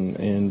events,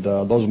 and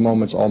those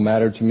moments all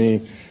mattered to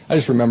me. I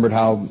just remembered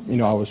how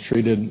I was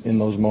treated in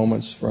those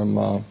moments from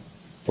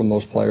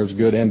those players,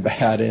 good and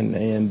bad,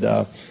 and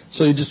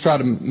so you just try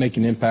to make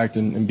an impact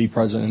and be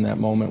present in that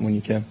moment when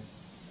you can.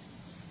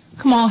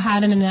 Kamal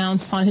hadn't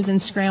announced on his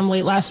Instagram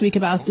late last week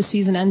about the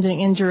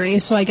season-ending injury,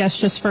 so I guess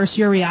just first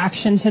your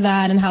reaction to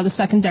that and how the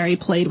secondary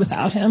played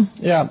without him.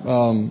 Yeah,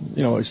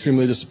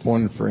 extremely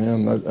disappointed for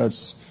him.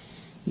 That's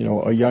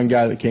a young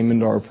guy that came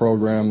into our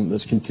program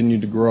that's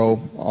continued to grow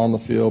on the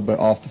field, but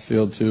off the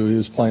field too. He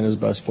was playing his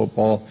best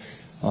football.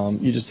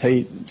 You just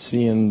hate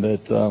seeing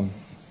that,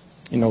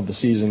 the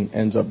season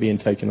ends up being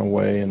taken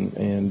away,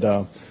 and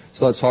so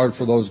that's hard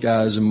for those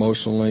guys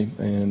emotionally,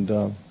 and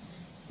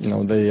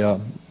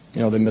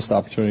they missed the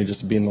opportunity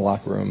just to be in the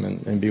locker room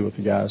and be with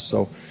the guys.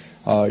 So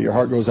your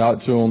heart goes out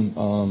to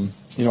them.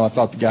 I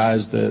thought the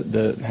guys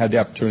that had the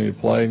opportunity to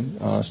play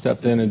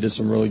stepped in and did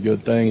some really good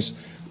things.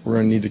 We're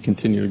going to need to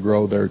continue to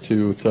grow there,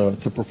 too,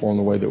 to perform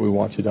the way that we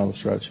want to down the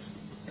stretch.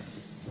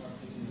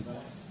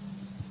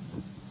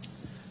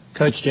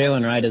 Coach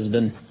Jalen Wright has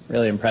been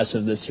really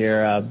impressive this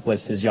year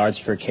with his yards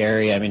per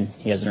carry. I mean,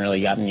 he hasn't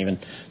really gotten even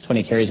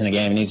 20 carries in a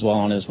game, and he's well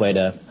on his way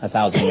to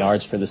 1,000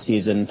 yards for the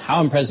season.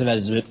 How impressive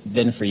has it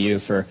been for you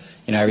for,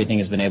 everything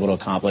he's been able to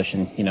accomplish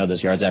and,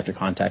 those yards after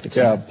contact,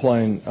 etc.? Yeah,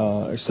 playing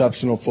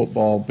exceptional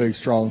football, big,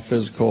 strong,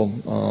 physical,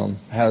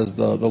 has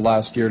the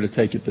last gear to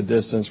take it the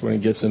distance when he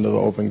gets into the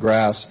open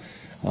grass.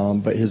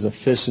 But his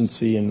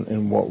efficiency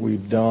in what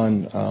we've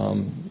done,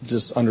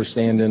 just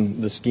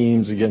understanding the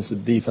schemes against the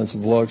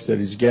defensive looks that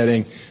he's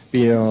getting,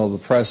 being able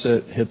to press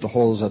it, hit the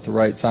holes at the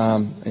right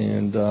time,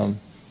 and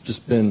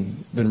just been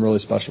really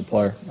special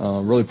player.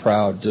 Really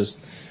proud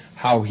just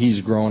how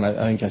he's grown. I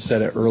think I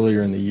said it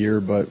earlier in the year,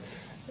 but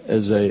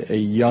as a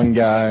young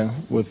guy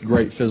with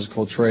great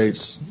physical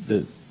traits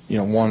that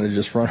wanted to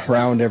just run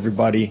around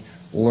everybody,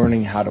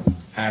 learning how to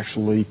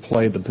actually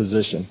play the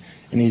position.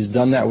 And he's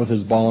done that with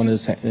his ball in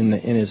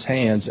his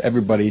hands.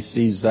 Everybody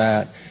sees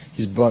that.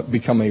 He's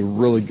become a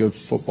really good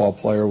football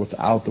player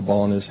without the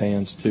ball in his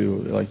hands too.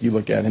 Like, you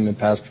look at him in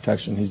pass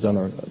protection, he's done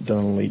an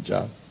elite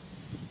job.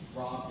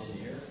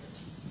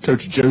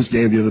 Coach, Joe's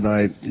game the other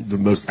night, the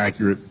most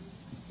accurate,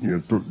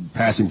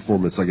 passing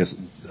performance, I guess,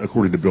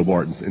 according to Bill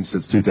Martin,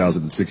 since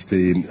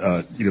 2016.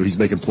 He's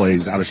making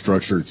plays out of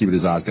structure, keeping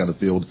his eyes down the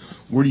field.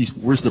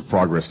 Where's the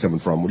progress coming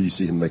from? Where do you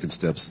see him making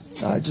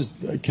steps?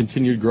 Just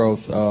continued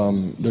growth.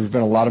 There's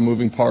been a lot of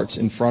moving parts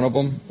in front of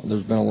him.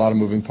 There's been a lot of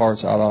moving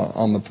parts out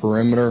on the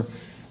perimeter.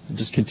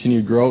 Just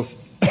continued growth,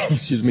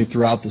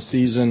 throughout the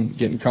season,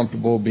 getting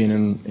comfortable,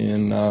 being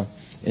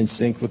in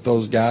sync with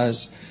those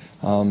guys.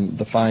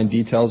 The fine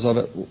details of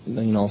it.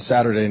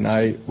 Saturday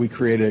night we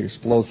created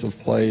explosive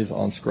plays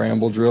on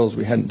scramble drills.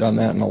 We hadn't done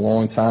that in a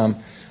long time,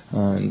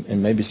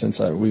 and maybe since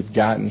we've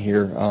gotten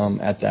here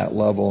at that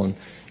level. And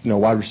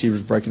wide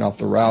receivers breaking off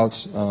the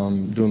routes,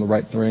 doing the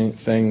right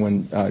thing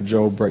when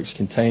Joe breaks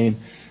contain.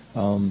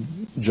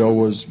 Joe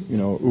was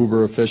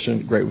uber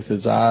efficient, great with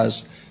his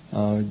eyes,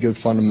 good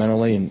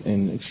fundamentally,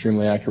 and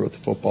extremely accurate with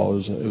the football.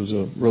 It was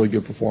a really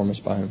good performance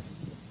by him.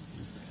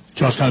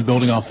 Josh, kind of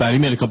building off that, he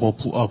made a couple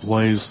of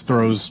plays,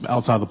 throws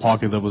outside the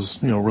pocket that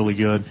was, really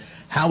good.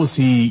 How has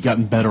he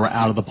gotten better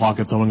out of the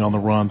pocket, throwing on the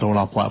run, throwing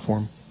off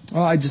platform?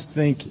 Well, I just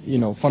think,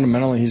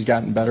 fundamentally he's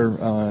gotten better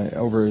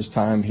over his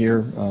time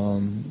here.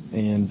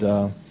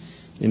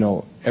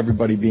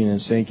 Everybody being in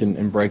sync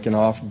and breaking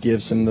off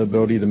gives him the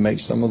ability to make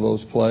some of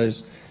those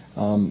plays.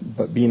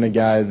 But being a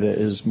guy that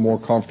is more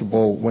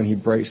comfortable when he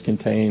breaks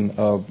contain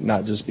of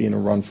not just being a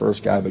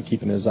run-first guy, but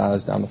keeping his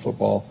eyes down the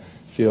football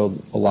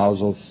field allows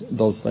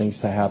those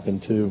things to happen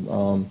too.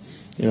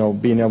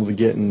 Being able to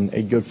get in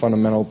a good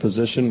fundamental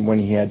position when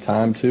he had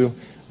time to.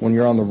 When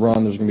you're on the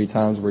run, there's going to be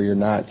times where you're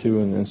not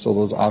too, and so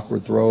those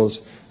awkward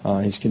throws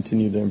he's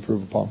continued to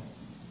improve upon.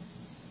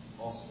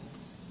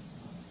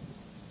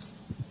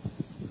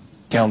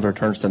 Calendar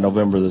turns to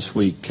November this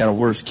week. Kind of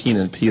where's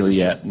Keenan Peely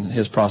at in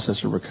his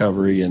process of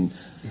recovery, and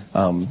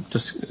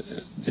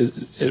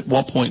at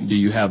what point do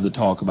you have the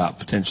talk about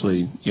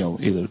potentially,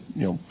 either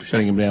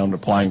shutting him down,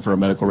 applying for a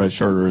medical red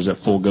shirt, or is it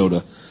full go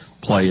to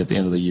play at the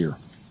end of the year?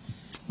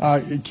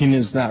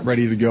 Keenan's not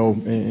ready to go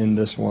in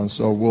this one,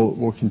 so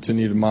we'll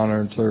continue to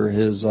monitor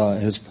his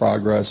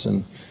progress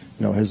and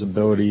his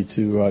ability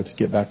to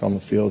get back on the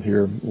field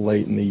here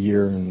late in the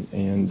year, and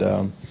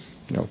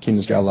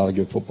Keenan's got a lot of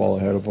good football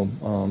ahead of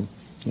him.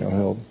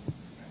 He'll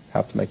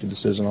have to make a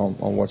decision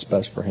on what's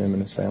best for him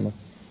and his family.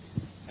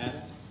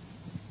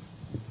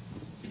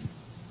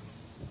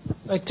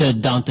 Back to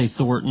Dante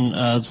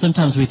Thornton.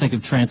 Sometimes we think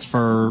of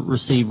transfer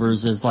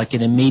receivers as like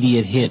an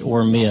immediate hit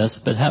or miss,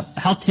 but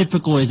how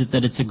typical is it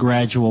that it's a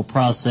gradual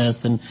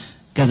process and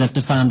guys have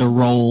to find a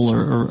role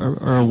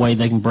or a way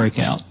they can break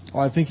out?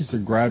 Well, I think it's a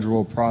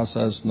gradual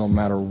process no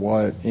matter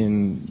what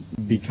in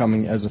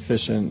becoming as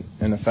efficient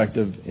and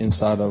effective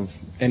inside of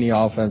any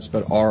offense,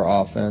 but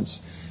our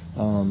offense.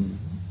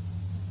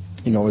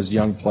 As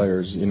young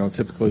players,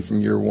 typically from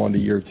year 1 to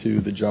year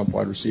 2, the jump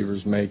wide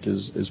receivers make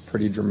is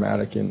pretty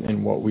dramatic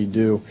in what we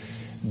do.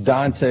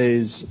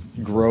 Dante's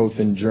growth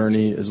and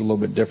journey is a little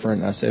bit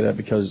different. I say that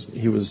because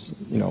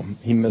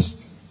he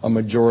missed a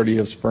majority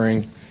of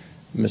spring,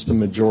 missed a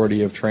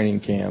majority of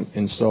training camp,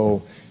 and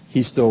so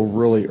he's still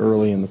really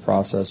early in the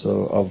process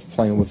of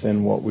playing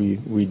within what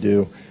we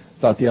do.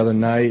 Thought the other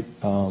night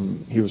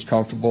he was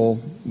comfortable,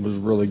 was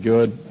really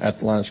good at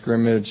the line of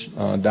scrimmage,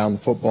 down the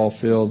football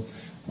field.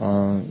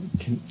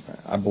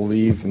 I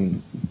believe,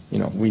 and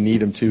we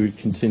need him to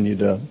continue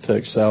to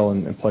excel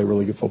and play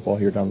really good football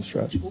here down the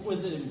stretch.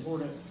 Was it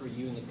important for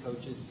you and the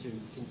coaches to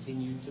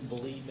continue to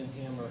believe in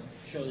him or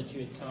show that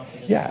you had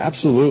confidence? Yeah,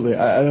 absolutely.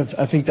 I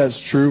think that's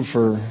true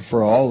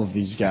for all of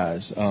these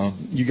guys.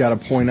 You got to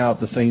point out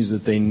the things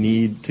that they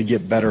need to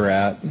get better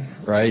at,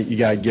 right? You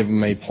got to give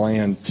them a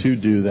plan to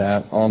do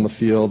that on the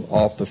field,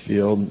 off the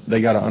field.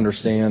 They got to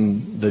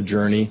understand the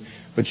journey.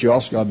 But you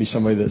also got to be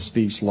somebody that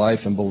speaks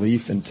life and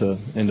belief into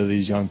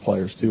these young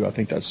players too. I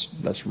think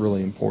that's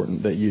really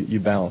important that you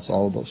balance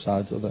all of those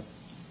sides of it.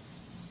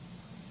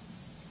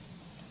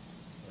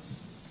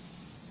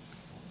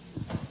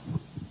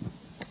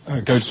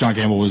 Coach John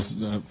Campbell was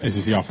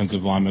SEC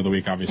Offensive Lineman of the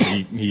Week.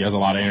 Obviously, he has a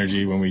lot of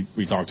energy when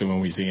we talk to him, when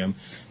we see him.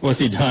 What's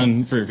he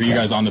done for you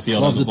guys on the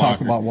field as a blocker? Loves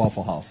to talk about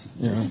Waffle House.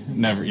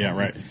 Never, yeah,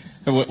 right.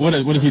 What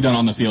has he done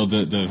on the field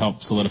to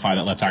help solidify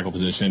that left tackle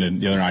position?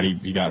 And the other night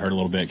he got hurt a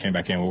little bit, came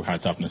back in. What kind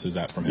of toughness is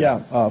that from him?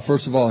 Yeah,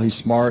 first of all, he's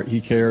smart.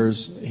 He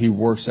cares. He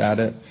works at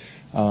it.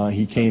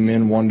 He came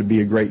in, wanted to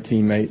be a great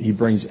teammate. He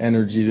brings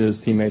energy to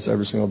his teammates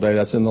every single day.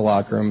 That's in the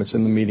locker room. It's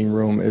in the meeting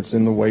room. It's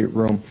in the weight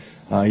room.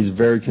 He's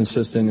very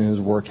consistent in his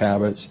work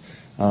habits.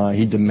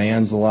 He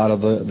demands a lot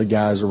of the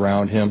guys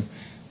around him.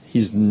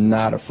 He's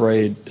not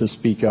afraid to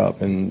speak up,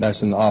 and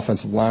that's in the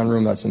offensive line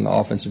room. That's in the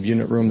offensive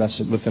unit room.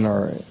 That's within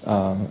our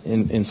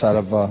inside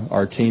of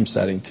our team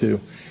setting too.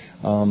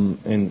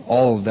 And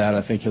all of that,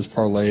 I think, has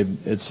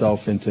parlayed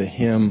itself into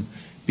him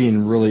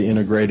being really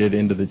integrated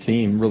into the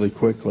team really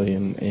quickly.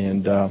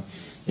 And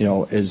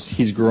as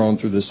he's grown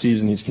through the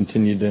season, he's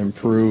continued to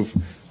improve.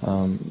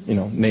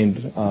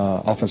 Named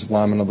Offensive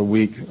Lineman of the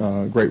Week.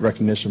 Great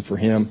recognition for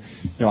him,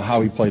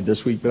 how he played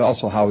this week, but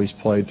also how he's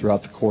played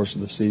throughout the course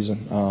of the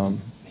season.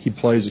 He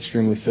plays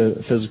extremely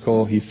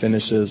physical. He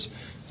finishes.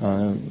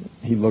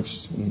 He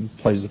looks and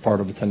plays the part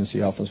of a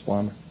Tennessee offensive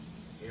lineman.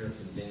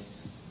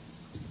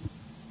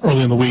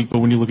 Early in the week, but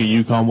when you look at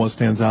UConn, what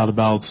stands out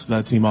about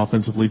that team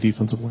offensively,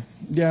 defensively?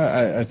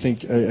 Yeah, I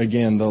think,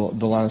 again, the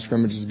line of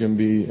scrimmage is going to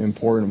be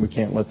important. We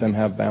can't let them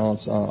have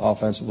balance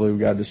offensively. We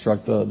got to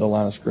disrupt the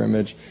line of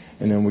scrimmage,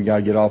 and then we got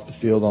to get off the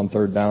field on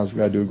third downs. We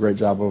got to do a great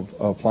job of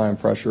applying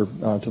pressure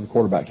to the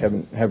quarterback.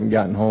 Haven't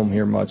gotten home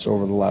here much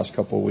over the last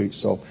couple of weeks,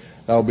 so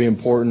that will be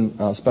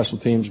important. Special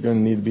teams are going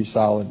to need to be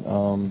solid,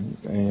 I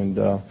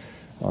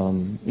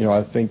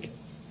think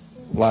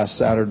last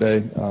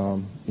Saturday,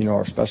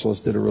 our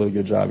specialists did a really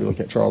good job. You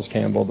look at Charles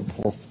Campbell, the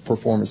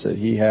performance that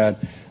he had.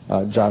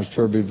 Josh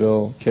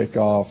Turbeville,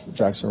 kickoff,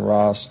 Jackson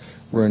Ross.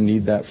 We're going to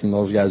need that from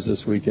those guys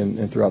this week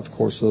and throughout the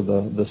course of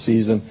the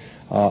season.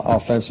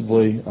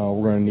 Offensively,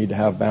 we're going to need to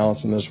have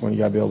balance in this one. You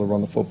got to be able to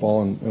run the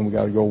football, and we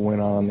got to go win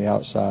on the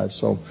outside.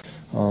 So,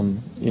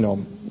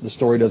 the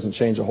story doesn't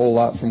change a whole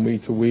lot from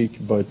week to week,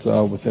 but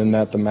within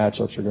that, the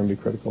matchups are going to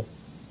be critical.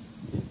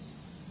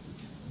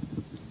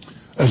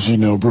 As you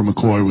know, Brew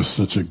McCoy was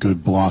such a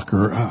good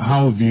blocker.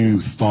 What have you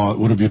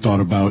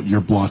thought about your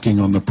blocking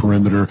on the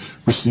perimeter,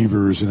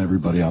 receivers, and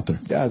everybody out there?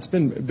 Yeah, it's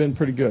been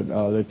pretty good.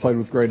 They played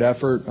with great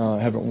effort.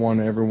 Haven't won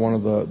every one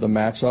of the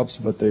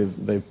matchups, but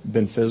they've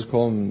been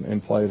physical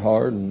and played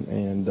hard.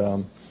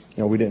 And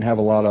we didn't have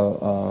a lot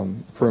of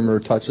perimeter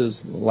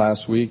touches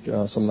last week.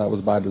 Some of that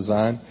was by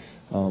design.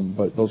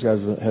 But those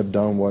guys have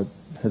done what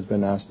has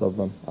been asked of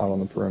them out on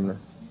the perimeter.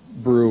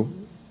 Brew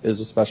is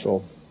a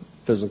special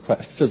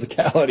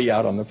physicality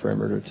out on the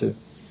perimeter too.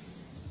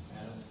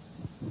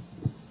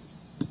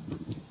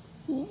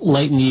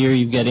 Late in the year,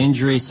 you've got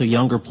injuries, so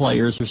younger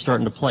players are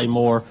starting to play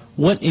more.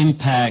 What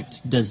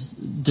impact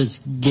does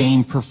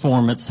game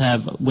performance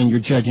have when you're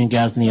judging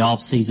guys in the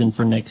off season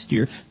for next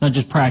year? Not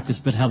just practice,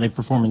 but how they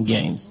perform in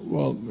games.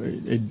 Well,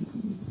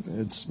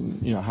 it's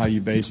how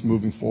you base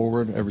moving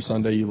forward. Every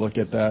Sunday you look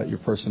at that, your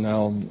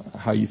personnel,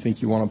 how you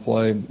think you want to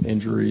play.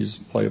 Injuries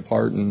play a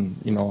part in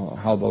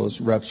how those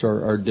reps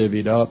are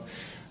divvied up.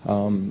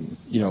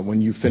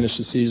 When you finish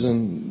the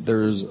season,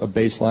 there's a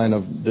baseline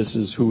of this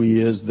is who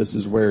he is, this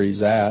is where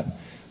he's at.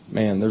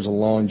 Man, there's a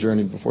long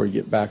journey before you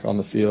get back on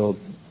the field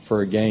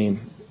for a game,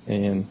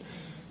 and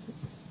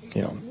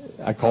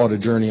I call it a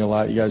journey a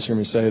lot. You guys hear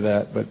me say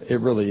that, but it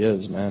really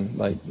is, man.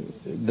 Like,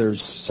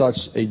 there's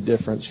such a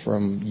difference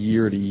from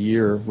year to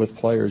year with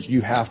players.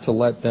 You have to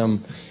let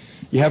them.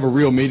 You have a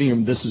real meeting,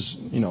 and this is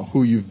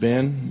who you've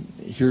been.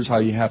 Here's how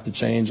you have to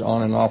change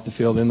on and off the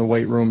field in the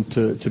weight room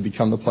to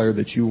become the player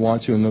that you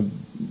want to and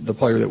the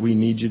player that we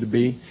need you to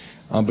be.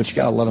 But you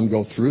got to let them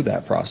go through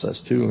that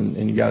process too,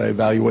 and you got to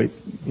evaluate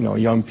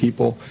young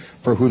people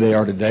for who they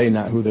are today,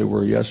 not who they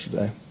were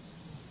yesterday.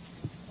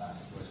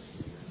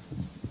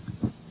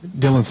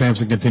 Dylan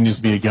Sampson continues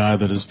to be a guy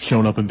that has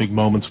shown up in big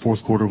moments.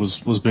 Fourth quarter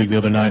was big the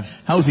other night.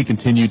 How has he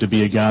continued to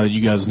be a guy that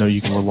you guys know you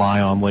can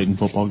rely on late in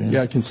football games?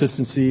 Yeah,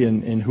 consistency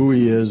in who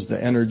he is,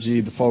 the energy,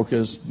 the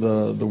focus,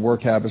 the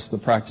work habits, the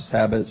practice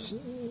habits.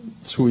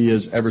 It's who he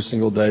is every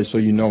single day, so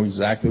you know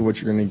exactly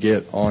what you're going to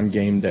get on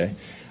game day.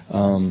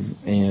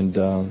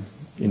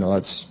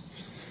 That's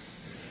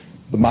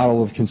the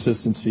model of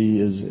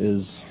consistency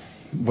is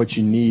what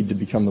you need to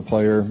become the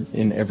player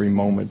in every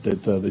moment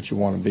that you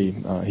want to be.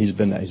 He's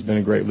been that. He's been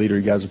a great leader.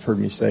 You guys have heard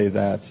me say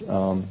that.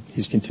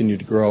 He's continued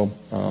to grow,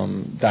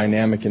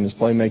 dynamic in his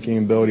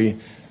playmaking ability.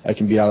 That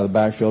can be out of the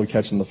backfield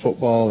catching the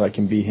football. That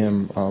can be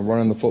him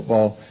running the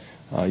football.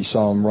 You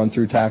saw him run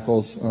through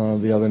tackles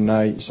the other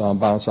night. You saw him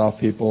bounce off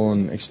people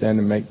and extend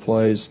and make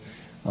plays.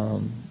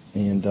 And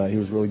he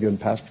was really good in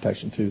pass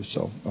protection too.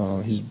 So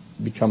he's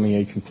becoming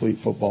a complete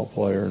football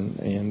player,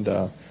 and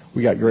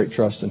we got great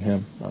trust in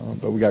him,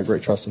 but we got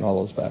great trust in all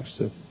those backs,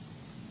 too.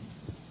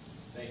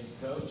 Thank you,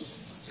 Coach.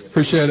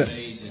 Appreciate it.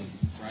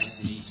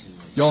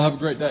 Y'all have a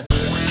great day.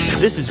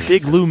 This is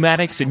Big Lou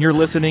Maddox, and you're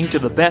listening to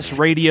the best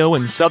radio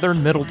in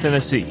southern Middle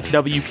Tennessee,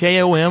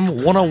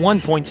 WKOM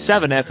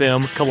 101.7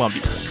 FM,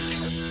 Columbia.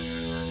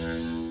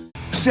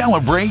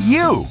 Celebrate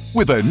you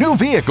with a new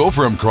vehicle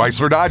from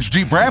Chrysler Dodge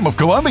Jeep Ram of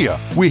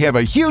Columbia. We have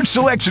a huge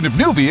selection of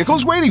new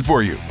vehicles waiting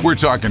for you. We're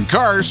talking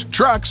cars,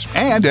 trucks,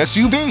 and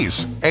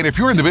SUVs. And if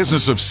you're in the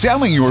business of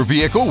selling your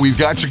vehicle, we've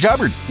got you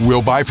covered.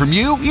 We'll buy from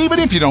you even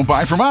if you don't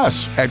buy from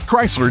us. At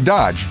Chrysler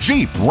Dodge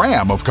Jeep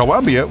Ram of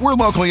Columbia, we're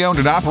locally owned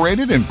and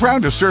operated and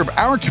proud to serve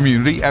our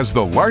community as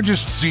the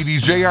largest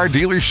CDJR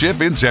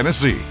dealership in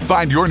Tennessee.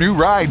 Find your new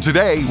ride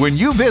today when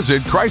you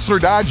visit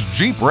Chrysler Dodge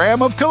Jeep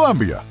Ram of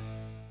Columbia.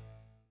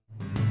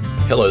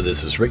 Hello,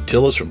 this is Rick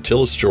Tillis from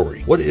Tillis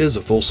Jewelry. What is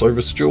a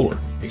full-service jeweler?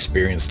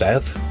 Experienced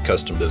staff,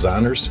 custom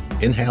designers,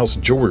 in-house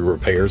jewelry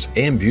repairs,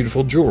 and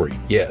beautiful jewelry.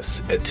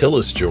 Yes, at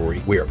Tillis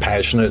Jewelry, we are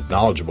passionate,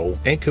 knowledgeable,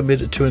 and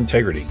committed to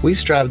integrity. We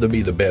strive to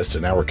be the best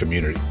in our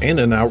community and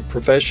in our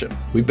profession.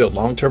 We build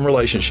long-term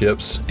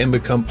relationships and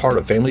become part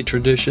of family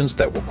traditions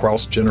that will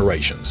cross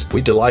generations. We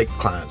delight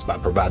clients by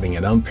providing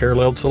an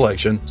unparalleled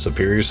selection,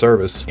 superior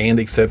service, and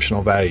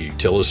exceptional value.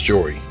 Tillis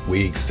Jewelry,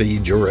 we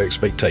exceed your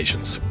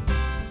expectations.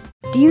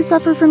 Do you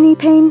suffer from knee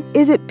pain?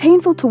 Is it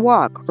painful to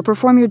walk or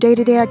perform your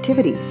day-to-day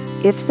activities?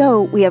 If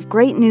so, we have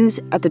great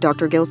news at the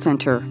Dr. Gill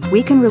Center.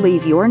 We can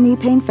relieve your knee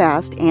pain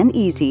fast and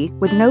easy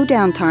with no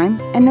downtime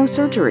and no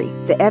surgery.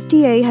 The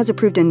FDA has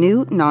approved a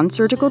new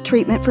non-surgical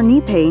treatment for knee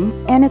pain,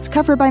 and it's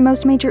covered by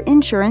most major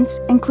insurance,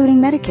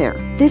 including Medicare.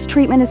 This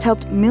treatment has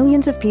helped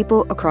millions of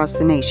people across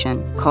the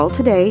nation. Call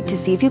today to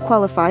see if you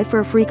qualify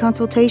for a free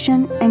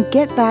consultation and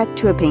get back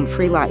to a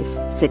pain-free life.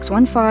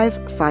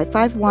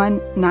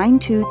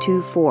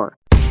 615-551-9224.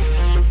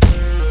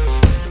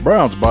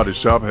 Brown's Body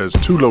Shop has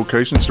 2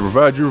 locations to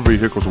provide your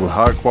vehicles with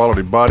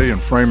high-quality body and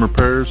frame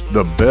repairs,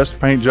 the best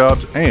paint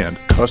jobs, and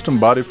custom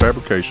body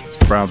fabrications.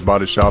 Brown's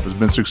Body Shop has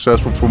been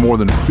successful for more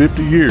than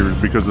 50 years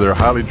because of their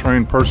highly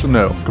trained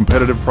personnel,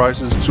 competitive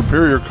prices,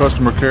 superior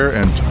customer care,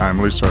 and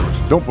timely service.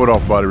 Don't put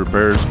off body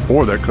repairs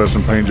or that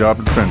custom paint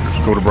job at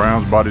Fenders. Go to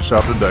Brown's Body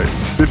Shop today.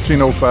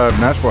 1505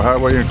 Nashville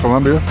Highway in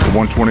Columbia, or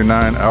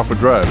 129 Alpha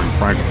Drive in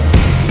Franklin.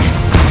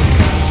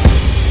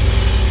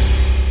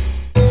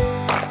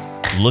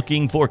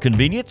 Looking for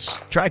convenience?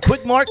 Try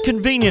Quick Mart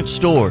Convenience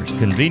Stores,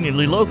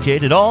 conveniently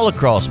located all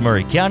across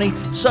Murray County,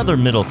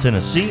 southern Middle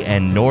Tennessee,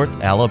 and North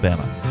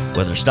Alabama.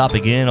 Whether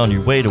stopping in on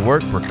your way to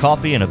work for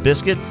coffee and a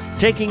biscuit,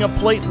 taking a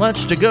plate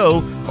lunch to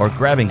go, or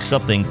grabbing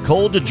something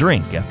cold to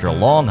drink after a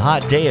long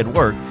hot day at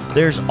work,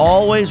 there's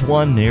always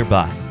one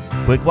nearby.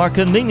 Quick Mart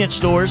Convenience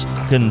Stores,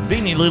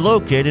 conveniently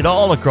located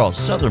all across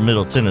southern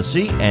Middle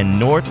Tennessee and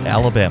North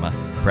Alabama.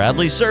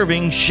 Proudly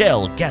serving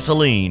Shell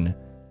gasoline.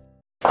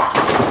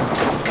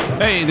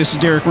 Hey, this is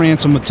Derek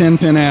Ransom with 10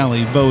 Pin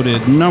Alley,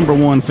 voted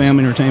 #1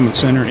 family entertainment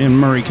center in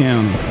Murray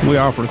County. We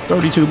offer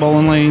 32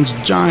 bowling lanes,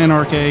 giant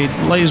arcade,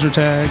 laser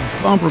tag,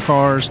 bumper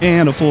cars,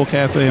 and a full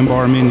cafe and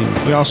bar menu.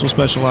 We also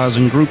specialize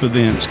in group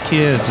events,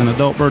 kids and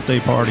adult birthday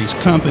parties,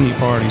 company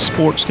parties,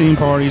 sports team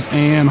parties,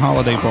 and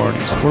holiday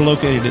parties. We're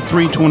located at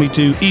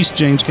 322 East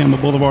James Campbell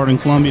Boulevard in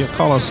Columbia.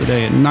 Call us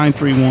today at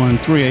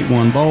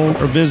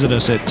 931-381-BOWL or visit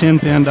us at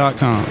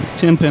 10pin.com.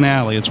 10 Pin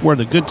Alley, it's where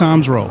the good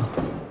times roll.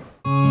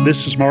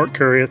 This is Mark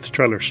Curry at the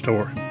Trailer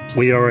Store.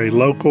 We are a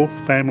local,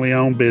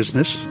 family-owned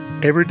business.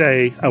 Every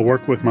day, I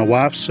work with my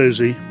wife,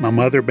 Susie, my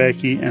mother,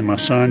 Becky, and my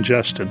son,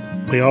 Justin.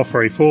 We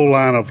offer a full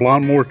line of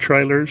lawnmower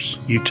trailers,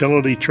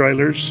 utility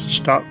trailers,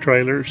 stock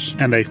trailers,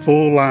 and a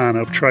full line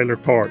of trailer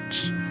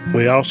parts.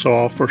 We also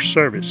offer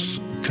service.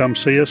 Come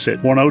see us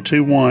at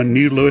 1021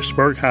 New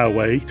Lewisburg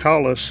Highway.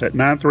 Call us at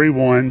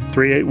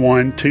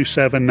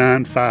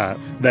 931-381-2795.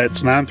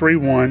 That's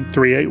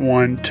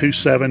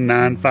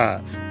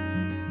 931-381-2795.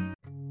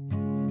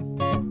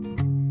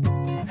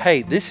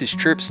 Hey, this is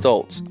Tripp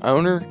Stoltz,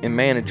 owner and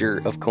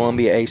manager of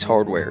Columbia Ace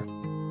Hardware.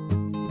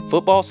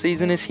 Football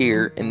season is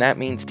here, and that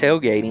means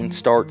tailgating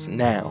starts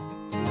now.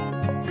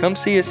 Come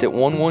see us at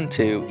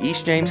 112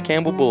 East James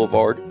Campbell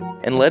Boulevard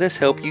and let us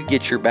help you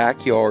get your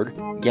backyard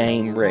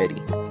game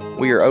ready.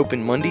 We are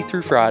open Monday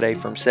through Friday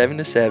from 7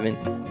 to 7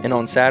 and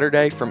on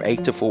Saturday from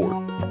 8 to 4.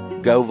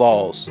 Go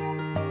Vols!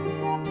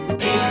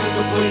 Ace is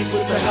the place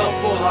with the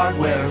helpful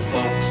hardware,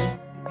 folks.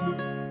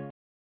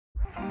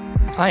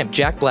 I am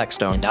Jack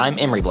Blackstone. And I'm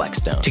Emery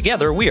Blackstone.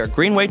 Together, we are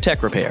Greenway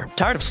Tech Repair.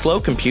 Tired of slow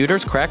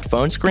computers, cracked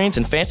phone screens,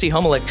 and fancy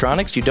home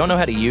electronics you don't know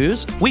how to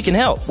use? We can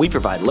help. We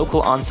provide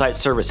local on-site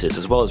services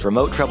as well as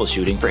remote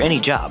troubleshooting for any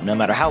job, no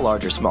matter how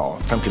large or small,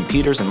 from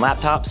computers and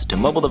laptops to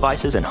mobile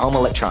devices and home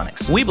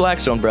electronics. We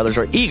Blackstone brothers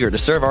are eager to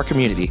serve our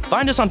community.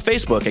 Find us on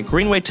Facebook at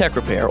Greenway Tech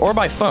Repair or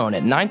by phone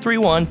at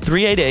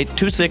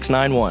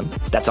 931-388-2691.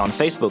 That's on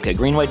Facebook at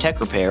Greenway Tech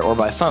Repair or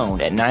by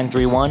phone at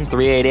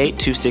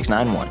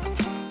 931-388-2691.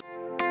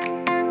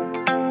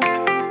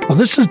 Well,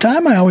 this is the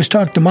time I always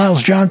talk to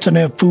Miles Johnson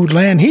at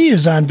Foodland. He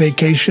is on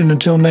vacation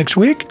until next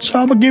week, so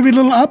I'm going to give you a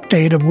little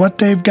update of what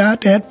they've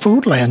got at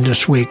Foodland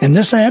this week. And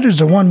this ad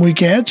is a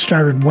one-week ad,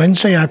 started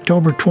Wednesday,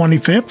 October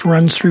 25th,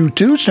 runs through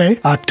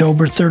Tuesday,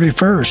 October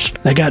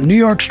 31st. They got New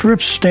York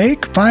strip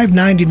steak,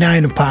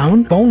 $5.99 a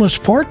pound, boneless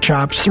pork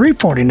chops,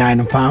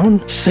 $3.49 a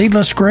pound,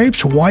 seedless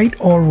grapes, white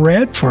or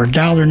red, for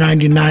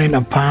 $1.99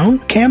 a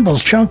pound,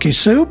 Campbell's chunky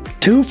soup,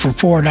 2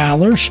 for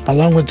 $4.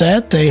 Along with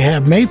that, they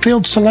have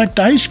Mayfield Select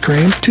ice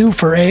cream, 2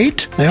 for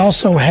 $8. They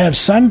also have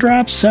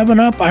Sundrop,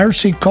 7-Up,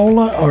 RC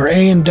Cola, or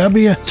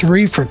A&W,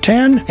 3 for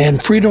 $10, and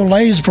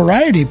Frito-Lay's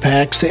variety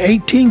packs, the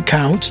 18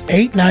 counts,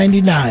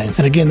 $8.99.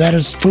 And again, that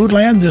is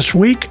Foodland this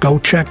week. Go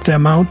check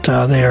them out.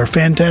 They are a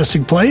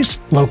fantastic place,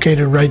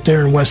 located right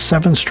there in West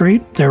 7th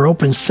Street. They're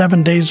open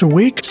 7 days a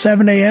week,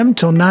 7 a.m.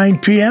 till 9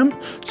 p.m.,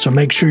 so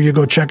make sure you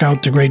go check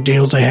out the great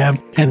deals they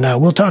have. And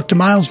we'll talk to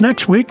Miles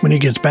next week when he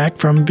gets back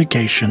from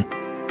vacation.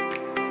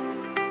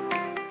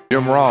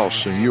 Jim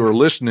Ross, and you are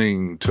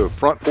listening to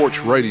Front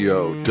Porch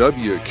Radio,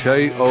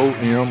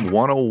 WKOM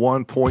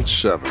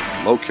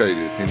 101.7,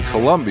 located in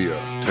Columbia,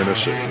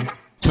 Tennessee.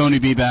 Tony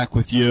B back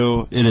with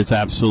you. It is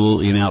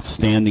absolutely an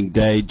outstanding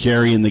day.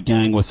 Jerry and the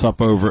gang, what's up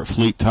over at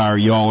Fleet Tire?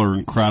 Y'all are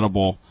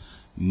incredible.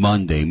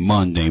 Monday.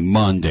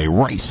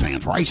 Race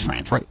fans,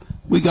 right?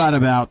 We got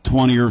about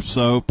 20 or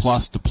so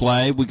plus to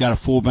play. We got a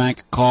full bank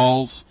of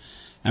calls.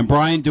 And,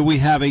 Brian, do we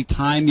have a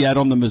time yet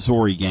on the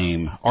Missouri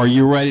game? Are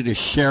you ready to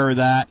share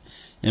that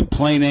in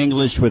plain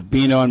English with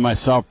Bino and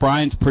myself?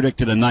 Brian's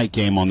predicted a night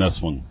game on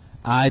this one.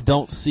 I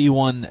don't see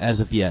one as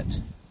of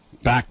yet.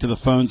 Back to the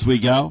phones we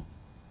go.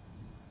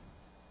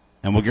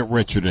 And we'll get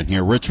Richard in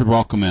here. Richard,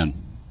 welcome in.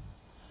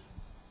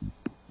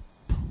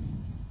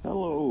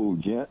 Hello,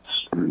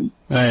 gents.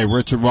 Hey,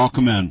 Richard,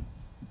 welcome in.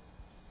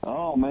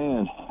 Oh,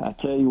 man, I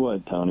tell you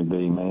what, Tony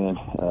B, man,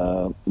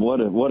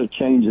 what a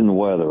change in the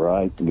weather,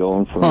 right?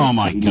 Going from oh,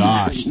 my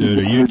gosh, dude,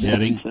 are you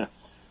kidding?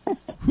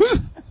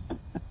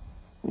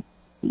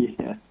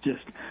 Yeah,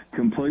 just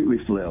completely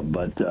flipped.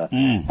 But,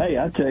 hey,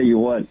 I tell you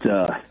what,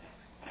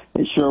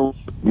 it sure was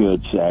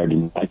good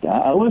Saturday night.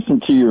 I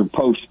listened to your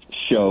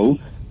post-show.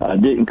 I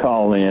didn't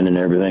call in and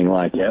everything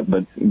like that,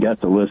 but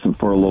got to listen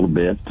for a little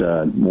bit.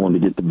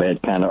 Wanted to get to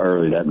bed kind of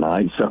early that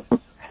night. So,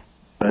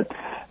 but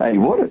hey,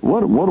 what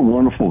a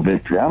wonderful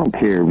victory! I don't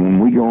care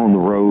when we go on the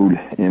road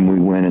and we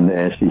win in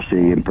the SEC,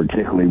 and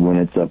particularly when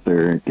it's up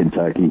there in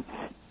Kentucky,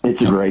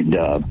 it's a great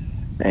dub.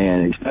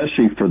 And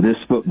especially for this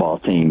football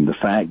team, the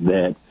fact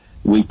that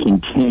we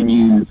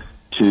continue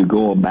to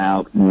go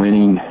about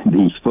winning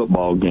these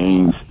football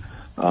games,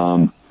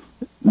 not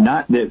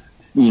that.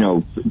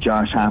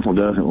 Josh Heupel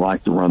doesn't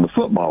like to run the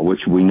football,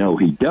 which we know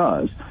he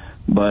does.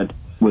 But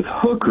with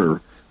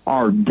Hooker,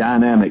 our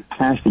dynamic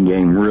passing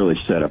game really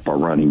set up our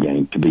running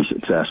game to be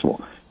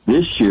successful.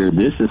 This year,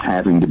 this is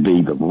having to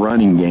be the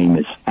running game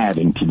that's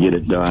having to get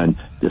it done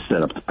to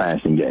set up the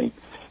passing game.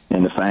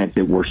 And the fact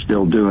that we're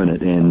still doing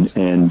it,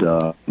 and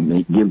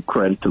give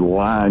credit to the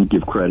line,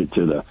 give credit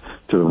to the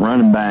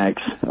running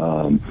backs,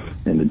 and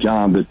the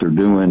job that they're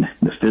doing,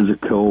 the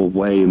physical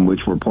way in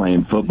which we're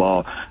playing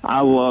football. I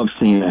love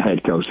seeing a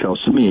head coach.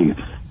 Because to me,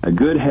 a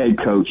good head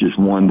coach is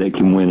one that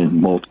can win in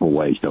multiple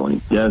ways,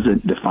 Tony.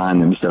 Doesn't define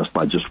themselves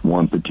by just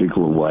one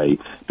particular way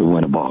to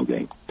win a ball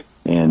game.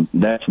 And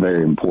that's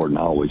very important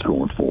always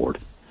going forward.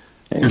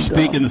 And, you're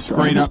speaking the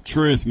straight-up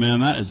truth,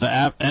 man. That is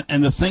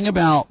and the thing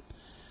about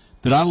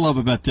that I love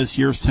about this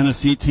year's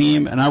Tennessee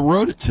team, and I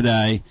wrote it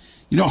today,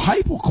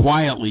 Heupel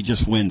quietly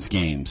just wins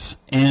games,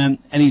 and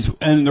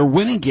they're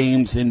winning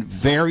games in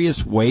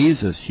various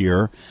ways this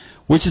year,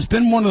 which has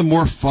been one of the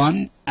more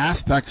fun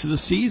aspects of the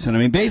season. I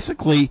mean,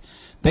 basically,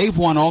 they've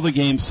won all the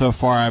games so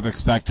far I've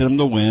expected them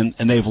to win,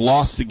 and they've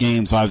lost the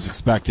games I was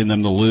expecting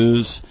them to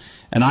lose.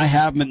 And I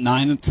have them at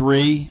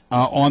 9-3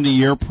 on the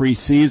year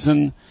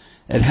preseason.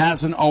 It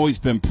hasn't always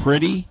been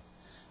pretty.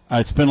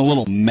 It's been a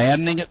little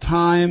maddening at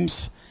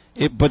times.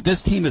 But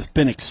this team has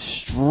been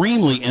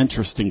extremely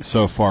interesting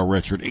so far,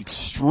 Richard.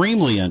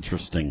 Extremely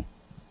interesting.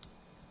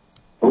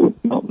 Oh,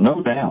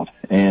 no doubt.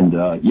 And,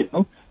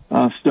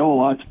 still a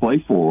lot to play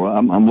for.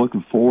 I'm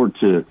looking forward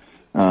to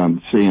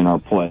seeing our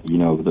play,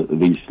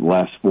 these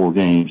last four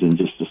games, and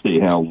just to see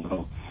how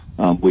well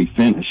we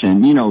finish.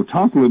 And,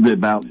 talk a little bit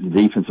about the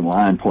defensive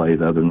line play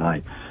the other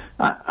night.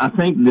 I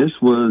think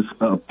this was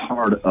a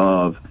part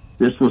of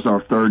This was our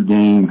third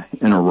game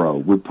in a row.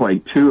 We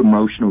played two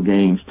emotional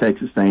games,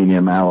 Texas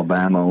A&M,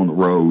 Alabama on the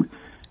road.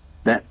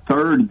 That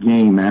third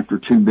game after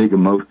two big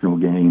emotional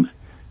games,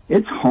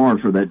 it's hard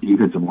for that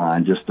defensive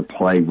line just to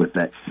play with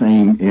that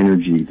same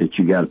energy that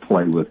you got to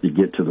play with to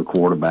get to the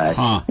quarterback.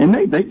 And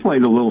they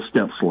played a little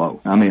step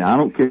slow. I mean, I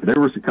don't care. There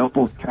was a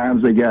couple of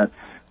times they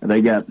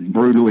got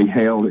brutally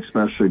held,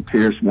 especially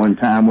Pierce one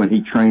time when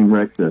he train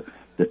wrecked the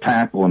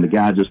tackle and the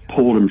guy just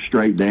pulled him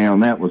straight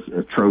down. That was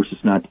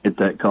atrocious not to get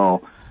that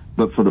call.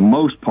 But for the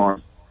most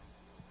part,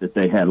 that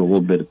they had a little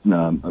bit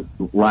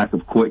of lack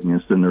of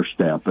quickness in their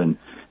step. And,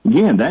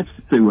 again, that's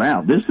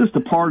throughout. This is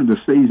the part of the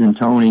season,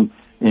 Tony,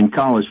 in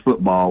college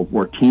football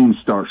where teams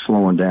start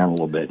slowing down a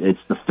little bit.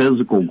 It's the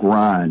physical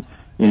grind.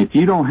 And if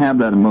you don't have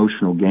that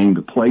emotional game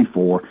to play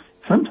for,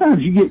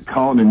 sometimes you get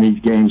caught in these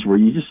games where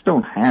you just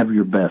don't have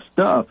your best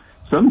stuff.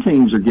 Some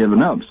teams are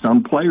giving up.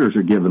 Some players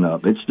are giving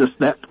up. It's just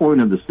that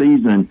point of the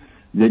season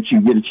that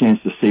you get a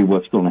chance to see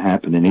what's going to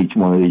happen in each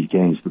one of these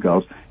games,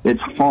 because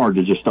it's hard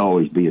to just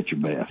always be at your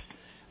best.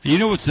 You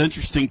know what's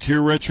interesting, too,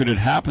 Richard? It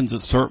happens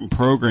at certain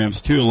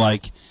programs, too.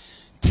 Like,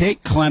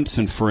 take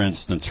Clemson, for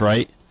instance,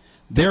 right?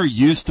 They're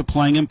used to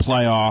playing in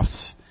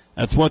playoffs.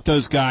 That's what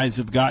those guys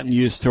have gotten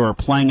used to, are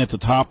playing at the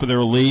top of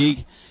their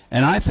league.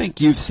 And I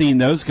think you've seen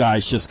those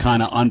guys just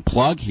kind of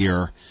unplug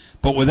here.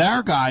 But with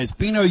our guys,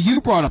 Bino,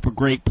 you brought up a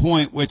great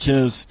point, which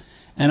is,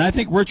 and I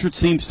think Richard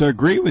seems to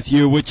agree with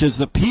you, which is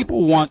that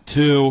people want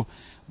to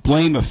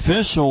blame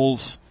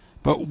officials,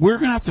 but we're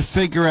going to have to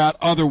figure out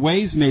other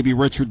ways, maybe,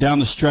 Richard, down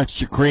the stretch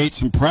to create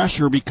some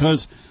pressure,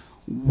 because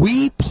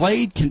we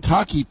played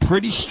Kentucky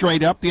pretty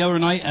straight up the other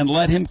night and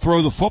let him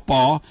throw the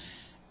football.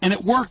 And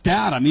it worked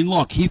out. I mean,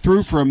 look, he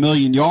threw for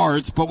 1,000,000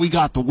 yards, but we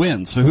got the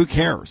win, so who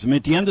cares? I mean,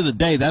 at the end of the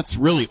day, that's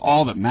really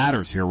all that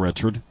matters here,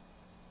 Richard.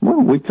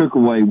 Well, we took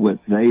away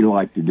what they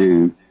like to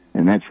do,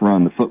 and that's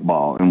run the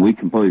football, and we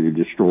completely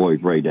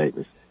destroyed Ray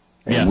Davis.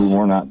 And yes. we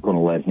were not going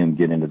to let him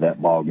get into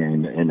that ball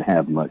game and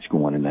have much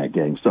going in that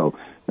game. So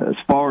as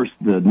far as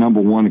the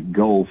number one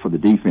goal for the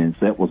defense,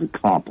 that was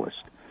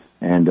accomplished.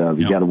 And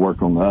you got to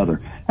work on the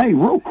other. Hey,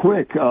 real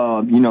quick,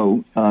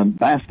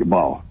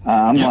 basketball.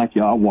 I'm like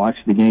y'all,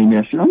 watched the game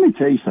yesterday. Let me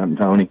tell you something,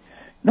 Tony.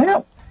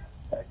 Now,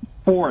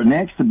 for an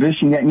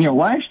exhibition game,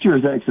 last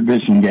year's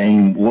exhibition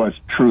game was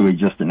truly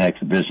just an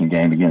exhibition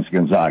game against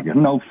Gonzaga.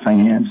 No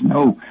fans,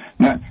 no.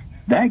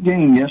 That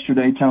game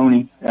yesterday,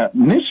 Tony,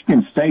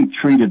 Michigan State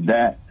treated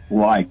that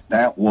like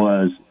that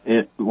was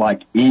it,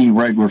 like any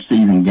regular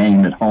season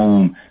game at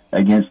home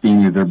against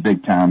any of their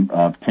big-time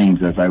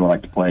teams as they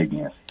like to play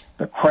against.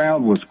 The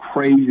crowd was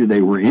crazy.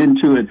 They were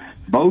into it.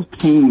 Both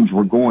teams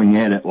were going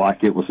at it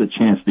like it was a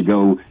chance to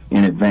go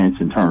and advance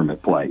in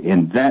tournament play.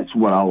 And that's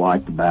what I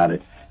liked about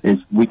it, is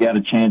we got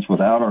a chance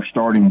without our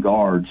starting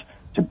guards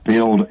to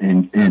build.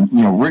 And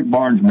Rick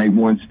Barnes made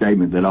one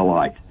statement that I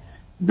liked.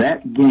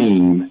 That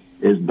game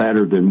is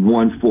better than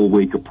one full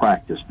week of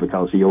practice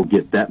because he'll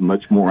get that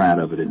much more out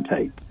of it in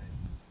tape.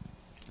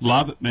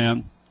 Love it,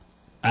 man.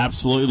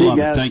 Absolutely love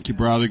it. Thank you,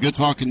 brother. Good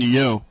talking to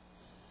you.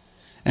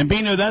 And,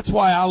 Bino, that's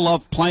why I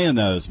love playing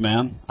those,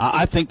 man.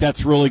 I think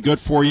that's really good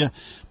for you.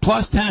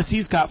 Plus,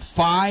 Tennessee's got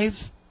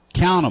 5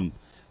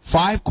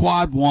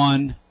 quad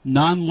one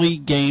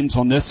non-league games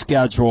on this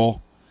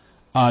schedule.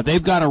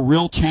 They've got a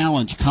real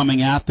challenge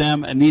coming at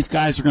them, and these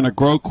guys are going to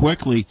grow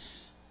quickly.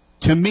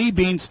 To me,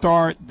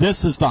 Beanstar,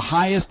 this is the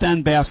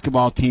highest-end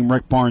basketball team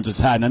Rick Barnes has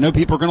had. And I know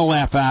people are going to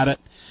laugh at it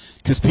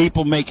because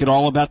people make it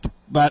all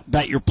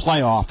about your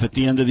playoff at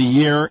the end of the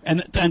year.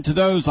 And to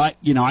those, I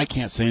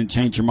can't say and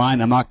change your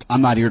mind.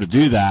 I'm not here to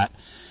do that.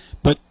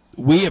 But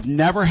we have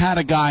never had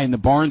a guy in the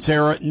Barnes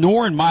era,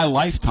 nor in my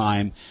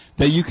lifetime,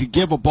 that you could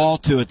give a ball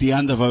to at the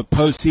end of a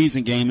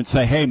postseason game and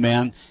say, hey,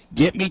 man,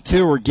 get me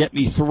 2 or get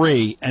me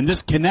 3. And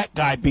this Connect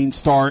guy,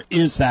 Beanstar,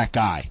 is that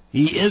guy.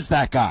 He is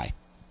that guy.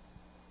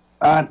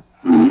 I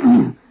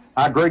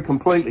agree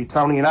completely,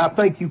 Tony, and I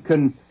think you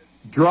can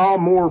draw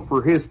more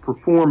for his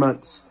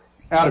performance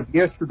out of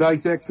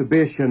yesterday's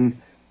exhibition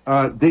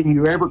than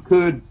you ever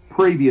could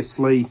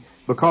previously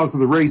because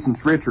of the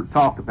reasons Richard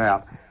talked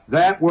about.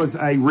 That was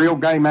a real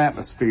game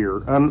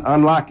atmosphere,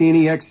 unlike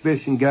any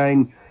exhibition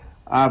game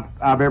I've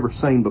ever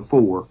seen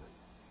before.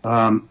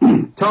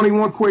 Tony,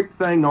 one quick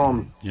thing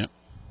on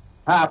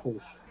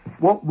Apple.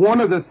 One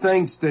of the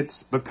things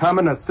that's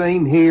becoming a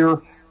theme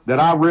here that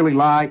I really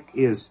like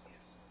is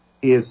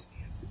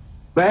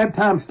bad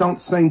times don't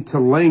seem to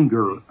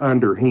linger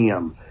under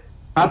him.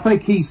 I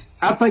think he's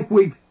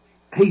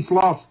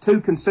lost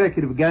 2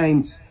 consecutive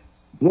games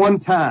one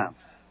time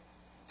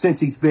since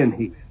he's been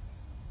here.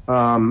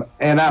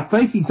 And I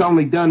think he's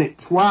only done it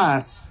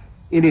twice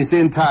in his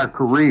entire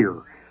career.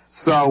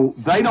 So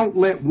they don't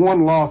let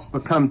one loss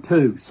become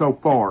 2 so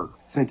far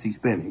since he's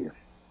been here.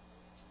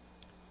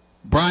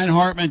 Brian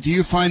Hartman, do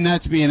you find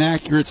that to be an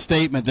accurate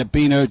statement that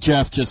Bino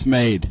Jeff just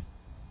made?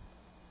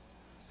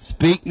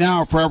 Speak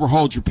now or forever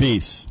hold your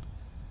peace.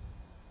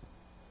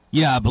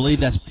 Yeah, I believe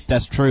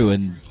that's true.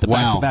 And the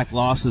back-to-back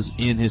losses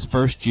in his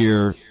first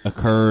year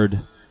occurred,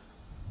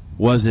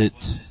 was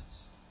it?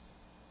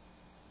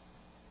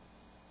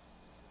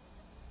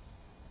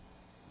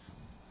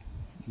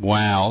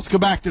 Wow. Let's go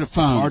back to the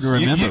phones. It's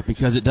hard to remember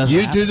because it doesn't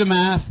happen. Do the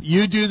math.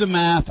 You do the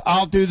math.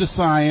 I'll do the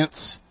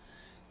science.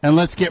 And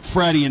let's get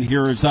Freddie in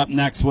here, who's up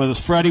next with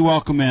us. Freddie,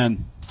 welcome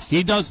in.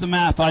 He does the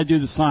math. I do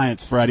the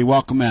science. Freddie,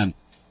 welcome in.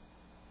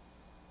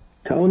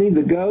 Tony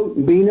the GOAT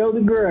and Bino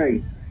the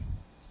Great.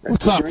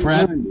 What's up,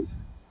 Fred? Monday.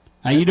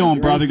 How you doing,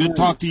 brother? Good to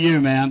talk to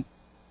you, man.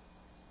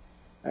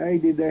 Hey,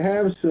 did they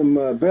have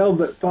some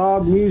Velvet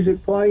Fog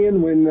music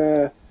playing when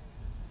the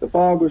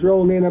fog was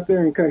rolling in up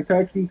there in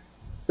Kentucky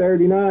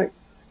Saturday night?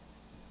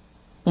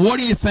 What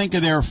do you think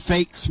of their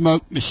fake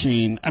smoke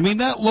machine? I mean,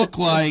 that looked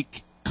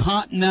like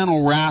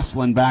Continental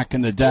Wrestling back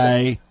in the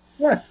day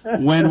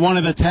when one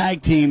of the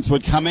tag teams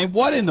would come in.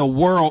 What in the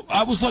world?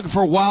 I was looking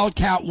for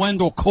Wildcat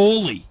Wendell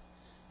Coley.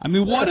 I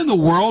mean, what in the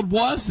world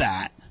was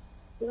that?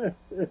 Yeah,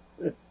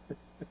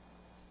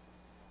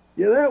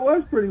 that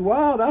was pretty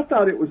wild. I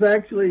thought it was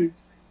actually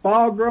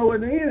fog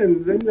rolling in,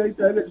 and then they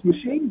said its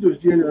machines was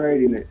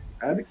generating it.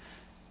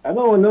 I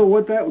don't know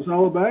what that was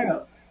all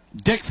about.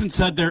 Dixon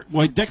said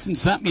Dixon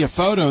sent me a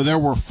photo. There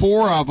were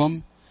 4 of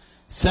them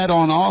set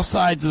on all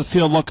sides of the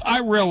field. Look, I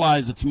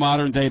realize it's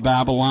modern-day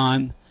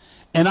Babylon,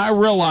 and I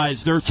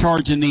realize they're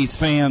charging these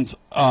fans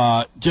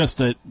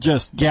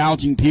just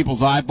gouging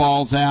people's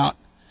eyeballs out.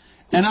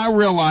 And I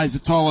realize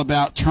it's all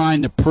about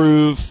trying to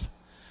prove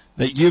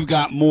that you've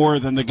got more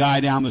than the guy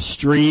down the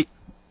street.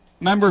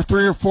 Remember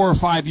 3 or 4 or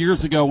 5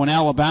 years ago when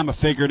Alabama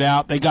figured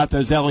out they got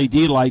those LED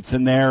lights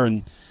in there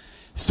and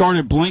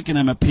started blinking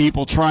them at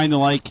people, trying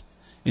to,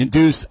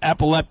 induce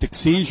epileptic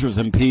seizures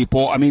in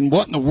people. I mean,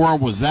 what in the world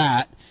was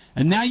that?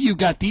 And now you've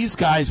got these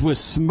guys with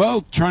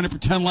smoke trying to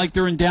pretend like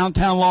they're in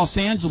downtown Los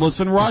Angeles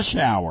in rush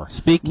hour.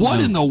 What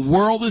in the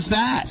world is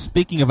that?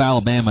 Speaking of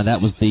Alabama,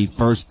 that was the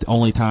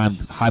only time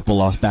Heupel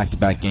lost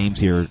back-to-back games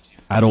here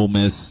at Ole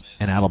Miss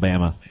and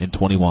Alabama in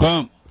 21.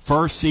 Boom.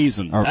 First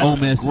season. Or Ole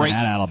Miss and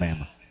at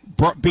Alabama.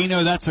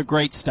 Bino, that's a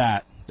great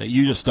stat that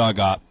you just dug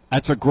up.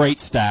 That's a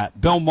great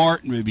stat. Bill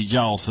Martin would be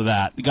jealous of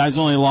that. The guy's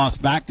only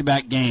lost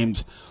back-to-back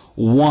games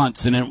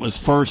once, and it was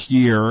first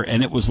year,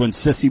 and it was when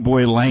Sissy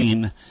Boy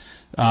Lane,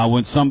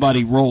 when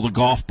somebody rolled a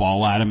golf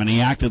ball at him, and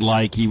he acted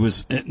like he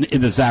was in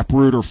the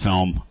Zapruder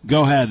film.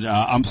 Go ahead.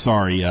 I'm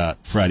sorry,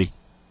 Freddie.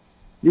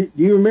 Do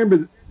you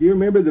remember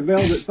the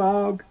Velvet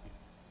Fog?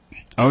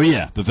 Oh,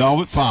 yeah, the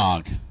Velvet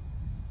Fog.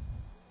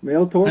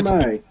 Mel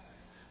Torme.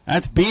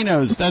 That's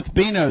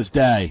Bino's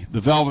day.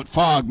 The Velvet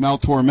Fog, Mel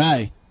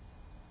Torme.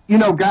 You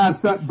know,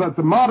 guys, but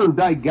the modern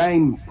day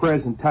game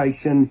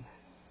presentation,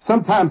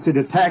 sometimes it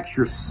attacks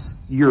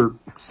your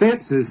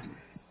senses.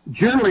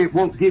 Generally, it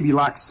won't give you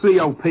like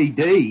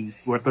COPD,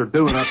 what they're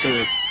doing up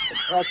there.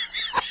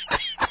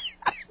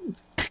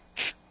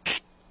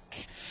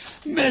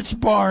 Mitch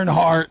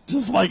Barnhart,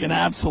 just like an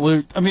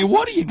absolute. I mean,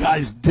 what are you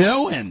guys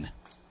doing?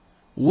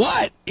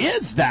 What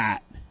is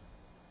that?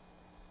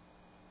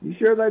 You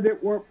sure they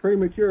weren't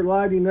premature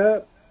lighting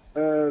up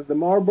the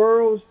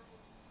Marlboros?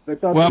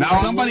 Well,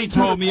 somebody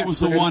told me it was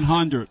the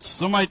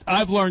 100s.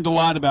 I've learned a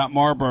lot about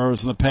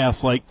Marlboros in the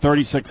past,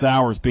 36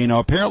 hours, Bino.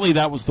 Apparently,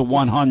 that was the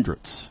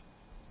 100s.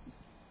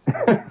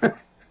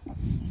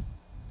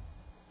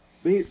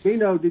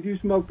 Bino, did you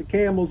smoke the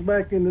Camels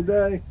back in the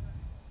day?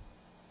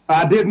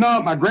 I did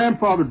not. My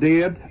grandfather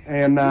did,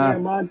 and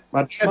my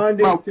dad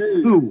smoked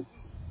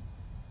Cools.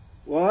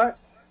 What?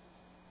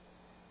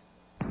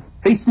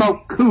 He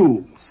smoked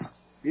Cools.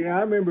 Yeah,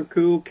 I remember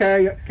Cool.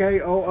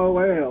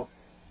 Kool.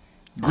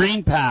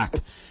 Green pack.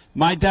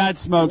 My dad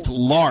smoked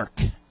Lark.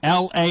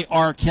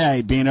 Lark.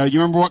 Bino, you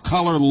remember what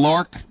color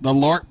the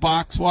Lark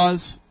box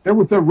was? There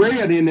was a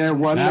red in there,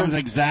 wasn't there? That was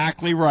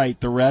exactly right,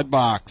 the red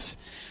box.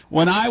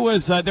 When I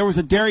was, there was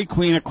a Dairy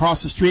Queen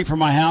across the street from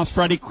my house,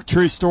 Freddie,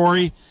 true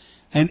story.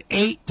 An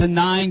 8 to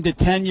 9 to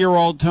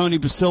 10-year-old Tony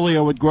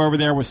Basilio would go over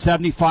there with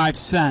 75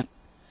 cents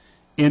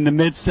in the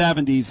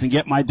mid-'70s and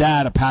get my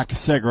dad a pack of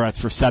cigarettes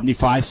for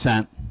 75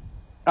 cents.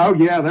 Oh,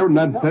 yeah, there was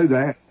nothing to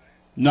that.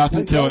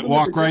 Nothing to it.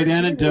 Walk right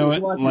in and do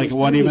it like it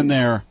wasn't even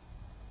there.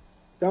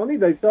 Tony,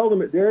 they sold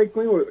them at Dairy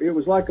Queen. It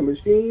was like a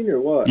machine or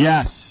what?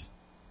 Yes.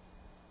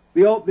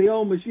 The old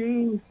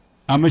machine?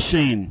 A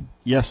machine.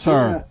 Yes,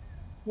 sir.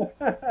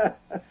 Yeah.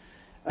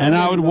 And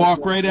I would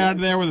walk right out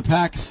of there with a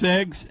pack of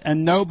cigs,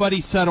 and nobody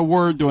said a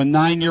word to a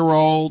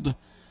 9-year-old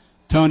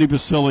Tony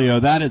Basilio.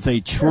 That is a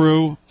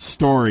true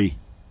story.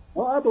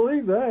 Oh, I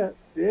believe that.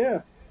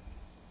 Yeah.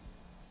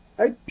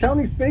 Hey,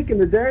 Tony, speaking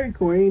of Dairy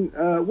Queen,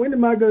 when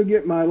am I going to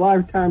get my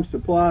lifetime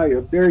supply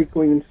of Dairy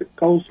Queen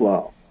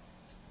coleslaw?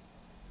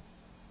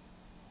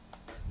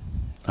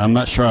 I'm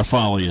not sure I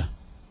follow you.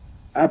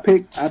 I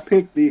picked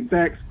the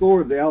exact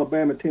score of the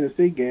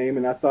Alabama-Tennessee game,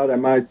 and I thought I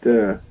might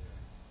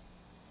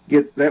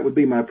that would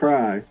be my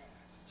prize.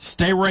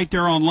 Stay right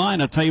there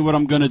online. I'll tell you what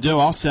I'm going to do.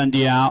 I'll send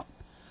you out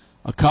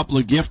a couple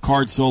of gift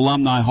cards to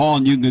Alumni Hall,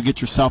 and you can go get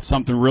yourself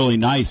something really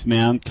nice,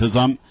 man, because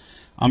I'm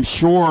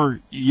sure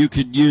you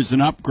could use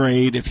an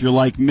upgrade if you're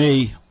like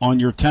me on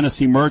your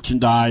Tennessee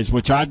merchandise,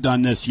 which I've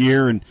done this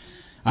year, and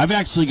I've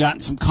actually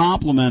gotten some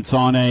compliments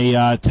on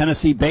a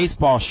Tennessee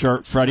baseball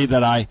shirt, Freddie,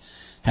 that I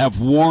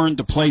have worn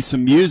to play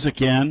some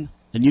music in.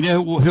 And you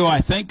know who I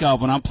think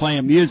of when I'm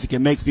playing music? It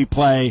makes me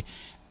play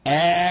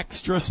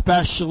extra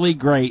specially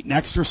great and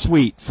extra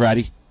sweet,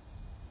 Freddie.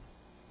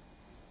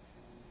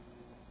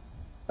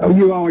 Oh,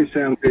 you always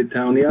sound good,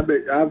 Tony. Who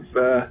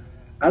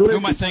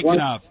am I thinking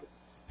of?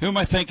 Who am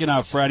I thinking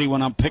of, Freddie,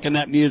 when I'm picking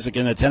that music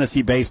in a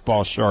Tennessee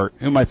baseball shirt?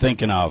 Who am I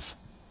thinking of?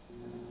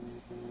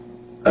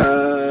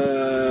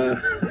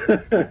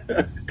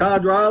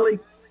 Todd Riley.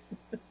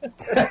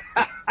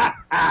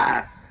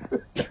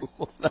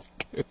 What a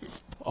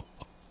goofball.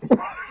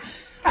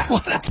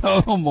 What a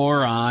total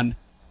moron.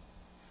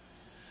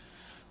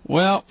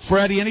 Well,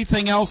 Freddie,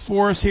 anything else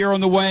for us here on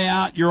the way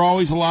out? You're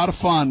always a lot of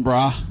fun,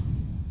 brah.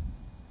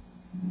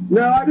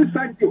 No, I just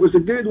think it was a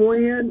good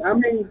win. I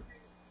mean,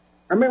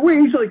 we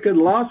easily could have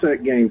lost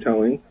that game,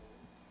 Tony.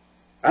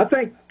 I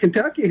think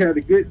Kentucky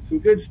had some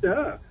good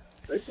stuff.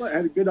 They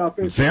had a good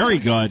offense. Very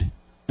good.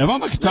 If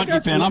I'm a Kentucky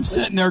fan, I'm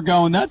sitting there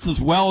going, that's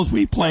as well as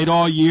we played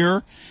all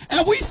year,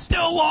 and we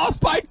still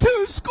lost by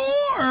 2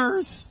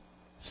 scores.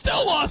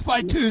 Still lost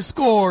by 2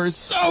 scores.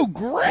 So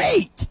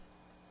great.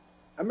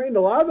 I mean,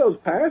 a lot of those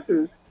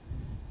passes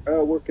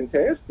were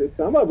contested.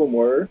 Some of them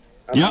were.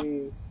 I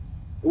mean,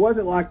 it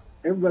wasn't like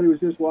everybody was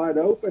just wide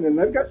open, and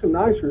they've got some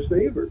nice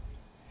receivers.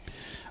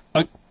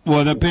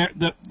 Well,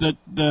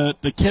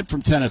 the kid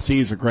from Tennessee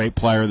is a great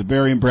player, the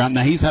Barry and Brown.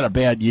 Now, he's had a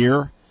bad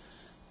year,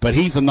 but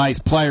he's a nice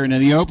player, and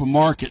in the open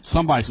market,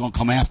 somebody's going to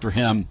come after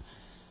him.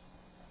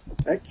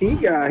 That Key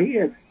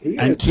guy,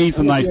 and Key's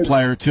a nice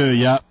player, too,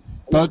 yep.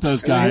 Both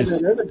those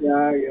guys. And that other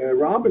guy,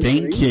 Robinson.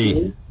 Dane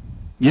Key.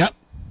 Yep.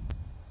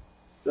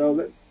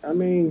 So, I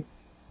mean,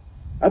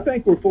 I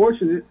think we're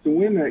fortunate to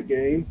win that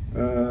game.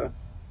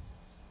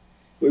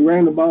 We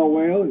ran the ball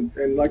well,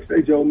 and like I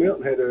say, Joe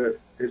Milton had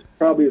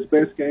probably his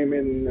best game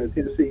in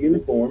Tennessee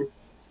uniform.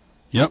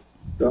 Yep.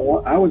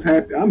 So I was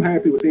happy. I'm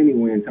happy with any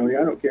win, Tony.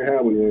 I don't care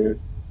how we win.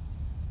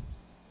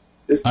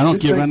 I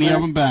don't give any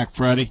of them back,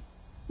 Freddie.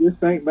 Just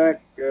think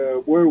back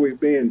where we've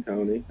been,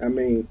 Tony. I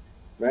mean,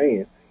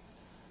 man.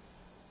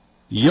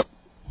 Yep.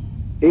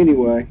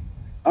 Anyway,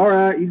 all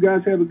right. You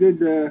guys have a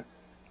good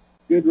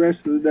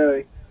rest of the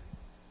day.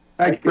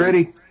 Thanks,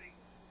 Freddie.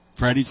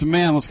 Freddie's a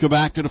man. Let's go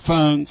back to the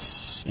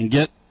phones and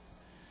get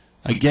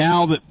a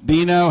gal that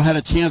Bino had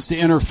a chance to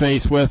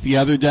interface with the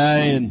other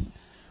day. And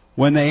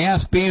when they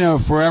asked Bino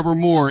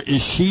forevermore,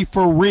 is she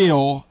for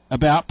real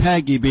about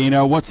Peggy,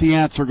 Bino? What's the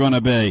answer going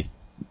to be?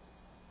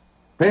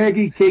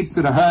 Peggy keeps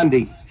it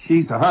 100.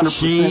 She's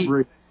 100%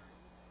 real.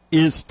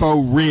 Is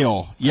for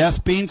real. Yes,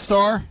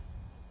 Beanstar?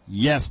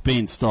 Yes,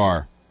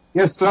 Beanstar.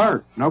 Yes,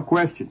 sir. No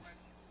question.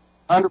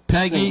 100%.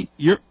 Peggy,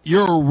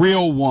 you're a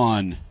real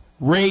one.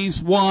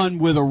 Raise one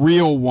with a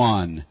real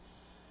one.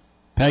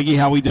 Peggy,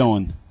 how we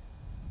doing?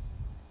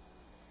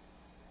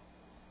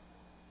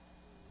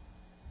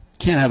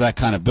 Can't have that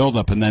kind of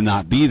buildup and then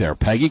not be there.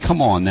 Peggy,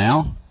 come on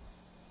now.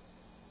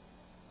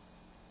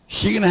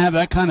 She going to have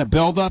that kind of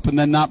buildup and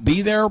then not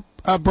be there,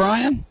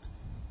 Brian?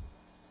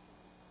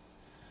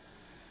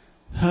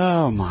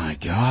 Oh, my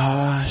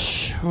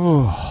gosh.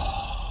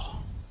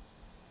 Oh.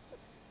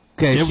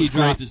 Okay, she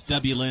dropped as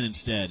W. Lynn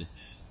instead.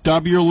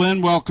 W.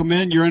 Lynn, welcome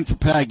in. You're in for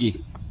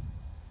Peggy.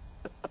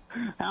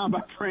 How are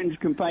my fringe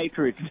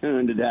compatriots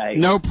doing today?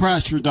 No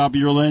pressure,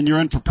 W. Lynn. You're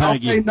in for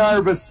Peggy. Don't be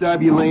nervous,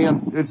 W.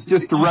 Lynn. It's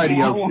just a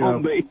radio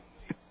show.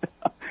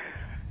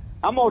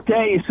 I'm going to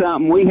tell you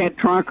something. We had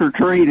trunk or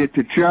treat at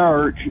the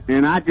church,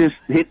 and I just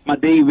hit my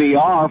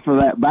DVR for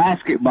that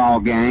basketball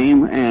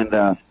game,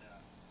 and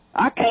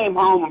I came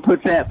home and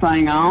put that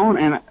thing on,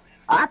 and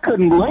I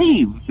couldn't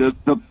believe the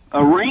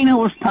arena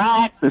was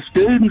packed, the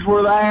students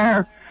were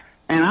there,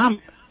 and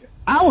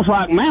I was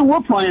like, man,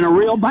 we're playing a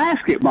real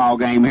basketball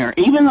game here,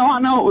 even though I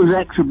know it was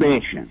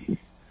exhibition.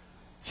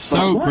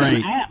 So what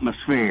great. An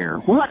atmosphere.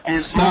 What an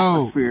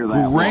atmosphere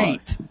that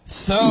great. was.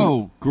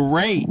 So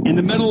great. In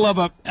the middle of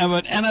an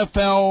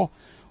NFL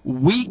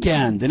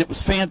weekend, and it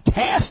was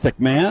fantastic,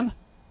 man.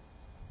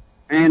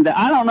 And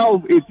I don't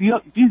know if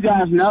you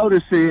guys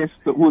noticed this,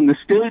 but when the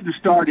students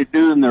started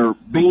doing their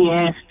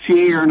BS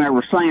cheer and they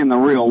were saying the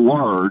real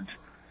words,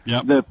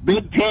 yep. The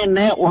Big Ten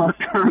Network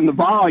turned the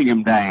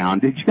volume down.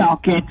 Did y'all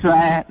catch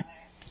that?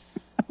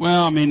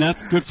 Well, I mean,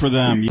 that's good for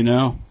them, you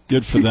know.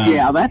 Good for them.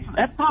 Yeah,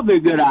 that's probably a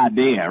good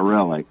idea,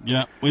 really.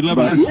 Yeah, we live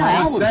in a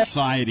fast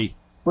society.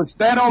 Was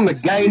that on the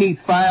Gainey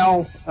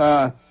foul,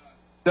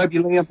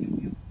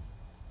 WLM?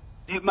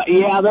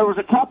 Yeah, there was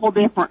a couple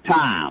different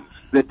times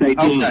that they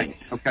did.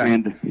 Okay.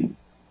 And,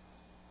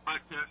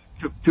 but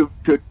to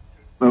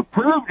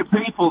prove to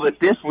people that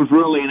this was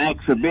really an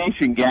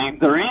exhibition game,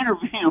 they're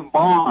interviewing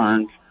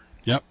Barnes.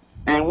 Yep.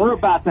 And we're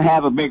about to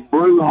have a big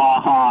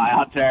brouhaha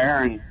out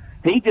there, and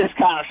he just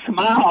kind of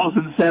smiles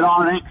and said,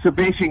 "Oh, an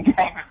exhibition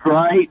game's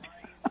great."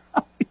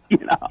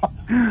 You know,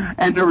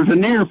 and there was a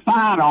near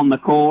fight on the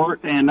court,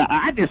 and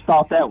I just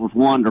thought that was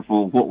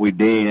wonderful what we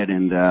did.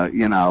 And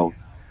you know,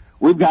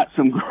 we've got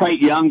some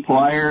great young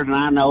players, and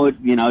I know it.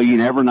 You know, you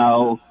never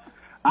know.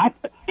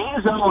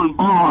 Izzo and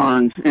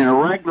Barnes in a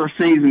regular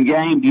season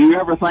game, do you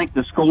ever think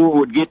the score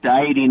would get to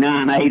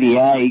 89,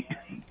 88?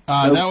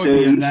 That would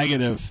be a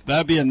negative. That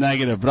would be a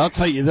negative. But I'll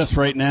tell you this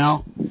right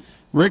now.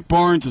 Rick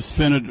Barnes is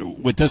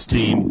fitted with this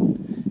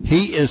team.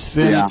 He is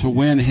fitted to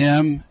win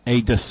him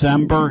a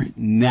December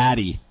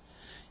natty.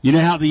 You know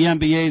how the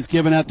NBA is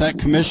giving out that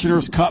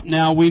Commissioner's Cup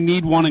now? We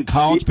need one in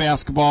college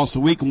basketball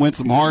so we can win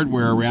some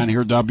hardware around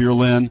here, W.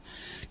 Lynn.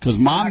 Because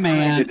my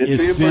man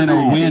is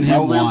finna win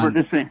him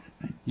one.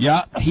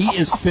 Yeah, he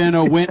is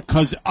finna win.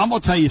 Because I'm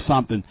going to tell you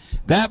something.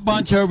 That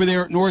bunch over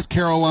there at North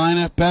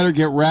Carolina better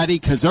get ready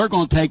because they're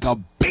going to take a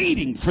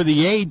beating for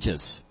the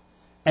ages.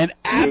 An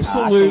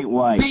absolute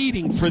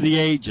beating for the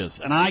ages.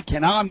 And I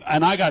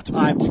got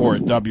time for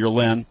it, W.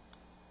 Lynn.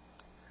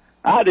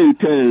 I do,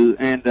 too.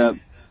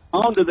 And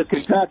on to the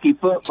Kentucky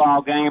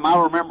football game,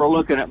 I remember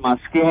looking at my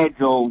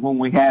schedule when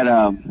we had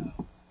South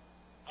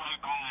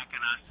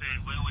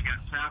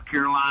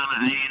Carolina,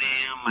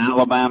 A&M,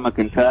 Alabama,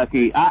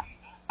 Kentucky. I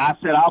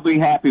said I'll be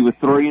happy with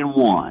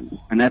 3-1,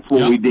 and that's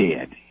what we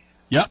did.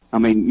 Yep. I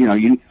mean, you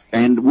know,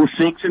 and we're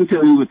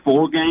 6-2 with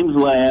 4 games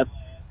left.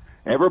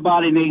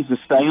 Everybody needs to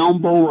stay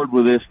on board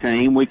with this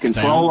team. We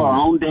control our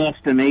own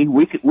destiny.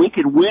 We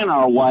could win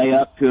our way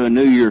up to a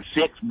New Year's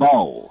Six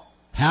bowl.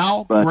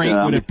 How great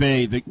would it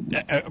be?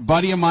 A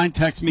buddy of mine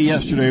texted me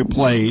yesterday who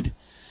played,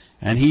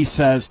 and he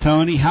says,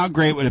 "Tony, how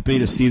great would it be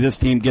to see this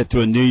team get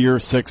to a New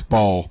Year's Six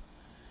bowl?"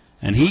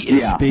 And he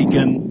is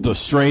speaking the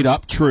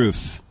straight-up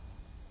truth.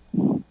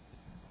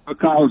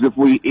 Because if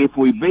we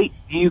beat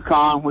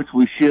UConn, which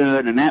we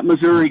should, and that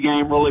Missouri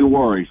game really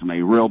worries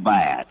me real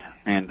bad.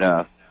 And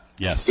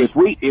yes, if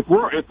we're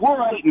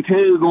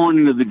 8-2 going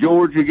into the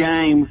Georgia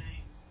game,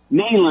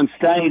 Neyland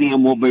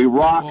Stadium will be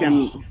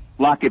rocking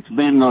like it's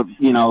been the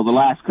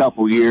last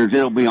couple of years.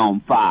 It'll be on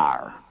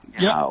fire.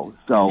 You know,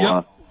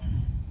 so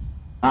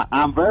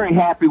I'm very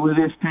happy with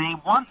this team.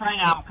 One thing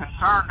I'm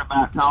concerned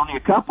about, Tony, a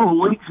couple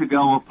of weeks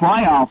ago, a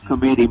playoff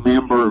committee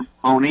member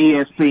on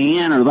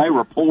ESPN, or they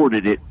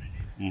reported it,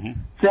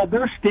 said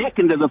they're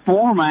sticking to the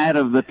format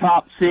of the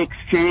top 6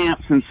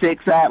 champs and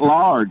 6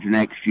 at-large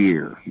next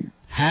year.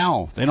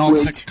 How? They don't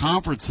have 6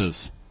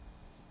 conferences.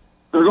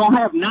 They're going to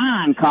have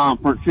 9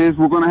 conferences.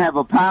 We're going to have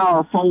a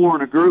Power 4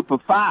 and a group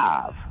of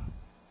 5.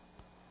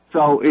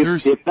 So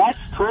if that's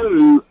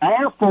true,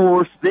 Air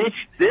Force this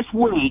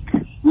week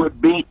would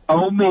beat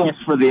Ole Miss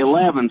for the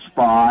 11th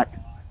spot,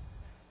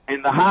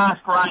 and the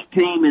highest-ranked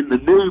team in the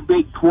new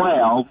Big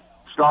 12,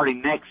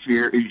 starting next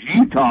year, is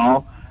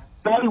Utah.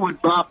 They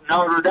would bump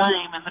Notre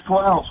Dame in the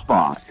 12th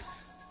spot.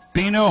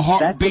 Bino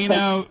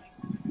Hartman.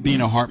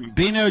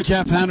 Bino,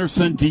 Jeff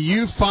Henderson, do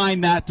you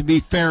find that to be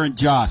fair and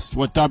just,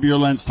 what W.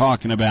 Lynn's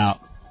talking about?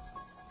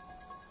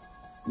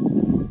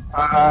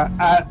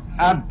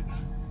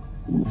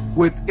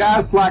 With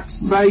guys like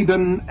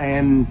Saban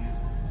and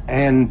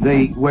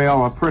I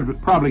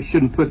probably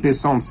shouldn't put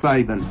this on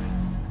Saban,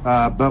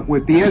 but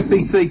with the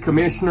SEC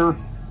commissioner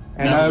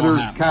and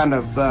others kind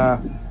of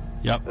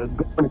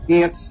going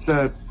against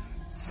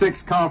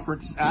 6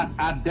 conference,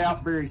 I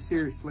doubt very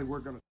seriously we're going to.